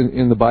Jews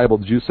in the Bible,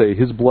 the Jews say,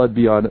 "His blood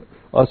be on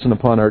us and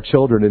upon our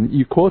children," and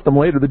you quote them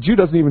later. The Jew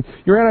doesn't even.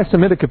 You're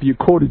anti-Semitic if you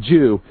quote a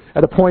Jew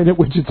at a point at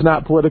which it's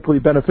not politically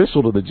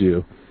beneficial to the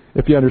Jew.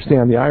 If you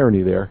understand the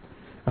irony there,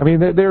 I mean,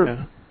 that's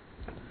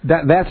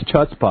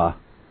chutzpah.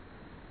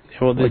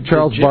 Well, like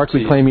Charles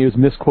Barkley claimed he was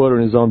misquoted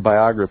in his own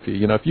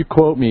biography. If you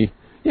quote me,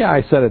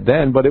 I said it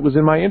then, but it was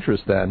in my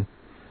interest then.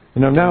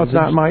 Now it's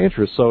not in my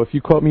interest. So if you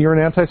quote me, you're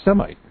an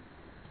anti-Semite.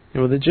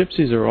 Well, the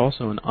Gypsies are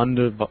also an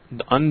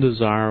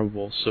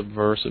undesirable,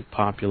 subversive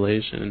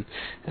population,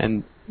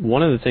 and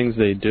one of the things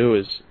they do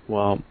is,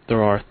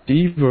 there are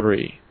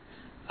thievery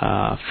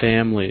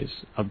families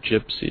of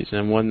gypsies,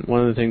 and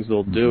one of the things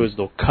they'll do is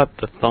they'll cut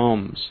the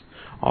thumbs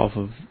off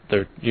of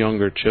their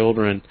younger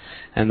children,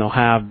 and they'll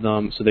have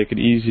them so they could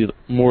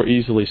more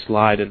easily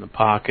slide in the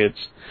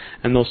pockets,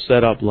 and they'll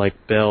set up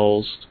like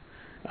bells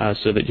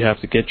so that you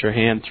have to get your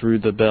hand through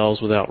the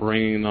bells without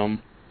ringing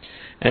them.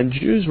 And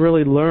Jews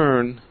really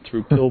learn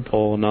through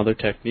pill-pull and other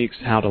techniques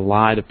how to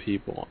lie to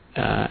people.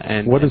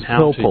 What is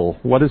pill-pull?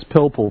 What is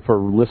pill-pull for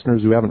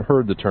listeners who haven't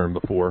heard the term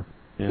before?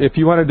 If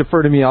you want to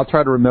defer to me, I'll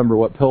try to remember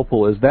what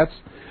pilpul is.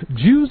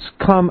 Jews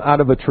come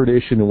out of a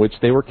tradition in which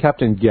they were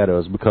kept in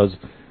ghettos because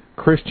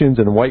Christians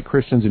and white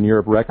Christians in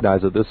Europe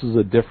recognized that this is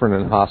a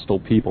different and hostile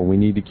people. We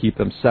need to keep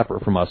them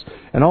separate from us.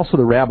 And also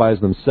the rabbis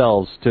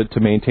themselves, to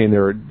maintain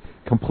their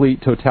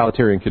complete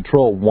totalitarian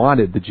control,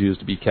 wanted the Jews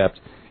to be kept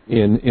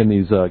in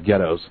these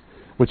ghettos.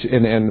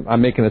 And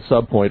I'm making a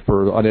sub-point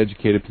for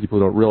uneducated people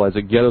who don't realize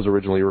that ghettos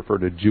originally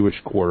referred to Jewish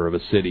quarter of a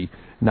city,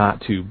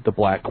 not to the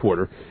black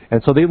quarter.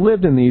 And so they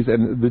lived in these,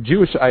 and the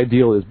Jewish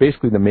ideal is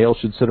basically the male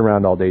should sit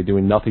around all day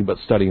doing nothing but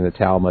studying the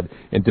Talmud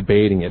and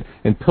debating it.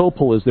 And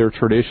pilpul is their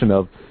tradition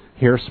of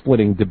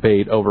hair-splitting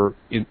debate over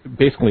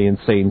basically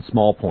insane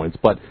small points.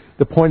 But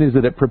the point is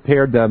that it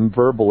prepared them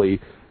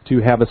verbally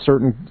to have a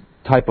certain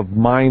type of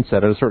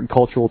mindset and a certain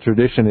cultural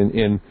tradition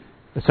in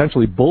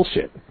essentially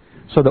bullshit.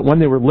 So that when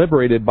they were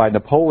liberated by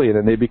Napoleon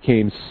and they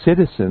became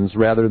citizens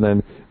rather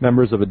than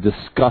members of a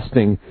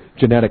disgusting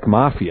genetic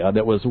mafia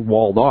that was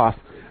walled off,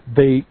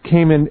 they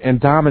came in and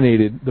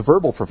dominated the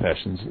verbal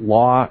professions,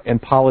 law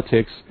and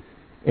politics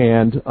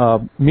and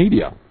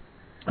media.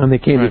 And they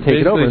came to take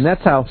it over. And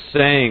that's how...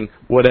 saying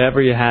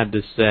whatever you had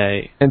to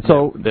say, and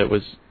so that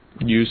was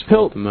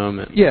useful at the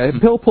moment. Yeah,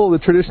 pilpul, the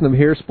tradition of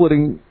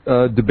hair-splitting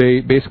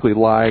debate, basically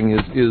lying,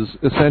 is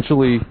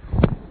essentially...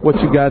 What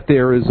you got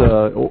there is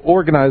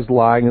organized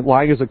lying, and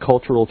lying is a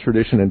cultural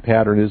tradition and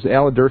pattern.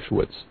 Alan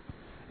Dershowitz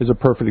is a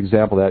perfect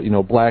example of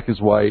that. Black is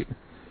white,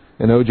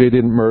 and O.J.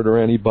 didn't murder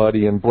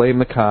anybody, and blame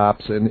the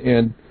cops,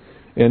 and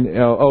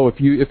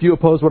if you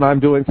oppose what I'm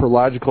doing for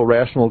logical,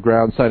 rational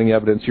ground, citing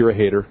evidence, you're a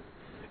hater.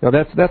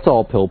 That's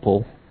all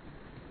pilpul.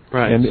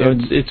 Right.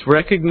 And it's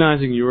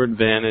recognizing your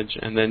advantage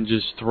and then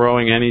just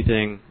throwing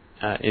anything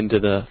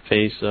into the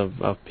face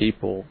of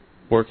people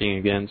working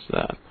against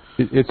that.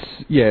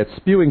 It's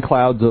spewing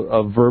clouds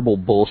of verbal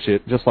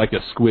bullshit, just like a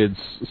squid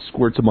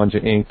squirts a bunch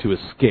of ink to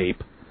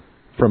escape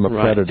from a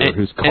predator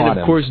who's caught him. And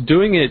of course,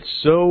 doing it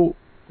so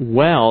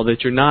well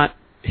that you're not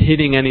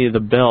hitting any of the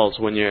bells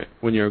when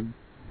you're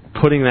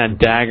putting that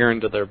dagger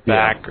into their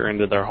back or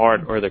into their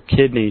heart or their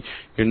kidney.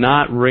 You're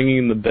not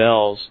ringing the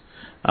bells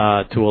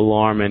to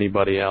alarm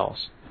anybody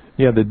else.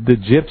 Yeah, the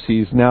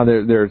gypsies now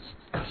they're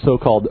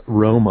so-called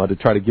Roma to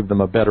try to give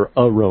them a better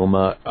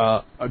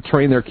aroma,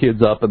 train their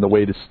kids up in the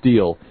way to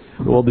steal.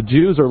 Well, the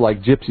Jews are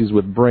like gypsies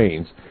with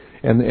brains,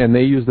 and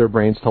they use their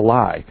brains to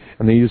lie,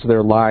 and they use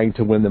their lying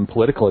to win them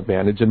political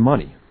advantage and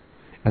money,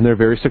 and they're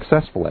very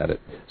successful at it.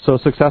 So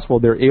successful,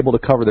 they're able to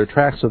cover their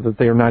tracks so that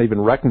they are not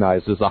even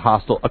recognized as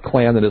a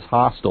clan that is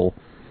hostile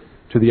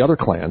to the other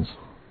clans.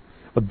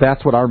 But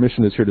that's what our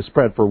mission is here to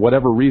spread. For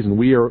whatever reason,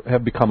 we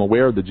have become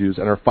aware of the Jews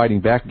and are fighting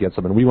back against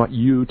them, and we want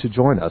you to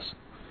join us.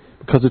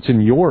 Because it's in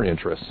your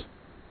interest,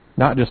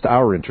 not just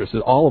our interest,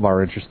 it's all of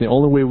our interests. The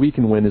only way we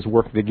can win is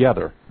working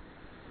together,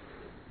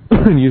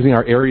 using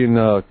our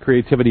Aryan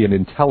creativity and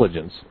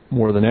intelligence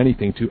more than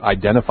anything to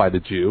identify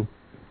the Jew,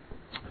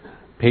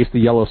 paste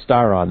the yellow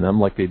star on them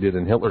like they did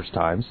in Hitler's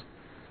times.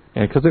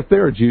 And because if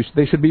they're a Jew,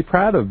 they should be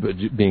proud of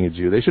being a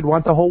Jew. They should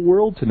want the whole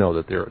world to know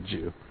that they're a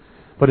Jew.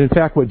 But in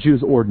fact, what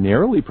Jews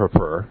ordinarily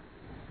prefer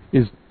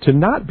is to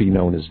not be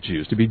known as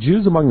Jews, to be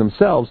Jews among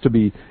themselves, to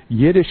be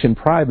Yiddish in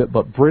private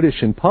but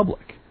British in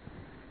public,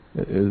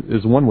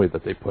 is one way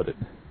that they put it.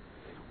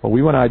 Well,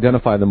 we want to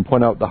identify them,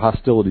 point out the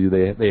hostility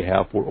they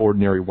have for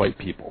ordinary white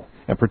people,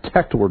 and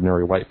protect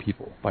ordinary white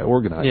people by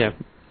organizing. Yeah,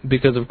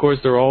 because of course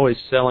they're always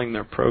selling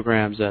their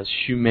programs as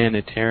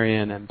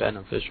humanitarian and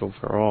beneficial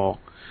for all.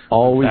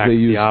 Always, in fact, they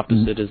use the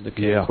opposite is the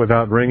case. Yeah,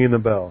 without ringing the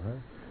bell. Huh?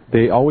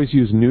 They always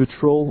use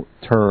neutral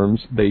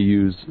terms. They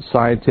use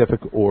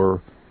scientific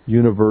or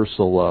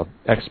universal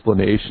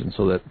explanation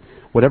so that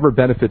whatever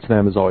benefits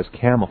them is always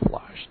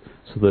camouflaged,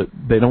 so that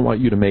they don't want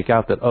you to make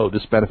out that,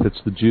 this benefits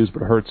the Jews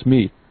but hurts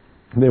me.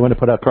 And they want to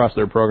put across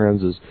their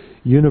programs as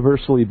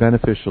universally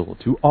beneficial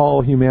to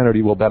all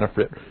humanity will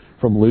benefit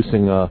from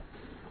loosing low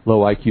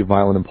IQ,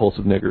 violent,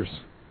 impulsive niggers.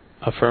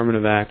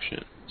 Affirmative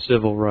action,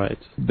 civil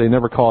rights. They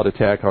never call it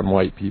attack on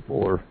white people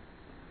or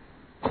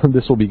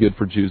this will be good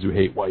for Jews who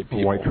hate white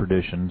people. White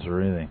traditions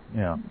or anything,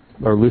 yeah.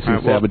 Or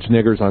loosing savage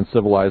niggers on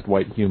civilized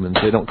white humans.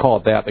 They don't call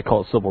it that, they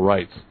call it civil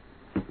rights.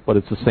 But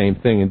it's the same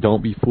thing, and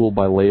don't be fooled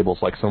by labels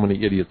like so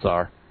many idiots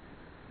are.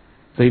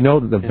 They know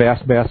that the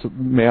vast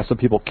mass of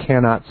people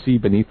cannot see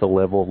beneath the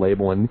level of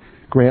label and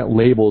grant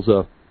labels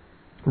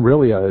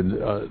really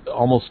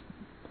almost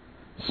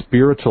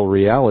spiritual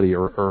reality,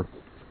 or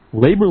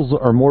labels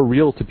are more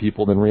real to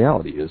people than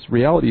reality is.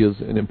 Reality is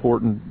an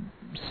important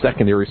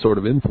secondary sort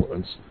of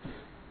influence.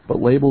 But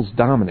labels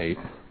domominate.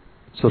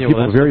 So people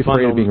are very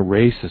afraid of being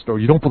racist, or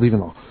you don't believe in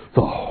the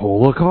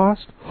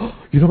Holocaust.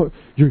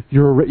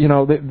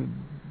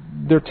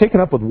 They're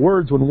taken up with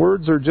words when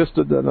words are just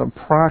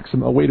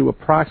a way to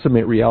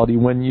approximate reality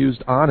when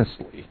used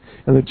honestly,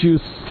 and the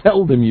Jews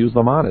seldom use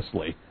them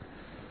honestly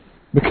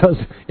because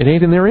it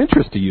ain't in their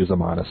interest to use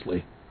them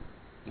honestly.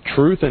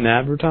 Truth in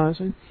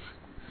advertising.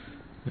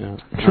 Yeah.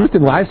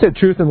 I said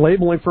truth in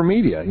labeling for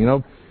media.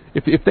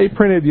 If they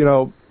printed,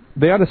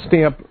 they ought to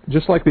stamp,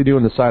 just like they do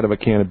on the side of a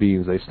can of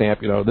beans, they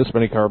stamp, this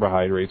many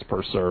carbohydrates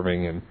per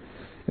serving,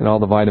 and all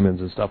the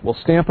vitamins and stuff. Well,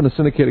 stamp in a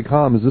syndicated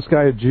column, is this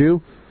guy a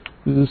Jew?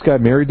 Is this guy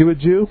married to a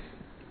Jew?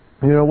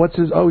 You know, what's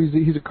his,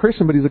 he's a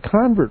Christian, but he's a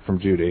convert from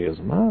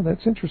Judaism. Oh,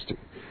 that's interesting.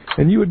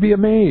 And you would be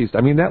amazed.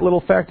 I mean, that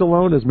little fact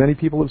alone, as many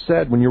people have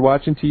said, when you're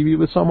watching TV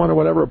with someone or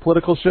whatever, a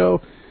political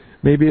show,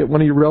 maybe at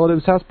one of your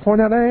relatives' house,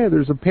 point out, hey,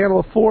 there's a panel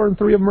of 4 and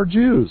 3 of them are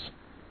Jews.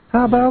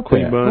 How about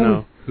that?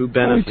 Bono. Who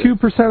benefits? Only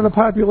 2% of the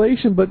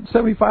population, but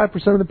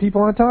 75% of the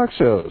people on talk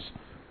shows.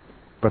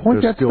 But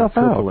point they're that still stuff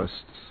out. populists.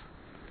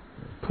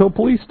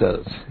 Police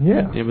does,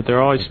 yeah. Yeah, but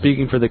they're always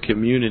speaking for the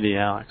community,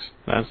 Alex.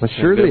 That's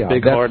sure they are.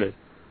 Big-hearted.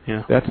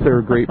 Yeah. That's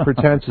their great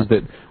pretense, is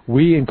that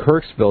we in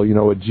Kirksville, you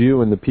know, a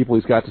Jew and the people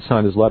he's got to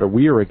sign his letter,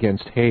 we are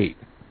against hate.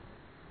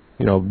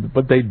 You know,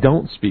 but they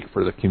don't speak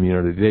for the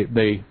community.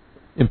 They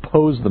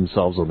impose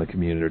themselves on the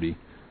community.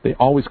 They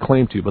always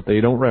claim to, but they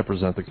don't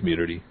represent the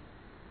community.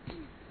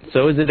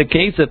 So is it a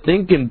case of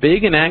thinking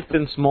big and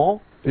acting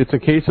small? It's a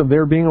case of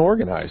their being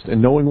organized and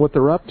knowing what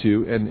they're up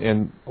to,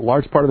 and a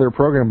large part of their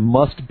program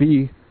must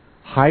be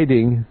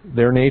hiding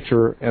their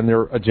nature and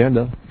their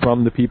agenda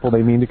from the people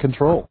they mean to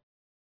control.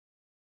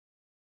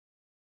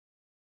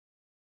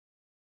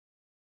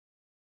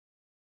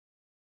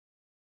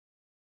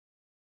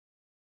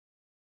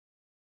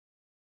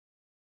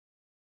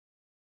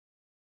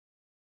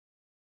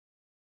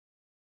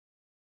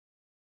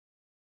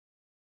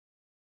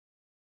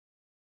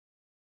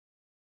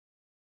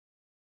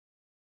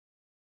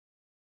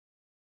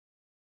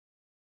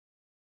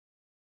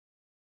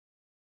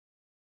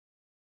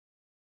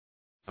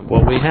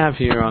 What we have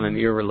here on an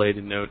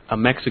ear-related note, a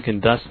Mexican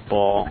dust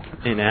ball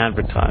in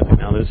advertising.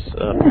 Now this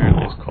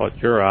apparently has caught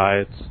your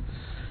eye. It's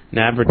an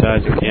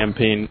advertising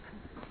campaign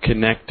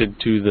connected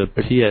to the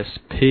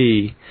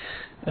PSP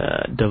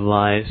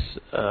device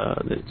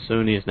that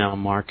Sony is now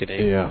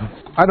marketing. Yeah.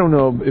 I don't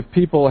know, if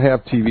people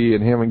have TV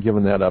and haven't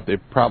given that up,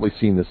 they've probably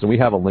seen this, and we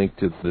have a link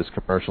to this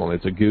commercial, and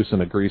it's a goose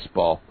and a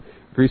greaseball.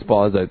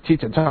 Greaseball is a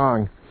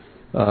Cheech-a-Tong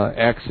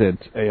accent,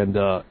 and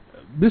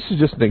this is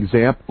just an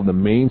example of the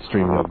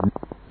mainstream of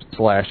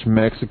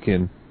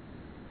 /Mexican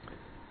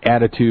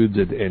attitudes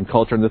and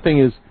culture. And the thing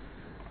is,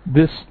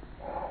 this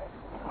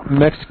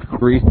Mexican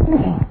grease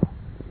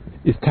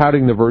is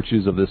touting the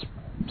virtues of this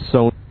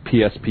Sony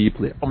PSP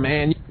play. Oh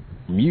man,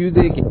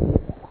 music.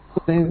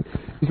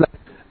 He's like,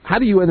 how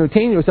do you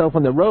entertain yourself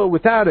on the road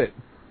without it?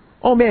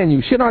 Oh man,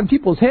 you shit on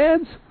people's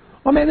heads?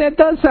 Oh man, that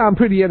does sound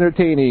pretty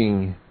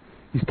entertaining.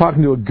 He's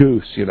talking to a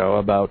goose, you know,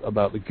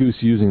 about the goose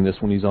using this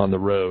when he's on the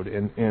road.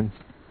 And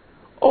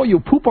oh,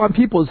 you poop on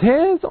people's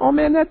heads? Oh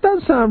man, that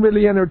does sound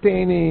really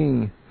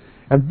entertaining.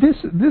 And this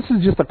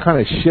is just the kind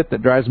of shit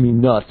that drives me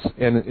nuts,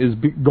 and is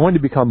going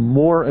to become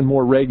more and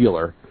more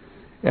regular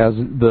as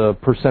the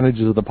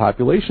percentages of the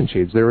population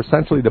change. They're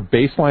essentially, the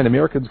baseline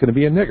American's going to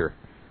be a nigger.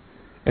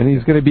 And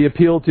he's going to be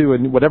appealed to,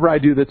 and whatever I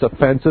do that's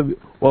offensive,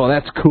 well,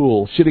 that's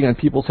cool. Shitting on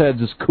people's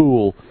heads is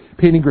cool.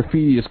 Painting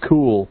graffiti is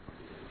cool.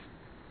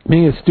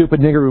 Being a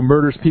stupid nigger who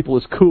murders people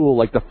is cool,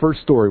 like the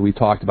first story we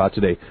talked about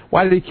today.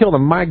 Why did he kill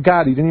them? My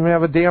God, he didn't even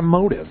have a damn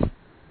motive.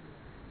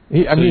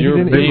 They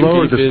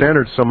lowered the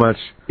standards so much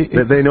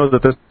that they know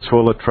that this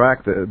will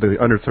attract the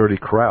under 30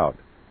 crowd.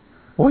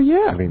 Well,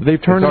 yeah. I mean,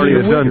 they've turned it's already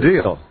it a done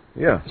deal.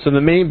 Yeah. So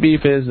the main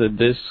beef is that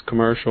this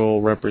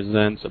commercial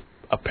represents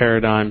a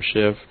paradigm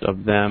shift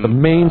of them the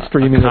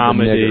mainstreaming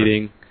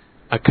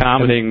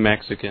accommodating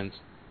Mexicans.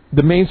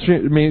 The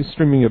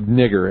mainstreaming of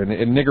nigger,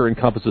 and nigger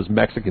encompasses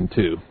Mexican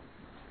too.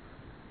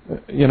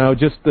 You know,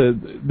 just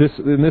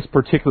in this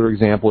particular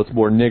example, it's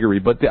more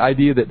niggery. But the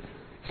idea that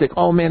it's like,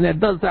 oh man, that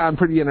does sound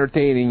pretty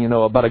entertaining. You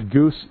know, about a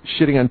goose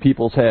shitting on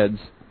people's heads.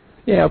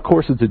 Yeah, of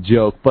course it's a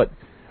joke, but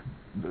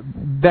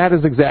that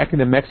is exactly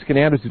the Mexican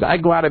attitude. I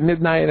go out at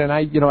midnight and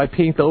I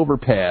paint the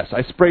overpass.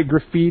 I spray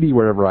graffiti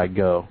wherever I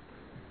go,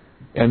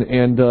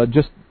 and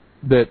just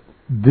that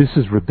this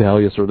is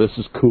rebellious or this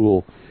is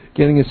cool.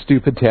 Getting a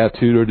stupid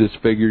tattoo or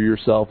disfigure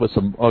yourself with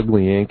some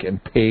ugly ink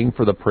and paying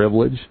for the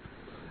privilege.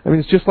 I mean,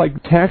 it's just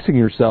like taxing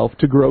yourself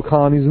to grow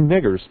colonies of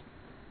niggers,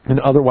 an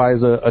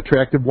otherwise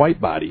attractive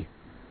white body.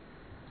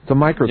 It's a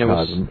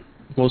microcosm. Yeah,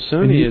 well,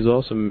 Sony has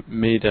also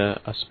made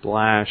a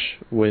splash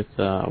with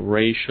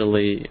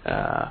racially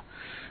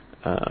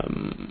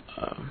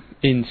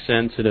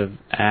insensitive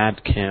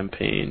ad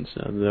campaigns.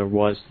 There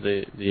was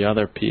the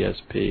other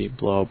PSP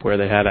blow up where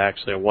they had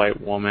actually a white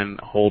woman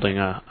holding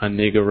a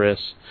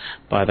niggeress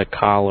by the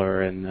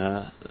collar and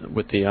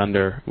with the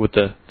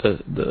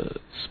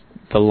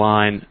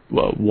line,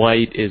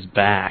 "White is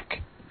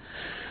back."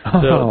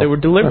 So they were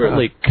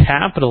deliberately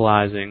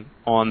capitalizing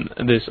on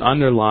this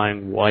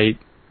underlying white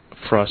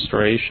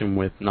frustration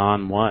with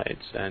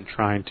non-whites and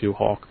trying to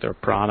hawk their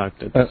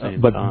product at the same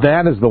but time. But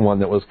that is the one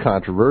that was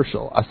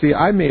controversial. See,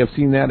 I may have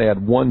seen that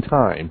ad one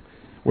time,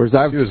 whereas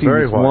I've seen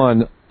this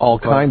one all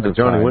kinds of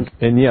times.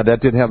 And yeah, that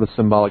did have a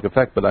symbolic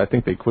effect, but I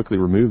think they quickly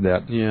removed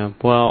that. Yeah,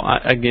 well,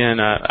 I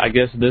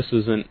guess this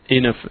isn't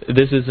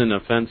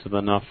offensive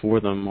enough for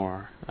them,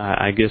 or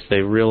I guess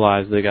they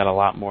realized they got a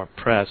lot more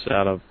press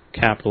out of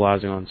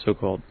capitalizing on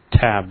so-called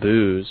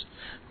taboos.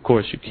 Of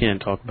course, you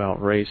can't talk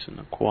about race in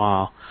the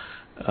qual.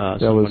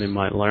 somebody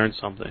might learn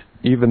something.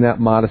 Even that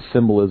modest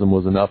symbolism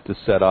was enough to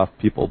set off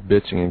people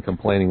bitching and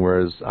complaining,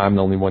 whereas I'm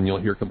the only one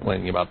you'll hear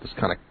complaining about this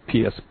kind of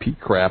PSP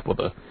crap with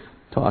a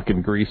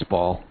talking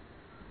greaseball,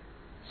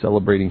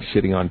 celebrating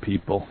shitting on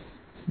people.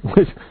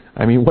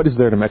 I mean, what is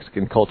there to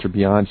Mexican culture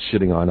beyond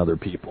shitting on other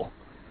people?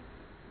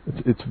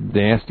 It's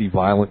nasty,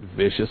 violent,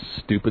 vicious,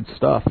 stupid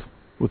stuff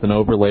with an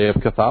overlay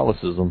of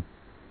Catholicism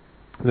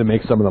that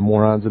makes some of the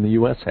morons in the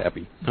U.S.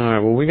 happy. All right,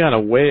 well, we got a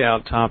way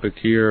out topic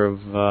here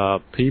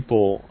of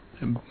people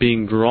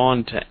being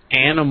drawn to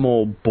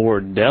animal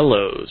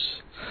bordellos.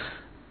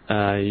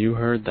 You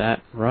heard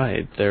that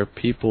right. There are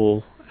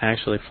people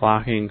actually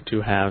flocking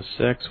to have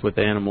sex with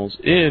animals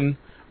in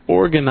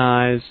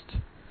organized,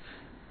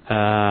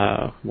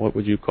 what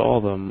would you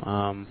call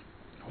them,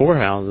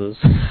 whorehouses?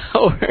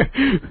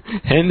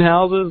 Hen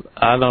houses?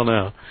 I don't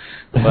know.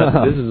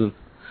 But this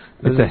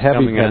is a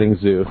heavy petting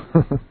zoo.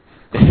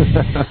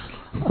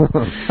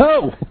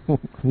 Oh!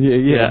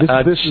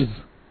 Yeah. This is...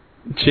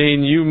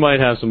 Jane, you might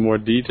have some more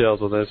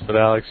details on this, but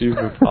Alex, you've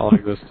been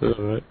following this too,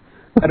 right?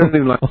 I don't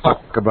even like to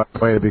talk about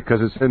it because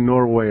it's in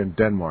Norway and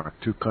Denmark,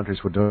 two countries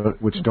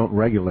which don't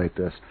regulate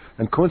this.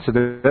 And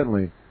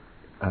coincidentally,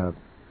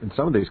 in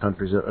some of these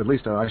countries, at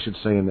least I should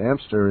say in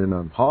Amsterdam,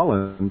 in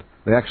Holland,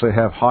 they actually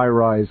have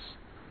high-rise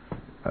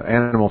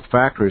animal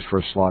factories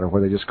for slaughter where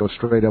they just go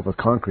straight up with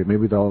concrete.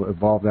 Maybe they'll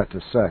evolve that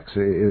to sex.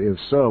 If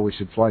so, we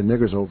should fly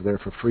niggers over there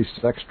for free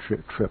sex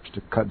trips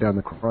to cut down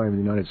the crime in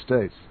the United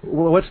States.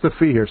 Well, what's the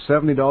fee here?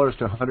 $70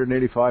 to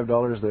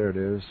 $185? There it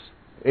is.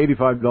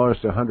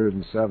 $85 to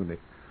 $170.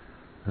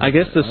 I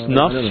guess the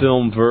snuff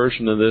film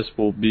version of this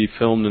will be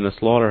filmed in a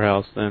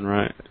slaughterhouse then,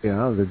 right?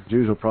 Yeah, the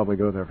Jews will probably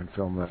go there and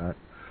film that.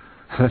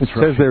 It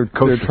says they're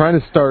trying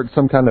to start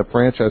some kind of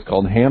franchise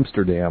called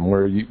Hamsterdam,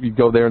 where you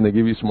go there and they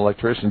give you some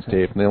electrician's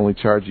tape, and they only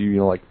charge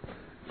you, like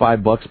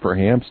 $5 per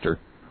hamster.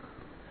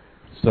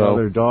 So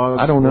their dogs,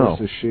 I don't know.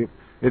 Horses, sheep.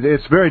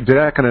 It's very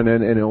decadent,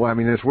 and I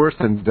mean it's worse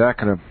than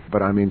decadent.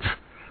 But I mean,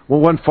 well,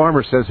 one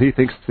farmer says he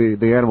thinks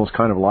the animals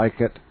kind of like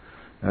it,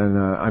 and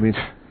I mean,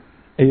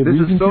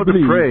 this is so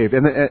depraved.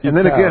 And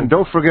then again,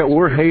 don't forget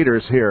we're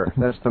haters here.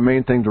 That's the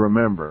main thing to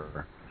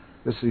remember.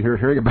 You're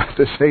hearing about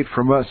this hate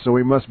from us, so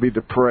we must be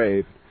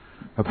depraved.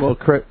 Well,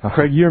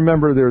 Craig, you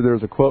remember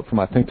there's a quote from,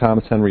 I think,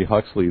 Thomas Henry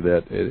Huxley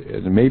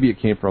that maybe it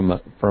came from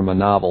a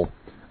novel.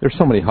 There's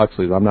so many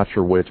Huxleys, I'm not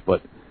sure which,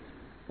 but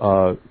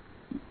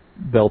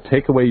they'll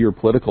take away your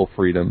political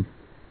freedom,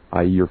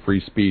 i.e. your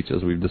free speech,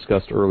 as we've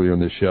discussed earlier in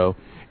this show,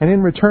 and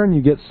in return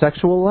you get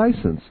sexual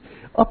license,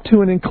 up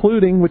to and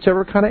including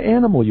whichever kind of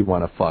animal you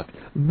want to fuck.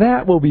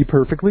 That will be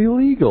perfectly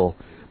legal.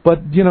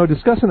 But,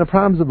 discussing the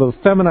problems of a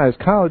feminized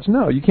college,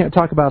 no, you can't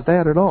talk about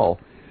that at all.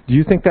 Do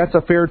you think that's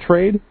a fair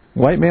trade?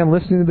 White man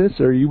listening to this,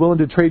 are you willing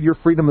to trade your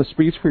freedom of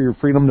speech for your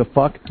freedom to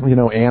fuck,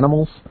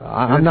 animals?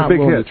 I'm not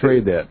willing to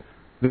trade that.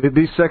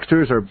 These sex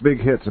tours are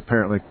big hits,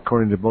 apparently,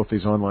 according to both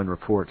these online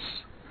reports.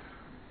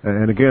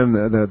 And again,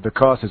 the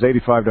cost is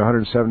 $85 to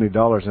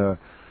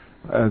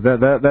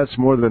 $170. That's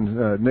more than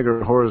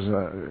nigger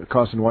whores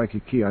cost in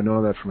Waikiki. I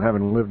know that from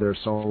having lived there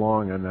so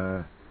long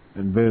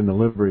and been in the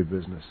livery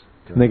business.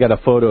 And they got a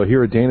photo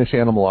here. A Danish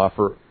animal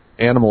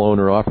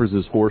owner offers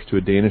his horse to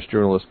a Danish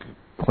journalist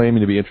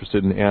claiming to be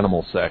interested in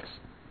animal sex.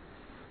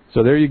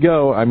 So there you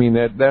go. I mean,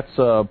 that's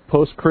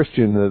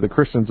post-Christian. The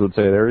Christians would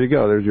say, there you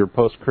go. There's your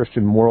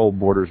post-Christian moral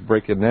borders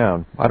breaking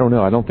down. I don't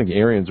know. I don't think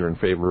Aryans are in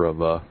favor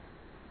of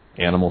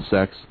animal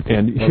sex.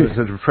 And it's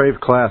a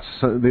depraved class.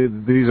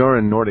 These are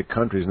in Nordic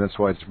countries, and that's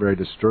why it's very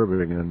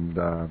disturbing.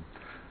 And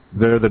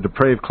they're the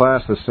depraved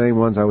class, the same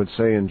ones I would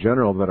say in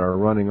general that are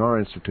running our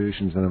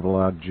institutions and have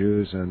allowed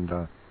Jews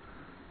and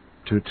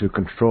to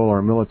control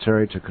our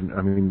military.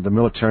 The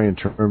military in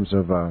terms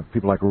of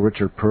people like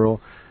Richard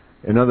Pearl,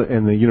 in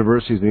the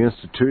universities, the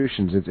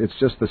institutions. It's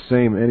just the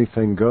same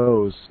anything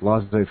goes,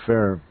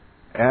 laissez-faire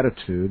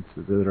attitudes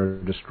that are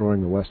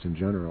destroying the West in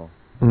general.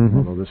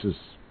 Mm-hmm. Although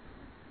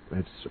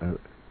it's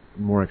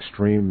more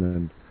extreme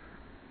than.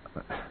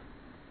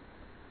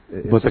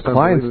 But the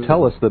clients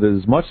tell us that it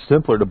is much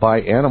simpler to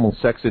buy animal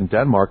sex in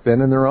Denmark than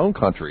in their own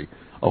country,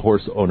 a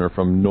horse owner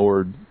from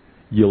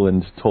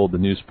Nordjylland told the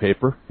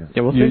newspaper.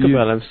 Yeah, well, think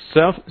about it.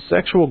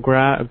 Sexual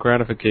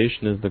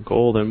gratification is the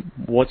goal, then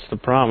what's the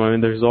problem? I mean,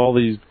 there's all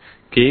these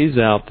gays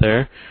out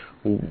there.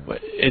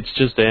 It's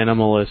just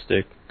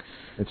animalistic.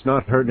 It's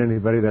not hurting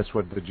anybody. That's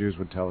what the Jews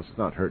would tell us. It's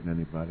not hurting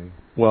anybody.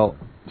 Well,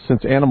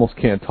 since animals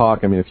can't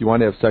talk, I mean, if you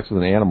want to have sex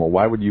with an animal,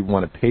 why would you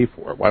want to pay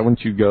for it? Why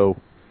wouldn't you go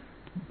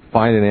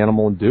find an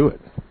animal and do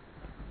it?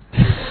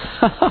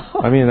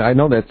 I mean, I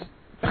know that's...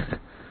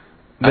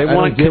 They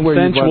want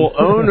consensual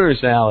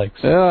owners, Alex.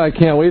 Yeah, I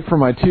can't wait for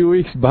my 2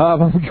 weeks,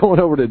 Bob. I'm going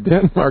over to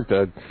Denmark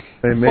to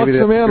maybe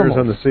fuck some animals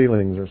on the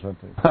ceilings or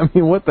something. I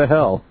mean, what the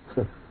hell?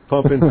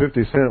 Pump in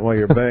 50 cents while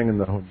you're banging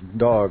the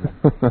dog.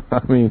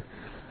 I mean,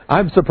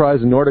 I'm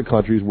surprised in Nordic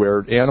countries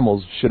where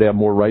animals should have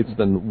more rights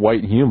than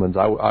white humans,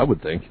 I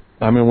would think.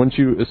 I mean, wouldn't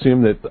you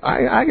assume that...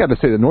 I got to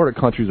say the Nordic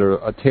countries are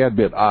a tad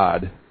bit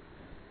odd.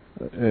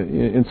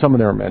 in some of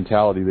their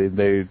mentality,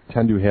 they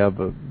tend to have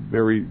a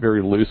very,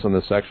 very loose on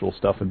the sexual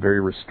stuff and very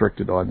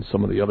restricted on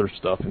some of the other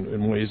stuff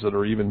in ways that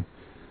are even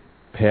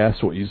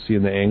past what you see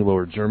in the Anglo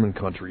or German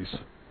countries.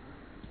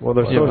 Well,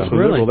 they're so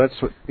liberal. That's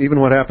even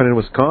what happened in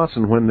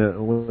Wisconsin when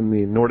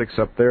the Nordics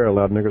up there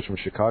allowed niggers from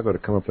Chicago to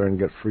come up there and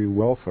get free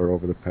welfare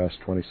over the past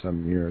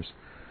 20-some years,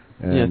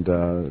 and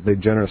they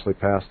generously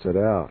passed it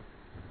out.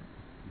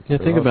 Yeah,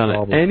 think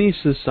about it. Any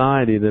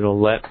society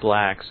that'll let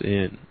blacks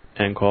in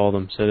and call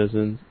them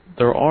citizens,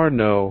 there are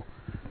no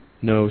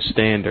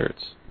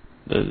standards.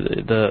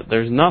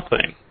 There's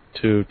nothing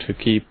to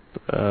keep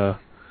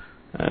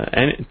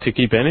to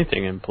keep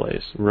anything in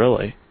place,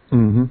 really.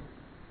 Mm-hmm.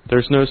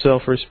 There's no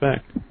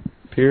self-respect,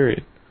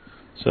 period.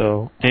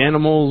 So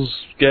animals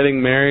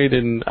getting married,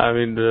 and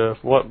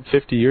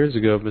 50 years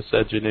ago,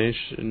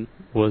 miscegenation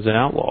was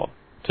outlawed.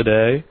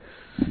 Today,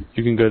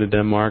 you can go to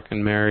Denmark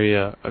and marry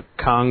a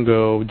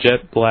Congo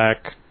jet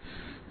black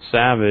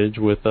savage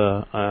with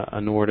a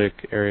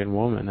Nordic Aryan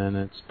woman, and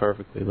it's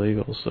perfectly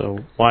legal. So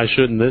why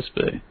shouldn't this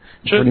be?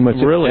 Pretty much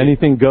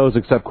anything goes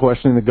except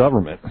questioning the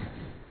government.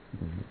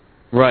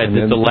 Right,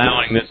 it's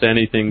allowing this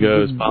anything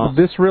goes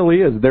policy. This really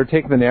is. They're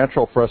taking the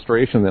natural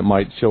frustration that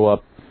might show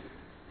up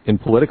in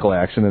political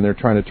action, and they're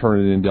trying to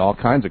turn it into all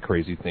kinds of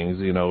crazy things,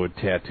 with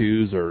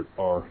tattoos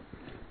or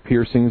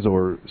piercings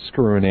or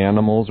screwing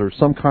animals or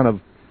some kind of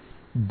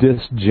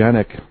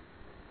dysgenic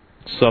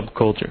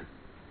subculture.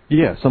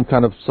 Yeah, some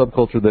kind of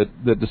subculture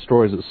that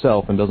destroys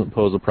itself and doesn't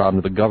pose a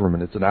problem to the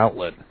government. It's an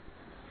outlet.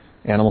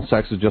 Animal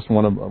sex is just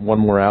one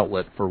more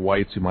outlet for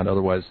whites who might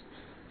otherwise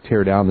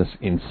tear down this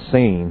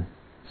insane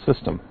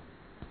system.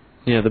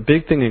 Yeah, the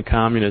big thing in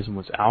communism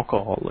was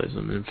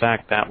alcoholism. In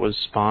fact, that was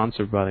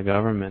sponsored by the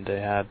government. They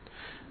had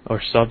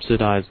or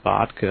subsidized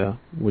vodka,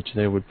 which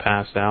they would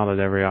pass out at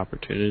every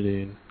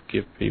opportunity and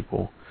give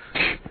people.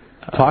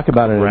 Talk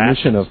about an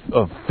admission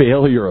of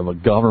failure of a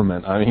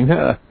government. I mean,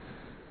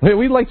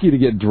 we'd like you to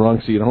get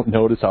drunk so you don't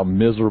notice how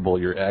miserable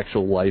your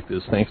actual life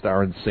is thanks to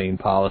our insane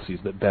policies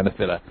that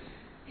benefit a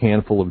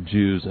handful of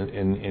Jews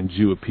and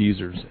Jew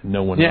appeasers and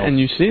no one else. Yeah, and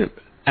you see it.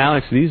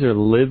 Alex, these are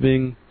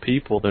living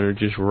people that are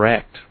just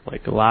wrecked,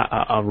 like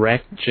a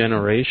wrecked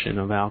generation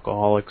of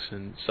alcoholics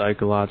and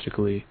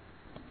psychologically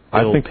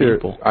ill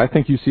people. I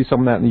think you see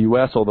some of that in the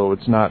U.S., although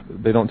it's not.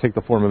 They don't take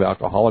the form of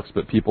alcoholics,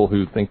 but people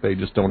who think they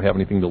just don't have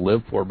anything to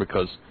live for,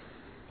 because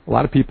a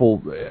lot of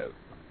people,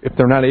 if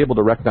they're not able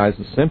to recognize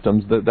the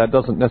symptoms, that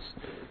doesn't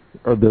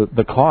or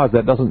the cause,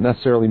 that doesn't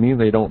necessarily mean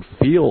they don't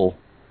feel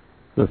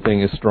the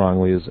thing as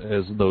strongly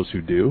as those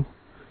who do.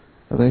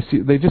 And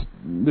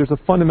there's a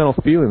fundamental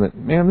feeling that,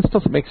 man, this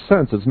doesn't make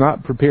sense. It's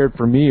not prepared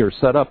for me or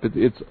set up.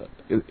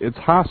 It's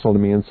hostile to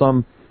me in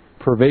some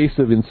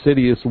pervasive,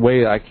 insidious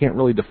way. I can't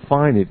really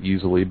define it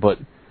easily, but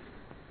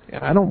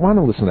I don't want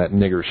to listen to that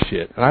nigger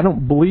shit. And I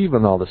don't believe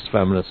in all this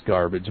feminist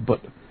garbage,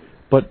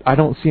 but I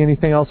don't see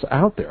anything else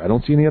out there. I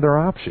don't see any other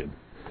option.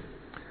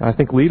 I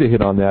think Lita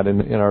hit on that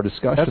in our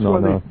discussion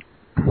on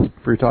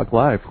Free Talk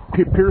Live.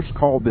 Pierce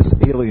called this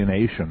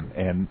alienation,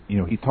 and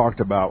he talked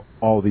about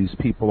all these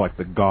people like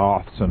the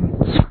Goths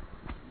and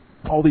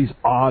all these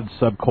odd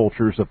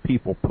subcultures of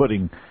people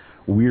putting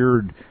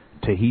weird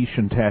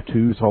Tahitian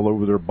tattoos all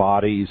over their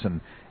bodies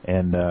and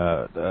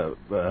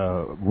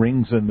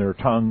rings in their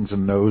tongues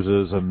and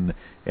noses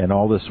and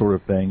all this sort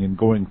of thing, and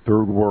going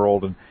third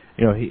world, and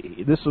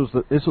this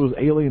was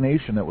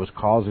alienation that was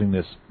causing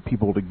this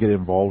people to get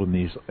involved in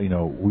these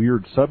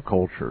weird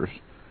subcultures.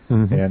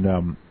 Mm-hmm. And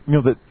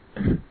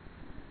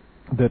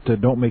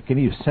that don't make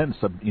any sense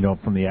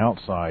from the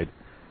outside,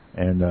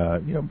 and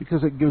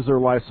because it gives their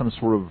life some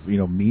sort of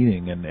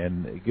meaning and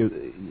it gives,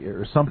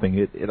 or something.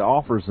 It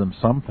offers them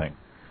something,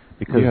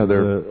 because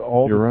the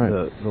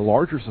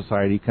larger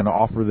society can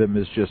offer them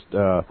is just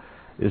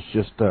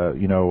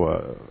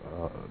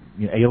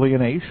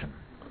alienation.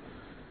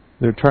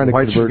 They're trying to.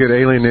 Why should get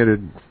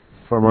alienated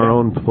from our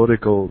own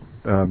political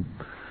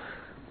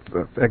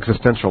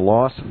existential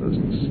loss?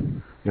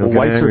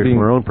 Whites are being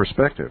from our own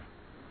perspective.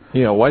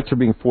 Whites are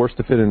being forced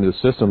to fit into a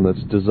system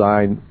that's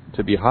designed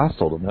to be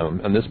hostile to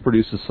them, and this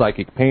produces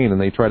psychic pain, and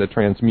they try to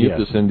transmute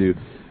this into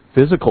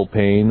physical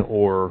pain,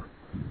 or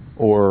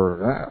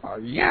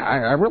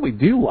I really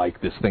do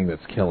like this thing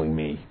that's killing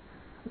me,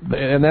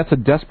 and that's a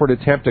desperate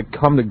attempt to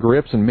come to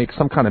grips and make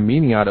some kind of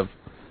meaning out of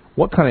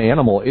what kind of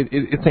animal.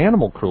 It's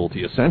animal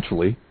cruelty,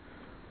 essentially.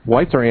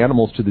 Whites are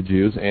animals to the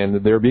Jews,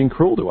 and they're being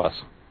cruel to us.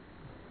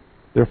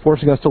 They're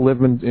forcing us to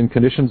live in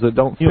conditions that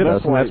don't fit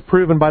us, and that's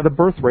proven by the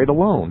birth rate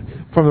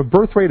alone. From the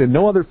birth rate and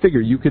no other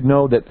figure, you could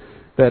know that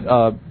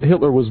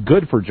Hitler was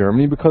good for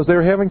Germany because they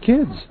were having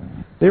kids.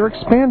 They were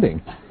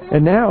expanding.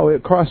 And now,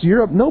 across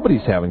Europe,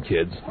 nobody's having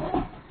kids.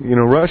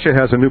 Russia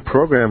has a new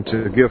program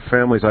to give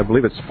families, I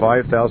believe it's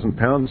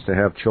 £5,000 to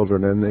have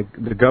children, and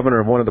the governor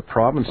of one of the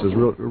provinces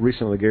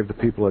recently gave the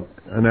people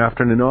an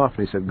afternoon off,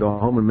 and he said, go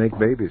home and make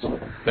babies.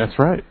 That's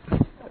right.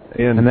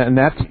 And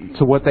that's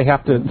to what they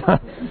have to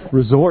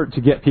resort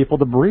to get people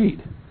to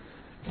breed.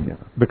 Yeah.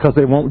 Because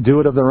they won't do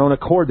it of their own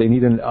accord. They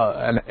need an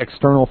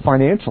external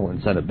financial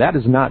incentive. That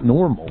is not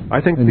normal. I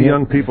think the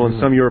young people in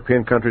some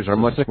European countries are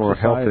much more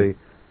healthy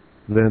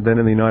than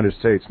in the United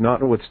States,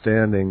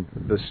 notwithstanding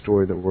this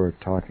story that we're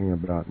talking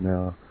about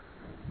now.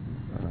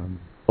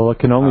 Well, it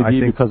can only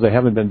be because they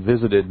haven't been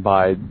visited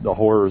by the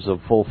horrors of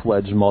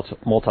full-fledged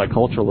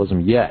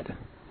multiculturalism yet.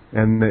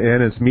 And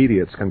it's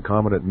media. It's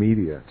concomitant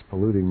media. It's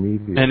polluting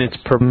media. And its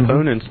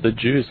proponents, the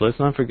Jews. Let's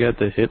not forget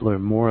that Hitler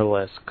more or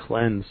less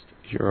cleansed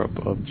Europe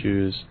of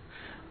Jews,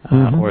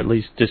 or at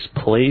least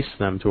displaced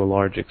them to a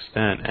large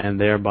extent, and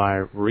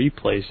thereby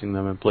replacing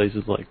them in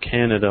places like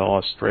Canada,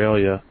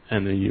 Australia,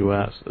 and the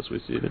U.S., as we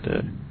see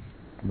today.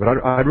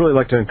 But I'd really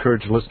like to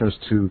encourage listeners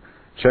to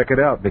check it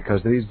out,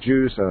 because these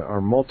Jews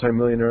are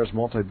multimillionaires,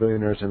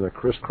 multi-billionaires, and they're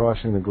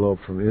crisscrossing the globe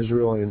from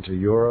Israel into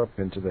Europe,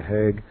 into The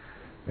Hague,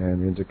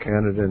 and into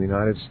Canada and the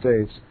United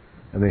States,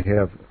 and they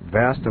have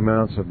vast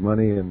amounts of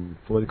money and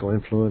political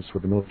influence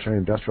with the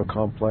military-industrial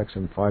complex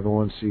and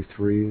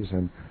 501c3s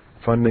and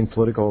funding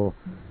political,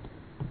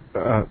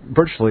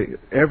 virtually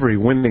every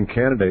winning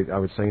candidate, I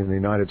would say, in the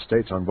United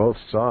States on both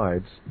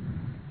sides.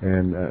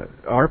 And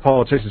our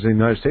politicians in the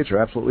United States are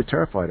absolutely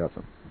terrified of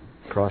them,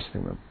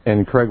 crossing them.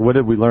 And, Craig, what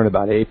did we learn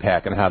about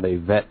AIPAC and how they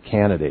vet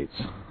candidates?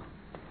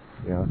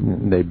 Yeah.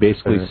 They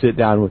basically sit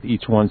down with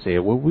each one and say,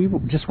 well, we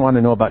just want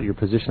to know about your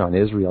position on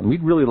Israel, and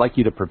we'd really like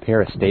you to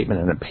prepare a statement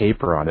and a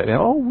paper on it.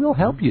 And, we'll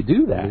help you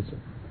do that. And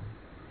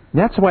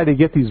that's why they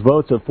get these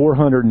votes of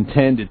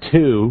 410 to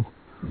 2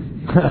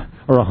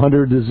 or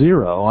 100 to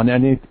 0 on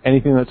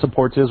anything that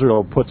supports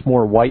Israel, puts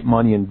more white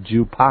money in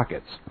Jew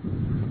pockets.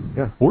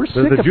 Yeah. We're sick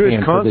of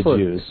paying for the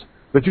Jews.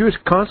 The Jewish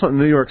consulate in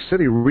New York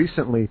City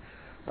recently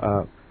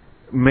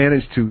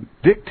managed to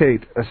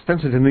dictate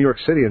ostensibly to New York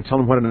City and tell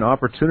them what an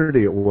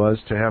opportunity it was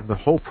to have the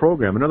whole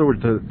program. In other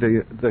words,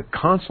 the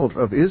consulate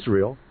of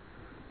Israel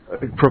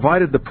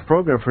provided the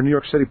program for New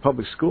York City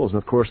public schools. And,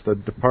 of course, the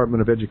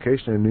Department of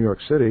Education in New York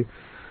City,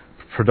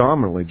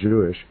 predominantly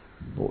Jewish,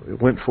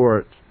 went for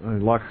it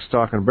lock,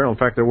 stock, and barrel. In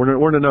fact, there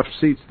weren't enough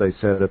seats, they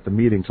said, at the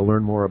meeting to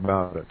learn more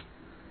about it.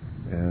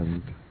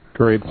 And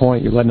great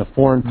point. You're letting a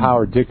foreign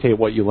power dictate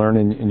what you learn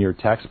in your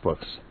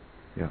textbooks.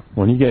 Yeah.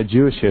 When you get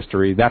Jewish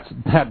history,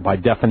 that by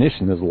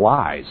definition is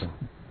lies.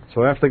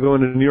 So after they go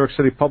into New York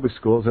City public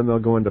schools, then they'll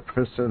go into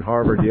Princeton,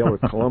 Harvard, Yale,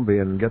 or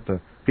Columbia and get the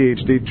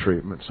PhD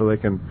treatment so they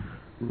can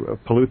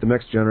pollute the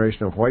next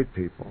generation of white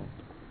people.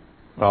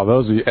 Well,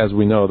 those, as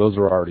we know, those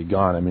are already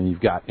gone. I mean,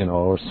 you've got,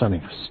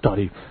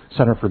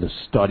 Center for the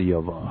Study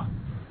of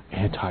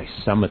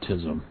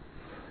Anti-Semitism.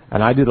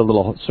 And I did a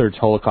little search,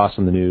 Holocaust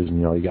in the News,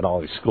 and, you got all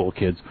these school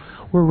kids.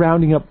 We're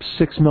rounding up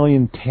 6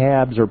 million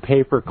tabs or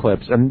paper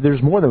clips, and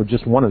there's more than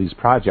just one of these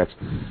projects,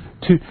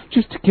 to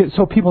get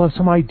so people have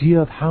some idea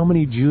of how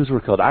many Jews were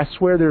killed. I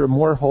swear there are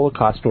more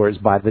Holocaust stories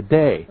by the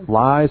day.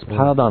 Lies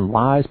piled on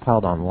lies,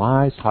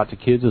 taught to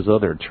kids as though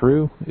they're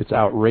true. It's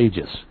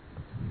outrageous.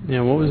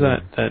 Yeah, what was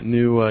that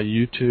new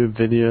YouTube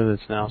video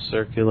that's now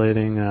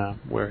circulating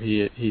where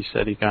he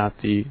said he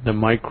got the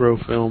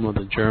microfilm of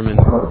the German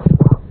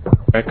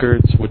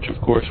records, which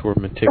of course were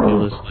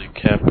meticulously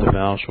kept of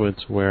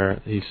Auschwitz,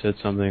 where he said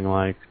something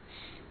like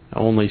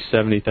only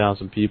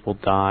 70,000 people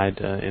died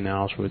in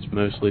Auschwitz,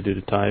 mostly due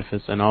to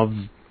typhus, and of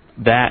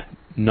that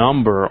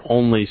number,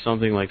 only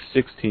something like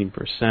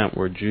 16%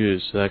 were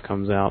Jews. So that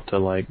comes out to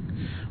like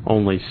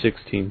only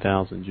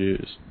 16,000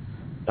 Jews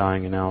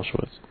dying in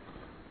Auschwitz.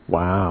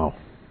 Wow.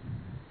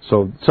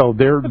 So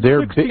they're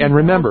and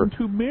remember,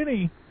 too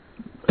many.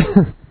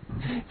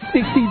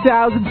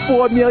 60,000,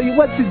 4 million.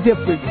 What's the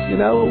difference?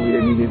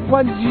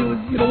 One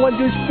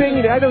Jewish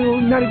fingernail. I don't know,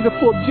 not even a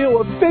full Jew.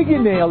 A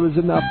fingernail is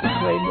enough to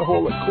claim the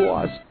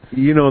Holocaust.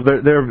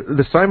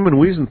 The Simon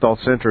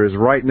Wiesenthal Center is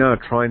right now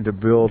trying to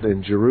build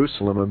in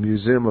Jerusalem a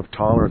museum of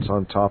tolerance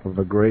on top of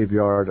a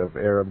graveyard of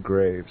Arab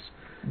graves.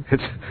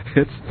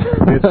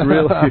 It's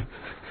really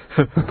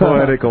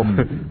poetical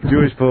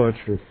Jewish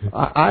poetry.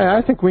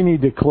 I think we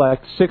need to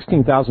collect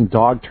 16,000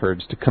 dog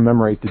turds to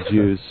commemorate the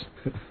Jews,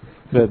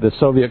 the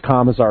Soviet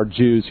Commissar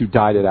Jews who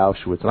died at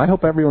Auschwitz, and I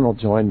hope everyone will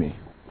join me.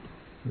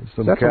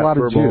 That's a lot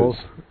of Jews.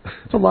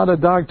 It's a lot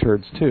of dog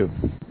turds, too.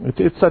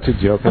 It's such a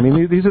joke. I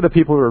mean, these are the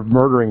people who are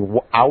murdering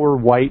our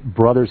white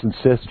brothers and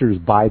sisters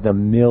by the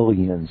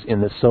millions in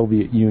the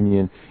Soviet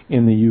Union,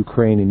 in the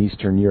Ukraine and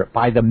Eastern Europe,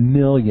 by the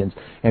millions,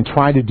 and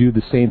trying to do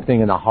the same thing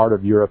in the heart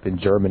of Europe and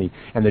Germany,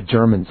 and the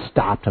Germans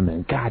stopped them,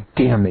 and God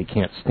damn, they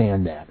can't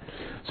stand that.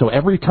 So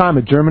every time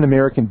a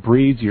German-American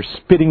breeds, you're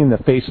spitting in the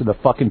face of the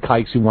fucking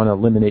kikes who want to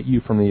eliminate you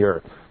from the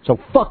earth. So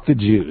fuck the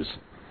Jews.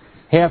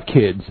 Have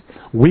kids.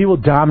 We will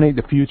dominate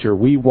the future.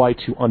 We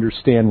whites who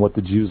understand what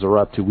the Jews are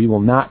up to. We will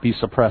not be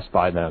suppressed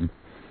by them.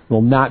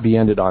 Will not be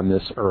ended on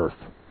this earth.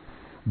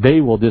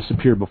 They will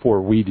disappear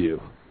before we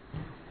do.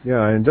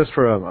 Yeah, and just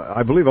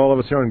I believe all of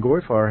us here on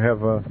GoyFire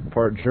have a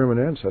part German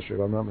ancestry,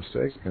 if I'm not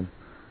mistaken.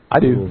 I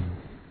do.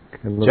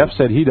 Jeff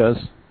said he does.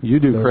 You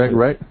do, Craig,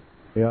 right?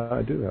 Yeah,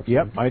 I do. Absolutely.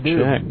 Yep, I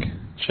do.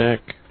 Check.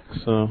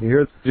 So you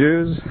hear the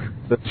Jews?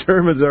 The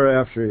Germans are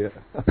after you.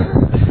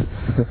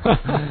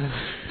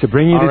 To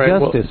bring you to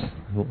justice.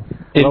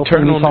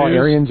 Internal call news.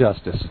 Aryan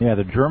justice. Yeah,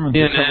 the Germans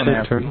are coming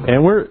after.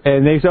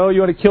 And they say, oh,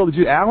 you want to kill the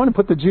Jews? I want to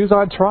put the Jews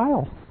on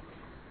trial.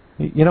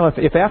 You know,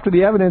 if after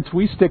the evidence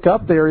we stick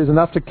up there is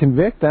enough to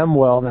convict them,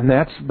 well, then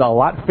that's a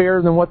lot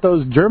fairer than what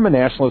those German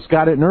nationalists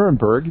got at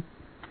Nuremberg,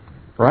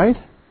 right?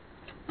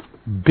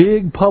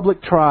 Big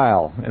public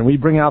trial, and we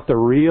bring out the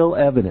real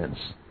evidence.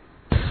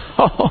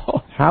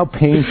 How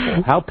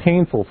painful! How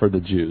painful for the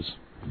Jews.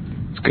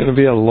 It's going to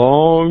be a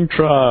long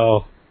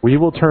trial. We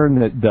will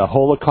turn the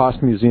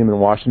Holocaust Museum in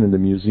Washington into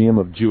the Museum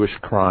of Jewish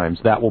Crimes.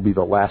 That will be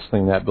the last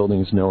thing that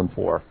building is known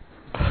for.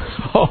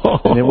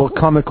 And it will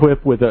come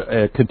equipped with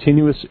a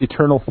continuous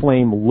eternal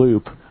flame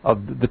loop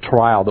of the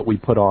trial that we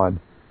put on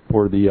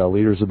for the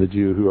leaders of the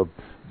Jew who have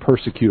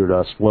persecuted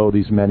us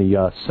these many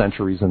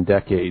centuries and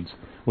decades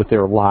with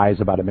their lies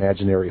about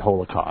imaginary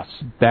holocausts.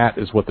 That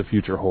is what the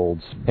future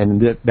holds.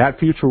 And that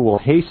future will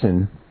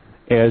hasten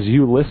as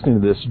you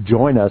listening to this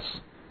join us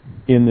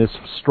in this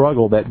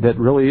struggle that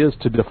really is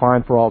to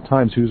define for all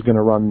times who's going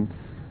to run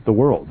the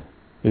world.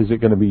 Is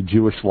it going to be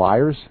Jewish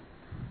liars?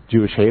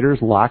 Jewish haters,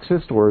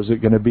 Loxists, or is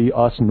it going to be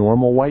us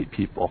normal white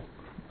people?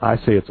 I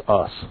say it's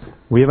us.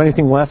 We have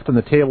anything left on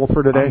the table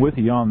for today? I'm with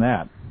you on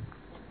that.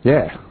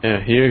 Yeah.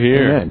 Yeah,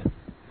 here. Amen.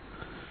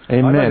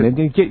 Amen.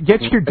 And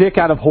get your dick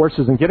out of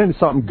horses and get into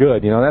something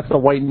good. You know, that's the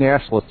white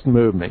nationalist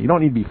movement. You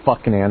don't need to be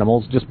fucking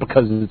animals just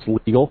because it's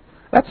legal.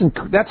 That's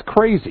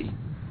crazy.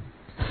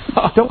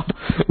 Don't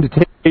to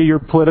take your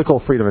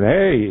political freedom and,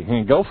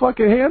 hey, go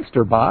fucking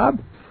hamster, Bob.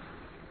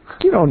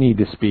 You don't need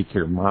to speak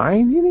your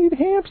mind. You need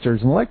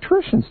hamsters and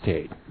electrician's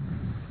tape.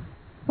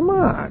 Come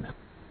on.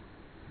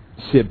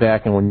 Sit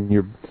back and when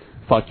you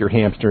fuck your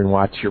hamster and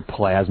watch your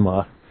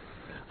plasma.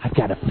 I've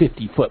got a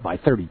 50-foot by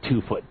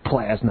 32-foot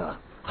plasma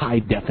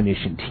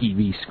high-definition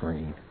TV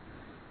screen.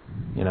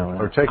 You know,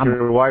 or take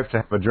your wife to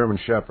have a German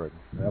Shepherd.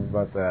 How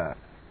about that?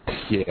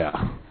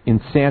 Yeah.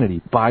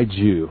 Insanity by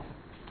Jew.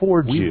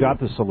 For Jew. We've got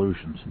the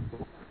solutions.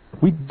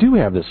 We do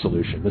have the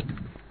solution. Get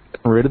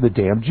rid of the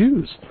damn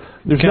Jews.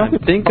 There's God,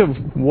 nothing. think of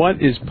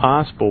what is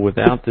possible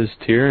without this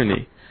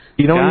tyranny.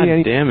 You don't God need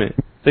any, damn it.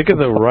 Think of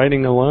the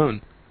writing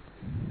alone.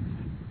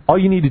 All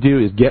you need to do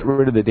is get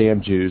rid of the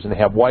damn Jews and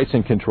have whites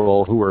in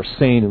control who are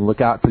sane and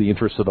look out for the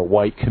interests of the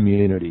white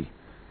community.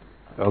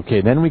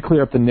 Okay, then we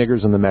clear up the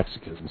niggers and the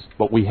Mexicans.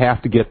 But we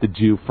have to get the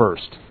Jew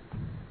first.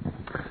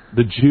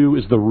 The Jew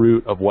is the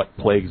root of what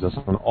plagues us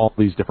on all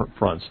these different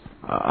fronts.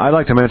 I'd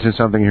like to mention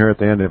something here at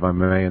the end, if I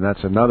may, and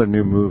that's another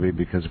new movie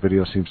because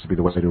video seems to be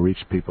the way to reach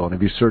people. And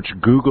if you search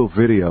Google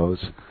videos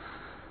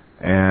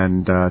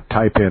and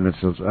type in,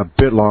 it's a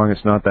bit long,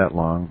 it's not that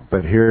long,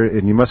 but here,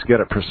 and you must get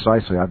it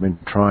precisely. I've been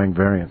trying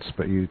variants,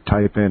 but you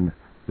type in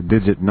the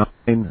digit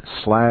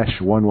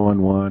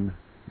 9/111,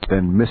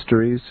 then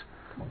mysteries,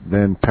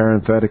 then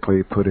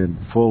parenthetically put in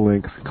full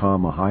length,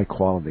 high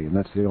quality, and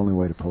that's the only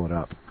way to pull it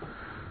up.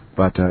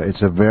 But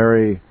it's a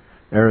very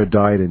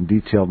erudite and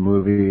detailed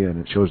movie, and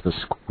it shows the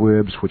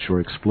squibs, which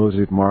were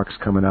explosive marks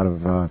coming out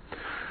of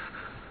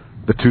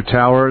the two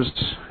towers,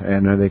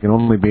 and they can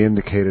only be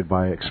indicated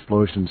by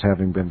explosions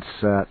having been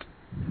set.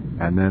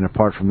 And then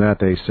apart from that,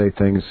 they say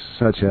things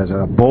such as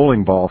a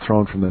bowling ball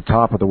thrown from the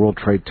top of the World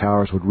Trade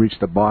Towers would reach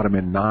the bottom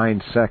in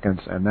 9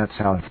 seconds, and that's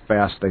how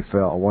fast they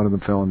fell. One of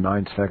them fell in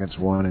 9 seconds,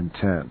 one in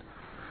 10.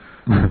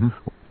 Mm-hmm.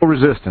 No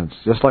resistance,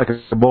 just like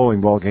a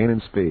bowling ball gaining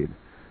speed.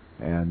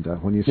 And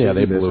when you see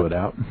they blew it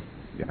out.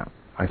 Yeah,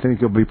 I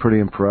think you'll be pretty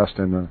impressed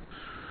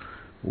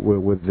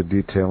with the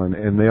detail.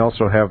 And they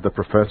also have the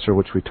professor,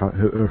 which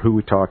who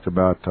we talked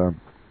about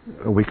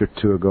a week or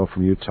two ago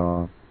from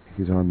Utah.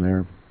 He's on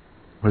there.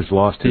 Who's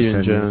lost his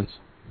Stephen Jones.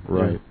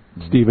 Right.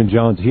 Mm-hmm. Stephen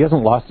Jones. He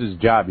hasn't lost his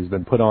job. He's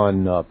been put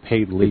on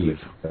paid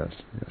leave. Yes,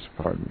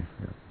 pardon me.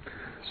 Yeah.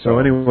 So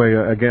anyway,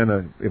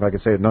 again, if I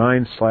could say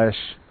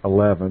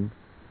 9/11,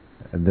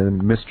 and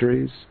then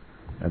mysteries,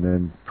 and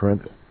then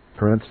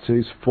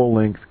parentheses, full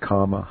length,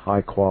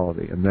 high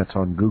quality, and that's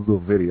on Google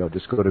Video.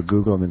 Just go to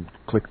Google and then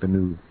click the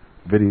new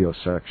video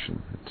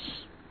section.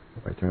 It's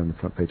right there on the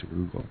front page of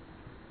Google.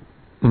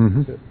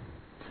 Mm-hmm.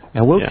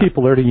 And we'll keep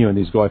alerting you in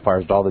these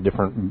GoyFires to all the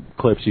different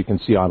clips you can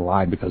see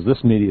online because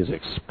this media is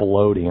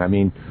exploding. I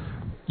mean,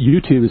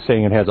 YouTube is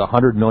saying it has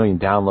 100 million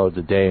downloads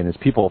a day, and it's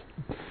people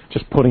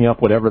just putting up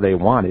whatever they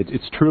want.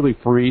 It's truly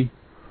free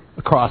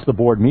across the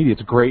board media.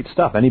 It's great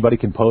stuff. Anybody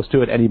can post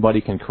to it. Anybody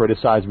can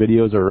criticize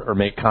videos or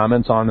make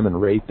comments on them and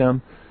rate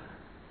them.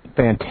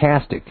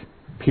 Fantastic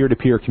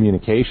peer-to-peer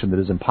communication that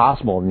is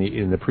impossible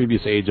in the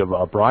previous age of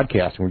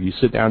broadcasting where you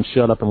sit down,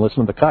 shut up, and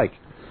listen to the kike.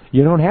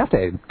 You don't have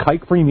to.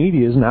 Kike-free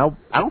media is now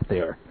out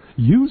there.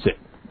 Use it.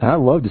 I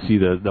love to see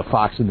the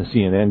Fox and the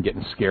CNN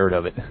getting scared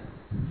of it.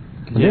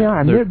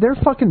 Yeah, they're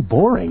fucking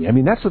boring. I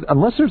mean,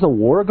 unless there's a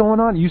war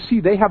going on, you see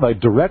they have a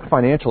direct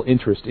financial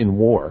interest in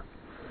war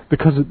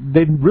because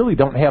they really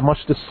don't have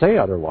much to say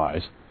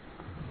otherwise.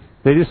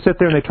 They just sit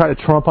there and they try to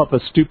trump up a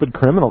stupid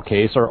criminal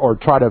case or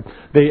try to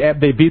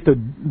they beat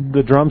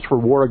the drums for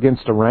war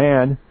against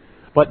Iran.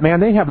 But, man,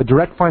 they have a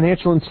direct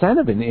financial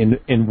incentive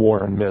in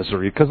war and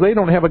misery because they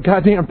don't have a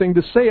goddamn thing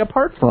to say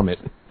apart from it.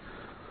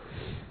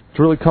 It's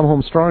really come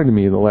home strong to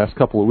me in the last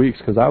couple of weeks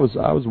because I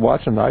was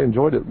watching. I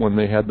enjoyed it when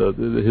they had the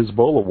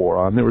Hezbollah war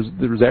on. There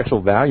was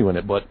actual value in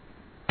it, but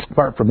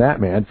apart from that,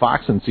 man,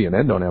 Fox and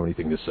CNN don't have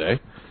anything to say.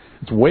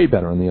 It's way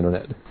better on the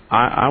internet.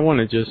 I want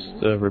to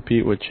just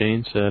repeat what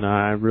Jane said.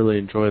 I really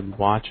enjoyed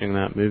watching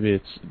that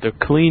movie. They're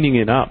cleaning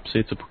it up. See,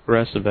 it's a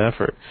progressive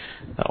effort.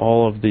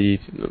 All of the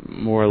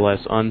more or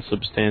less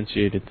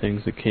unsubstantiated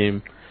things that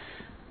came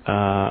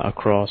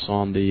across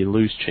on the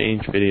loose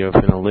change video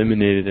have been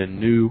eliminated, and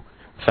new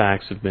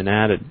facts have been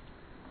added.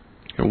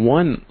 And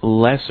one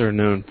lesser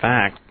known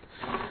fact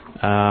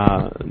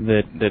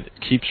that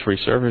keeps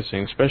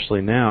resurfacing,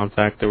 especially now. In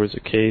fact, there was a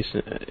case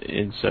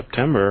in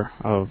September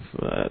of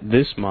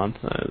this month,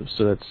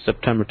 so that's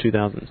September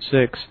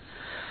 2006,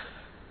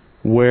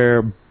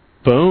 where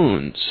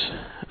bones,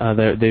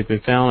 they've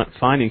been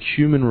finding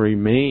human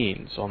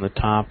remains on the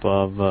top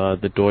of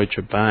the Deutsche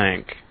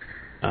Bank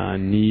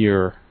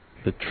near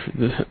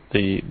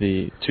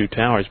the two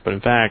towers, but in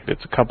fact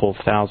it's a couple of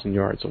thousand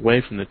yards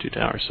away from the two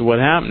towers. So what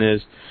happened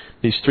is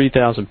these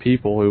 3,000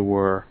 people who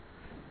were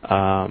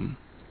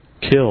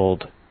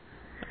killed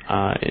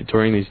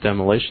during these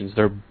demolitions,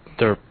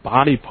 their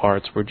body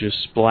parts were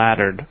just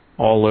splattered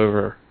all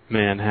over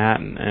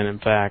Manhattan, and in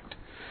fact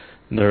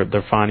they're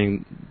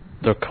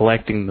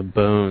collecting the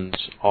bones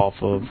off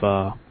of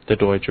the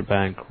Deutsche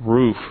Bank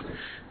roof.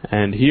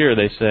 And here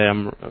they say,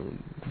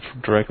 I'm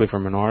directly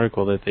from an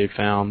article, that they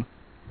found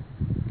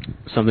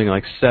something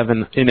like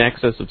in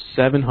excess of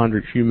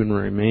 700 human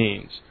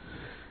remains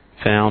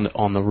found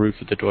on the roof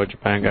of the Deutsche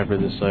Bank after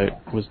the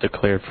site was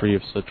declared free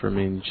of such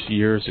remains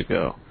years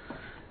ago.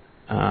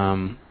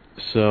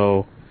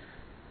 So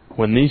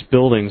when these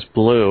buildings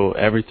blew,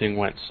 everything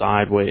went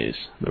sideways.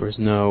 There was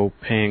no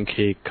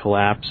pancake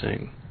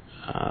collapsing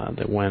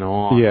that went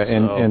on. Yeah,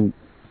 and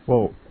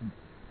well,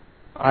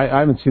 I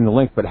haven't seen the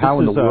link, but how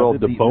in the world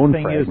the bone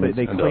fragments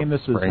they claim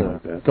this is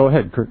Go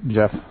ahead,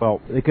 Jeff.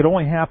 Well, it could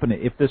only happen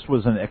if this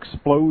was an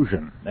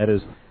explosion. That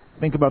is,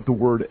 think about the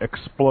word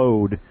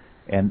explode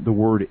and the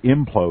word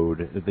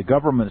implode. The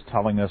government is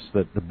telling us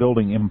that the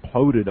building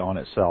imploded on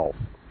itself.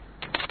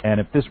 And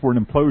if this were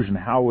an implosion,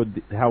 how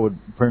would,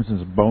 for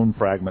instance, bone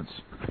fragments,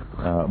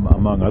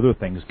 among other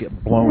things,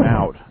 get blown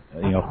out,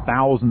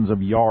 thousands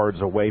of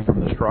yards away from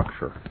the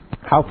structure?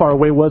 How far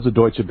away was the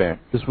Deutsche Bank?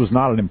 This was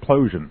not an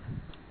implosion.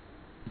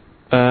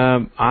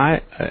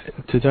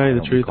 To tell you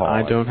the truth,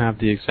 I don't have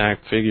the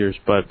exact figures,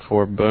 but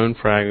for bone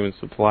fragments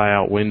to fly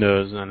out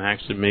windows and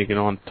actually make it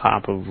on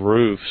top of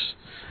roofs,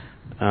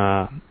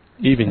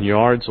 even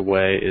yards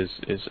away,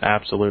 is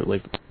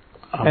absolutely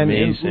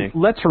amazing.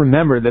 And let's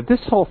remember that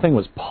this whole thing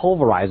was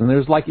pulverized, and it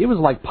was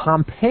like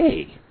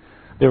Pompeii.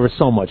 There was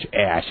so much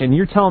ash, and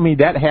you're telling me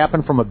that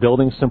happened from a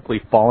building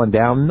simply falling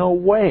down? No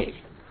way.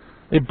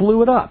 They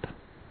blew it up.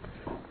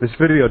 This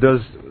video does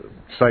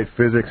cite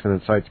physics,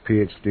 and it cites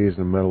PhDs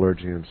in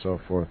metallurgy and so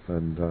forth.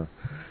 And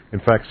in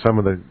fact, some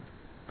of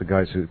the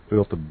guys who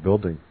built the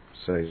building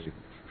say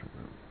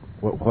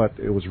what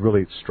it was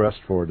really stressed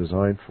for,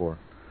 designed for.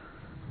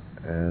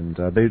 And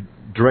they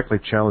directly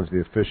challenge the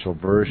official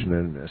version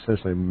and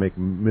essentially make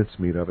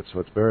mincemeat of it. So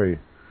it's very,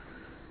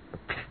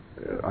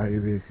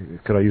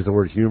 could I use the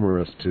word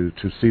humorous, to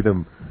see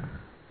them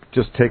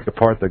just take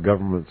apart the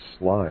government's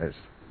lies.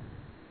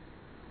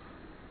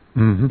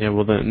 Mm-hmm. Yeah,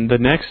 well, the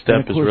next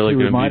step is really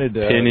going to be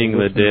pinning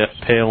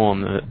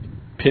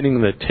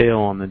the tail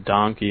on the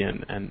donkey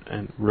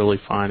and really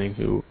finding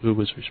who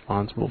was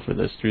responsible for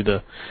this through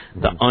the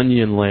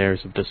onion layers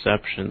of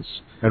deceptions.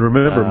 And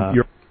remember,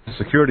 your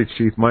security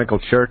chief, Michael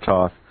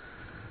Chertoff,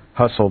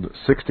 hustled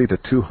 60 to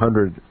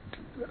 200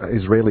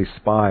 Israeli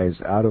spies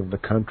out of the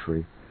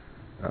country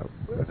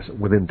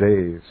within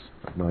days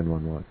of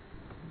 9/11.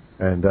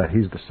 And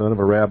he's the son of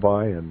a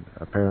rabbi and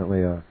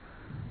apparently a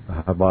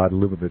Chabad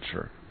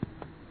Lubavitcher.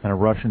 And a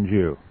Russian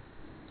Jew.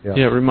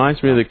 Yeah, it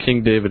reminds me of the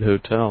King David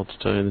Hotel, to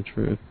tell you the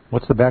truth.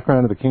 What's the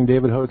background of the King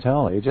David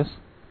Hotel, Aegis?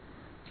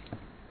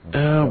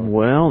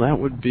 Well, that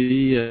would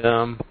be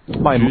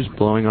Jews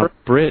blowing up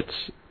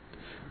Brits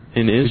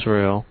in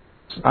Israel.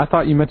 I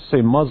thought you meant to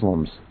say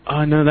Muslims.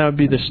 No, that would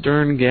be the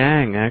Stern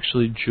Gang,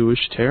 actually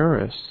Jewish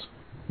terrorists,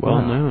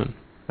 well known.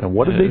 And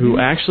what did they do? Who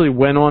actually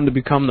went on to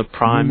become the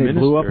prime minister. They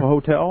blew up a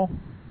hotel?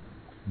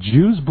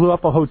 Jews blew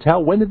up a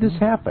hotel? When did this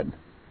happen?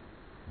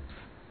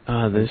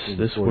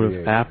 This would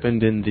have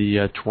happened in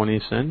the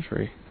 20th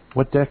century.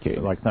 What decade?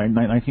 Like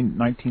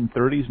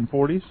 1930s and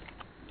 40s?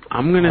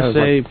 I'm going to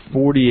say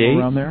 48.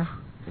 Around there?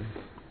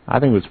 I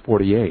think it was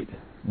 48.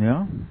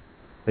 Yeah?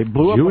 They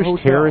blew Jewish up a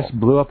hotel. terrorists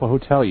blew up a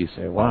hotel, you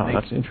say. Wow,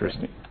 that's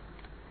interesting.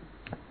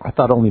 I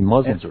thought only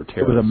Muslims were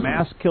terrorists. It was a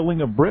mass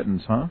killing of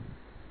Britons, huh?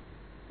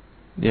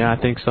 Yeah, I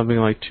think something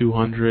like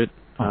 200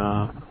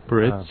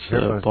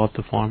 Brits bought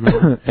the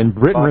farmland. And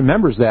Britain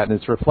remembers that, and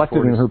it's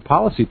reflected in her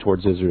policy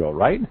towards Israel,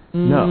 right?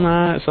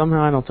 No.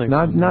 Somehow I don't think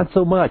so. Not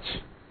so much.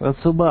 Not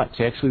so much.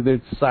 Actually,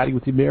 they're siding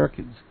with the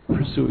Americans,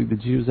 pursuing the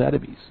Jews'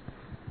 enemies,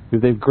 who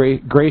they've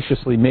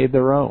graciously made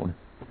their own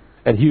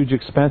at huge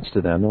expense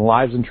to them, and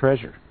lives and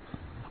treasure.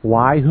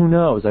 Why? Who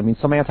knows? I mean,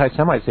 some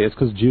anti-Semites say it's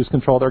because Jews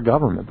control their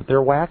government, but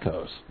they're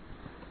wackos.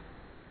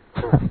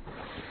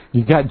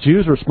 You got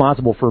Jews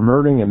responsible for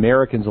murdering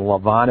Americans in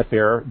Lavon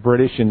affair,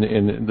 British in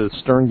the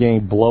Stern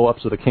Gang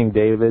blow-ups of the King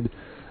David,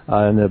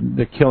 and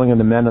the killing of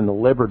the men on the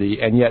Liberty,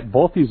 and yet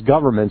both these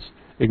governments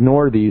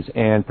ignore these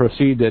and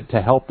proceed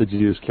to help the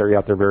Jews carry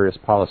out their various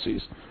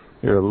policies,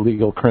 their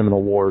illegal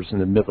criminal wars in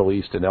the Middle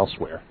East and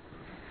elsewhere.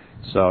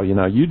 So,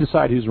 you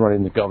decide who's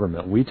running the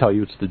government. We tell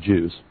you it's the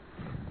Jews.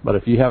 But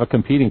if you have a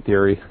competing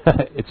theory,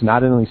 it's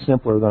not any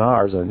simpler than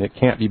ours, and it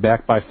can't be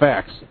backed by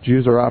facts.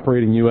 Jews are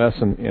operating U.S.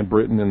 and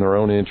Britain in their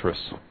own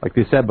interests. Like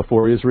they said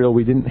before Israel,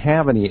 we didn't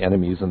have any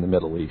enemies in the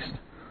Middle East.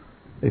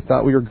 They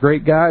thought we were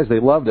great guys. They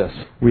loved us.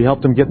 We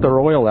helped them get their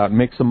oil out and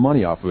make some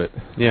money off of it.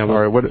 Yeah, well,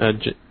 all right,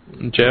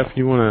 Jeff,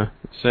 you want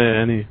to say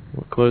any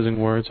closing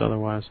words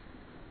otherwise?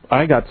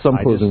 I got some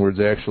closing words,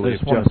 actually. I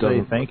just want to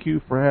say thank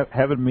you for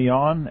having me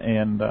on,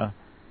 and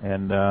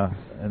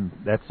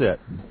that's it.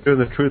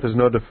 The truth is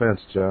no defense,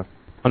 Jeff.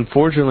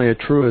 Unfortunately, a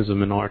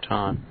truism in our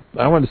time.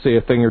 I wanted to say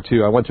a thing or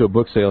two. I went to a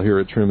book sale here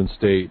at Truman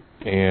State,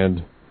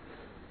 and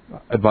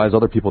advise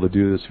other people to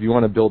do this. If you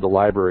want to build a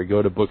library,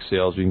 go to book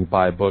sales. You can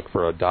buy a book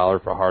for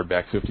 $1 for a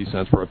hardback, 50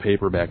 cents for a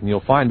paperback, and you'll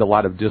find a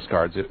lot of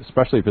discards,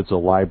 especially if it's a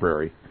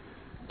library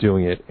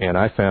doing it. And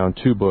I found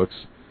 2 books,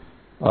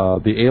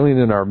 The Alien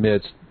in Our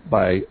Midst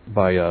by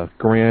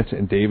Grant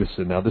and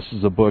Davison. Now, this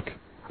is a book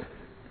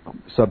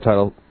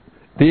subtitled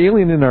The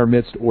Alien in Our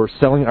Midst, or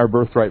Selling Our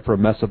Birthright for a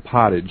Mess of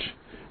Pottage.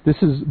 This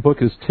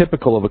book is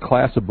typical of a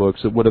class of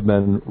books that would have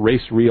been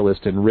race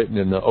realist and written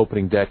in the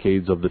opening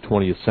decades of the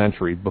 20th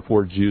century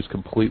before Jews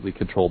completely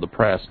controlled the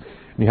press.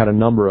 And you had a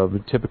number of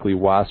typically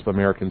WASP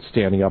Americans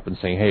standing up and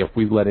saying, hey, if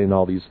we let in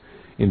all these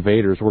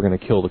invaders, we're going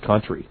to kill the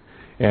country.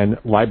 And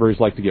libraries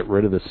like to get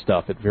rid of this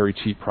stuff at very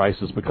cheap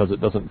prices because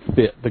it doesn't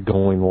fit the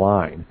going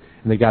line.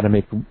 And they got to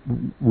make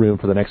room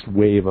for the next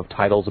wave of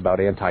titles about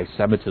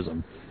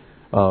anti-Semitism.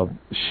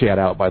 Shat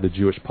out by the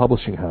Jewish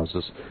publishing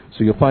houses.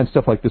 So you'll find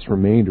stuff like this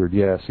remaindered.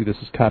 Yeah, see, this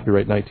is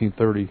copyright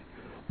 1930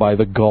 by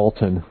the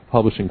Galton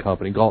Publishing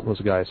Company. Galton was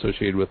a guy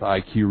associated with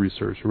IQ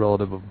research, a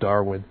relative of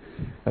Darwin.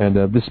 And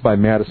this is by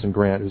Madison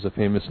Grant, who's a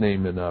famous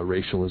name in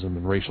racialism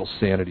and racial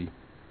sanity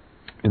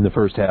in the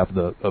first half of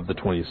the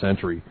 20th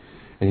century.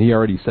 And he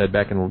already said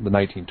back in the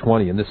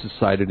 1920, and this is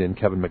cited in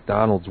Kevin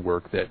MacDonald's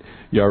work, that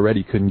you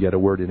already couldn't get a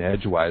word in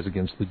edgewise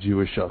against the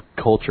Jewish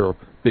culture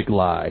big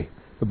lie.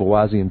 The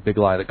Boasian big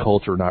lie that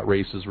culture, not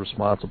race, is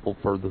responsible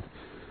for the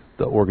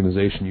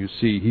organization you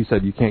see. He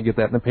said you can't get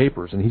that in the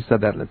papers, and he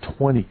said that in the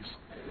 20s.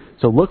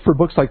 So look for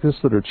books like this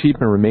that are cheap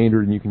and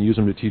remaindered, and you can use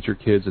them to teach your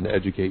kids and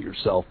educate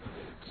yourself.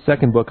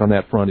 Second book on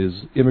that front is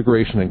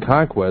Immigration and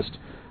Conquest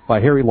by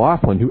Harry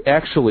Laughlin,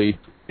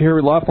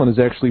 Harry Laughlin is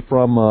actually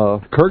from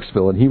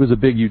Kirksville, and he was a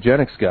big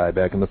eugenics guy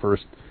back in the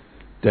first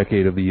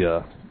decade of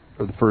the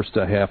first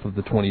half of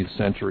the 20th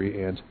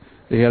century, and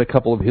they had a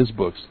couple of his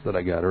books that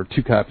I got, or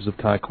 2 copies of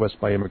Conquest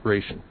by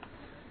Immigration.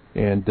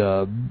 And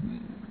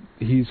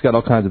he's got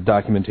all kinds of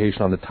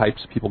documentation on the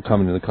types of people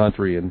coming into the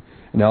country and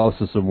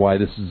analysis of why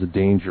this is a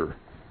danger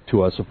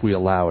to us if we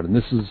allow it. And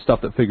this is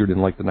stuff that figured in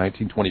like the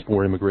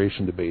 1924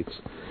 immigration debates,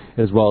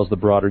 as well as the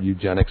broader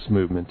eugenics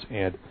movement.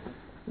 And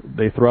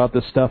they throw out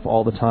this stuff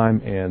all the time,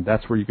 and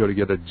that's where you go to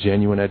get a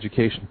genuine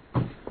education.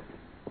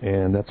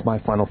 And that's my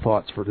final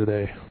thoughts for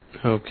today.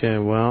 Okay,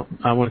 well,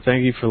 I want to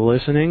thank you for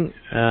listening.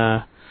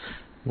 I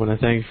want to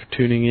thank you for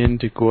tuning in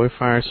to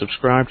GoyFire.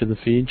 Subscribe to the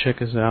feed.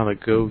 Check us out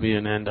at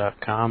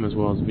govnn.com, as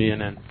well as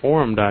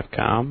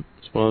vnnforum.com,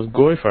 as well as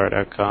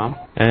goyfire.com.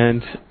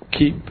 And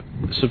keep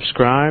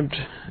subscribed,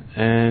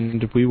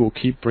 and we will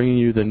keep bringing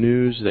you the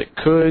news that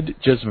could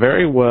just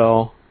very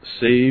well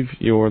save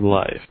your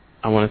life.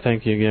 I want to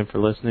thank you again for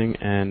listening,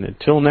 and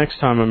until next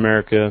time,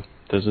 America,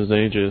 this is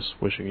Aegis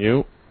wishing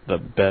you the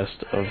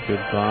best of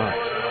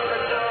goodbye.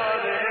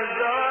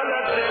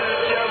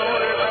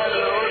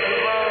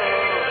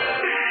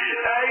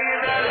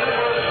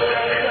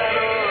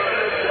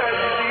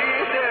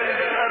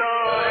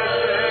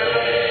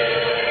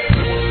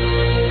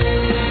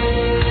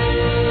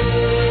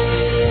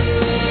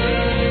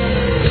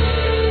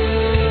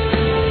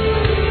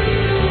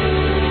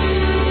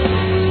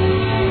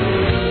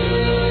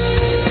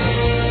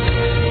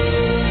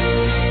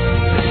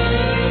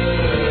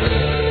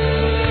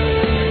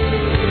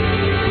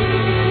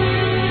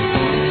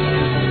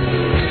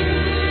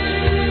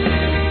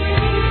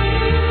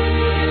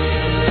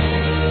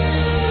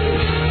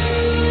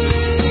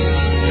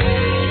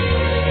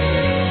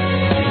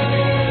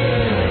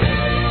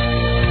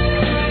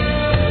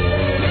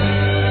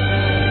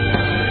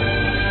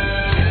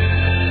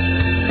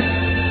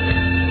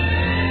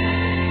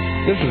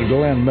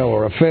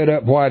 Miller, a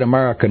fed-up white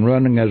American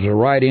running as a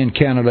write-in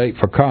candidate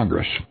for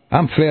Congress.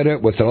 I'm fed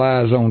up with the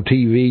lies on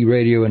TV,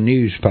 radio, and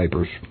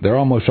newspapers. They're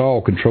almost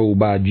all controlled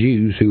by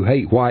Jews who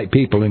hate white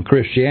people and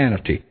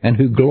Christianity and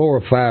who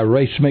glorify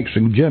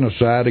race-mixing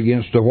genocide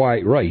against the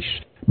white race.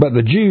 But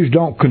the Jews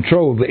don't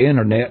control the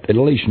Internet, at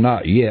least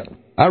not yet.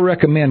 I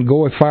recommend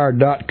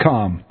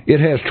GoyFire.com.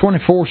 It has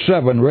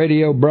 24/7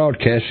 radio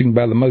broadcasting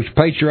by the most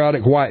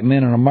patriotic white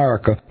men in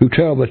America who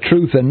tell the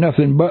truth and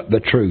nothing but the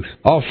truth.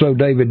 Also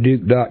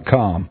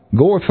DavidDuke.com.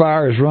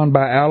 GoyFire is run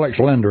by Alex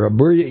Linder, a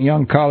brilliant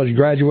young college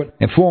graduate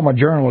and former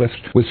journalist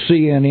with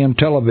CNN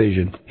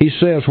television. He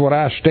says what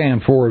I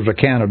stand for as a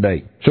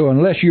candidate. So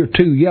unless you're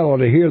too yellow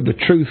to hear the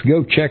truth,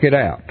 go check it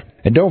out.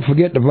 And don't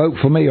forget to vote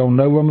for me on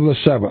November the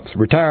 7th.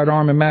 Retired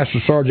Army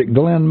Master Sergeant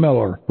Glenn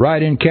Miller,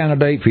 write-in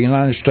candidate for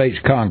United States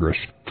Congress.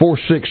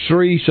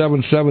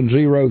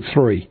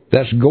 463-7703.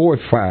 That's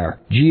GoyFire,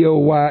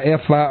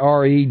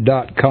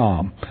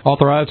 GoyFire.com.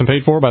 Authorized and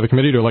paid for by the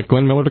committee to elect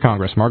Glenn Miller to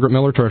Congress. Margaret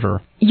Miller,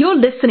 Treasurer. You're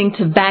listening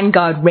to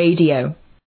Vanguard Radio.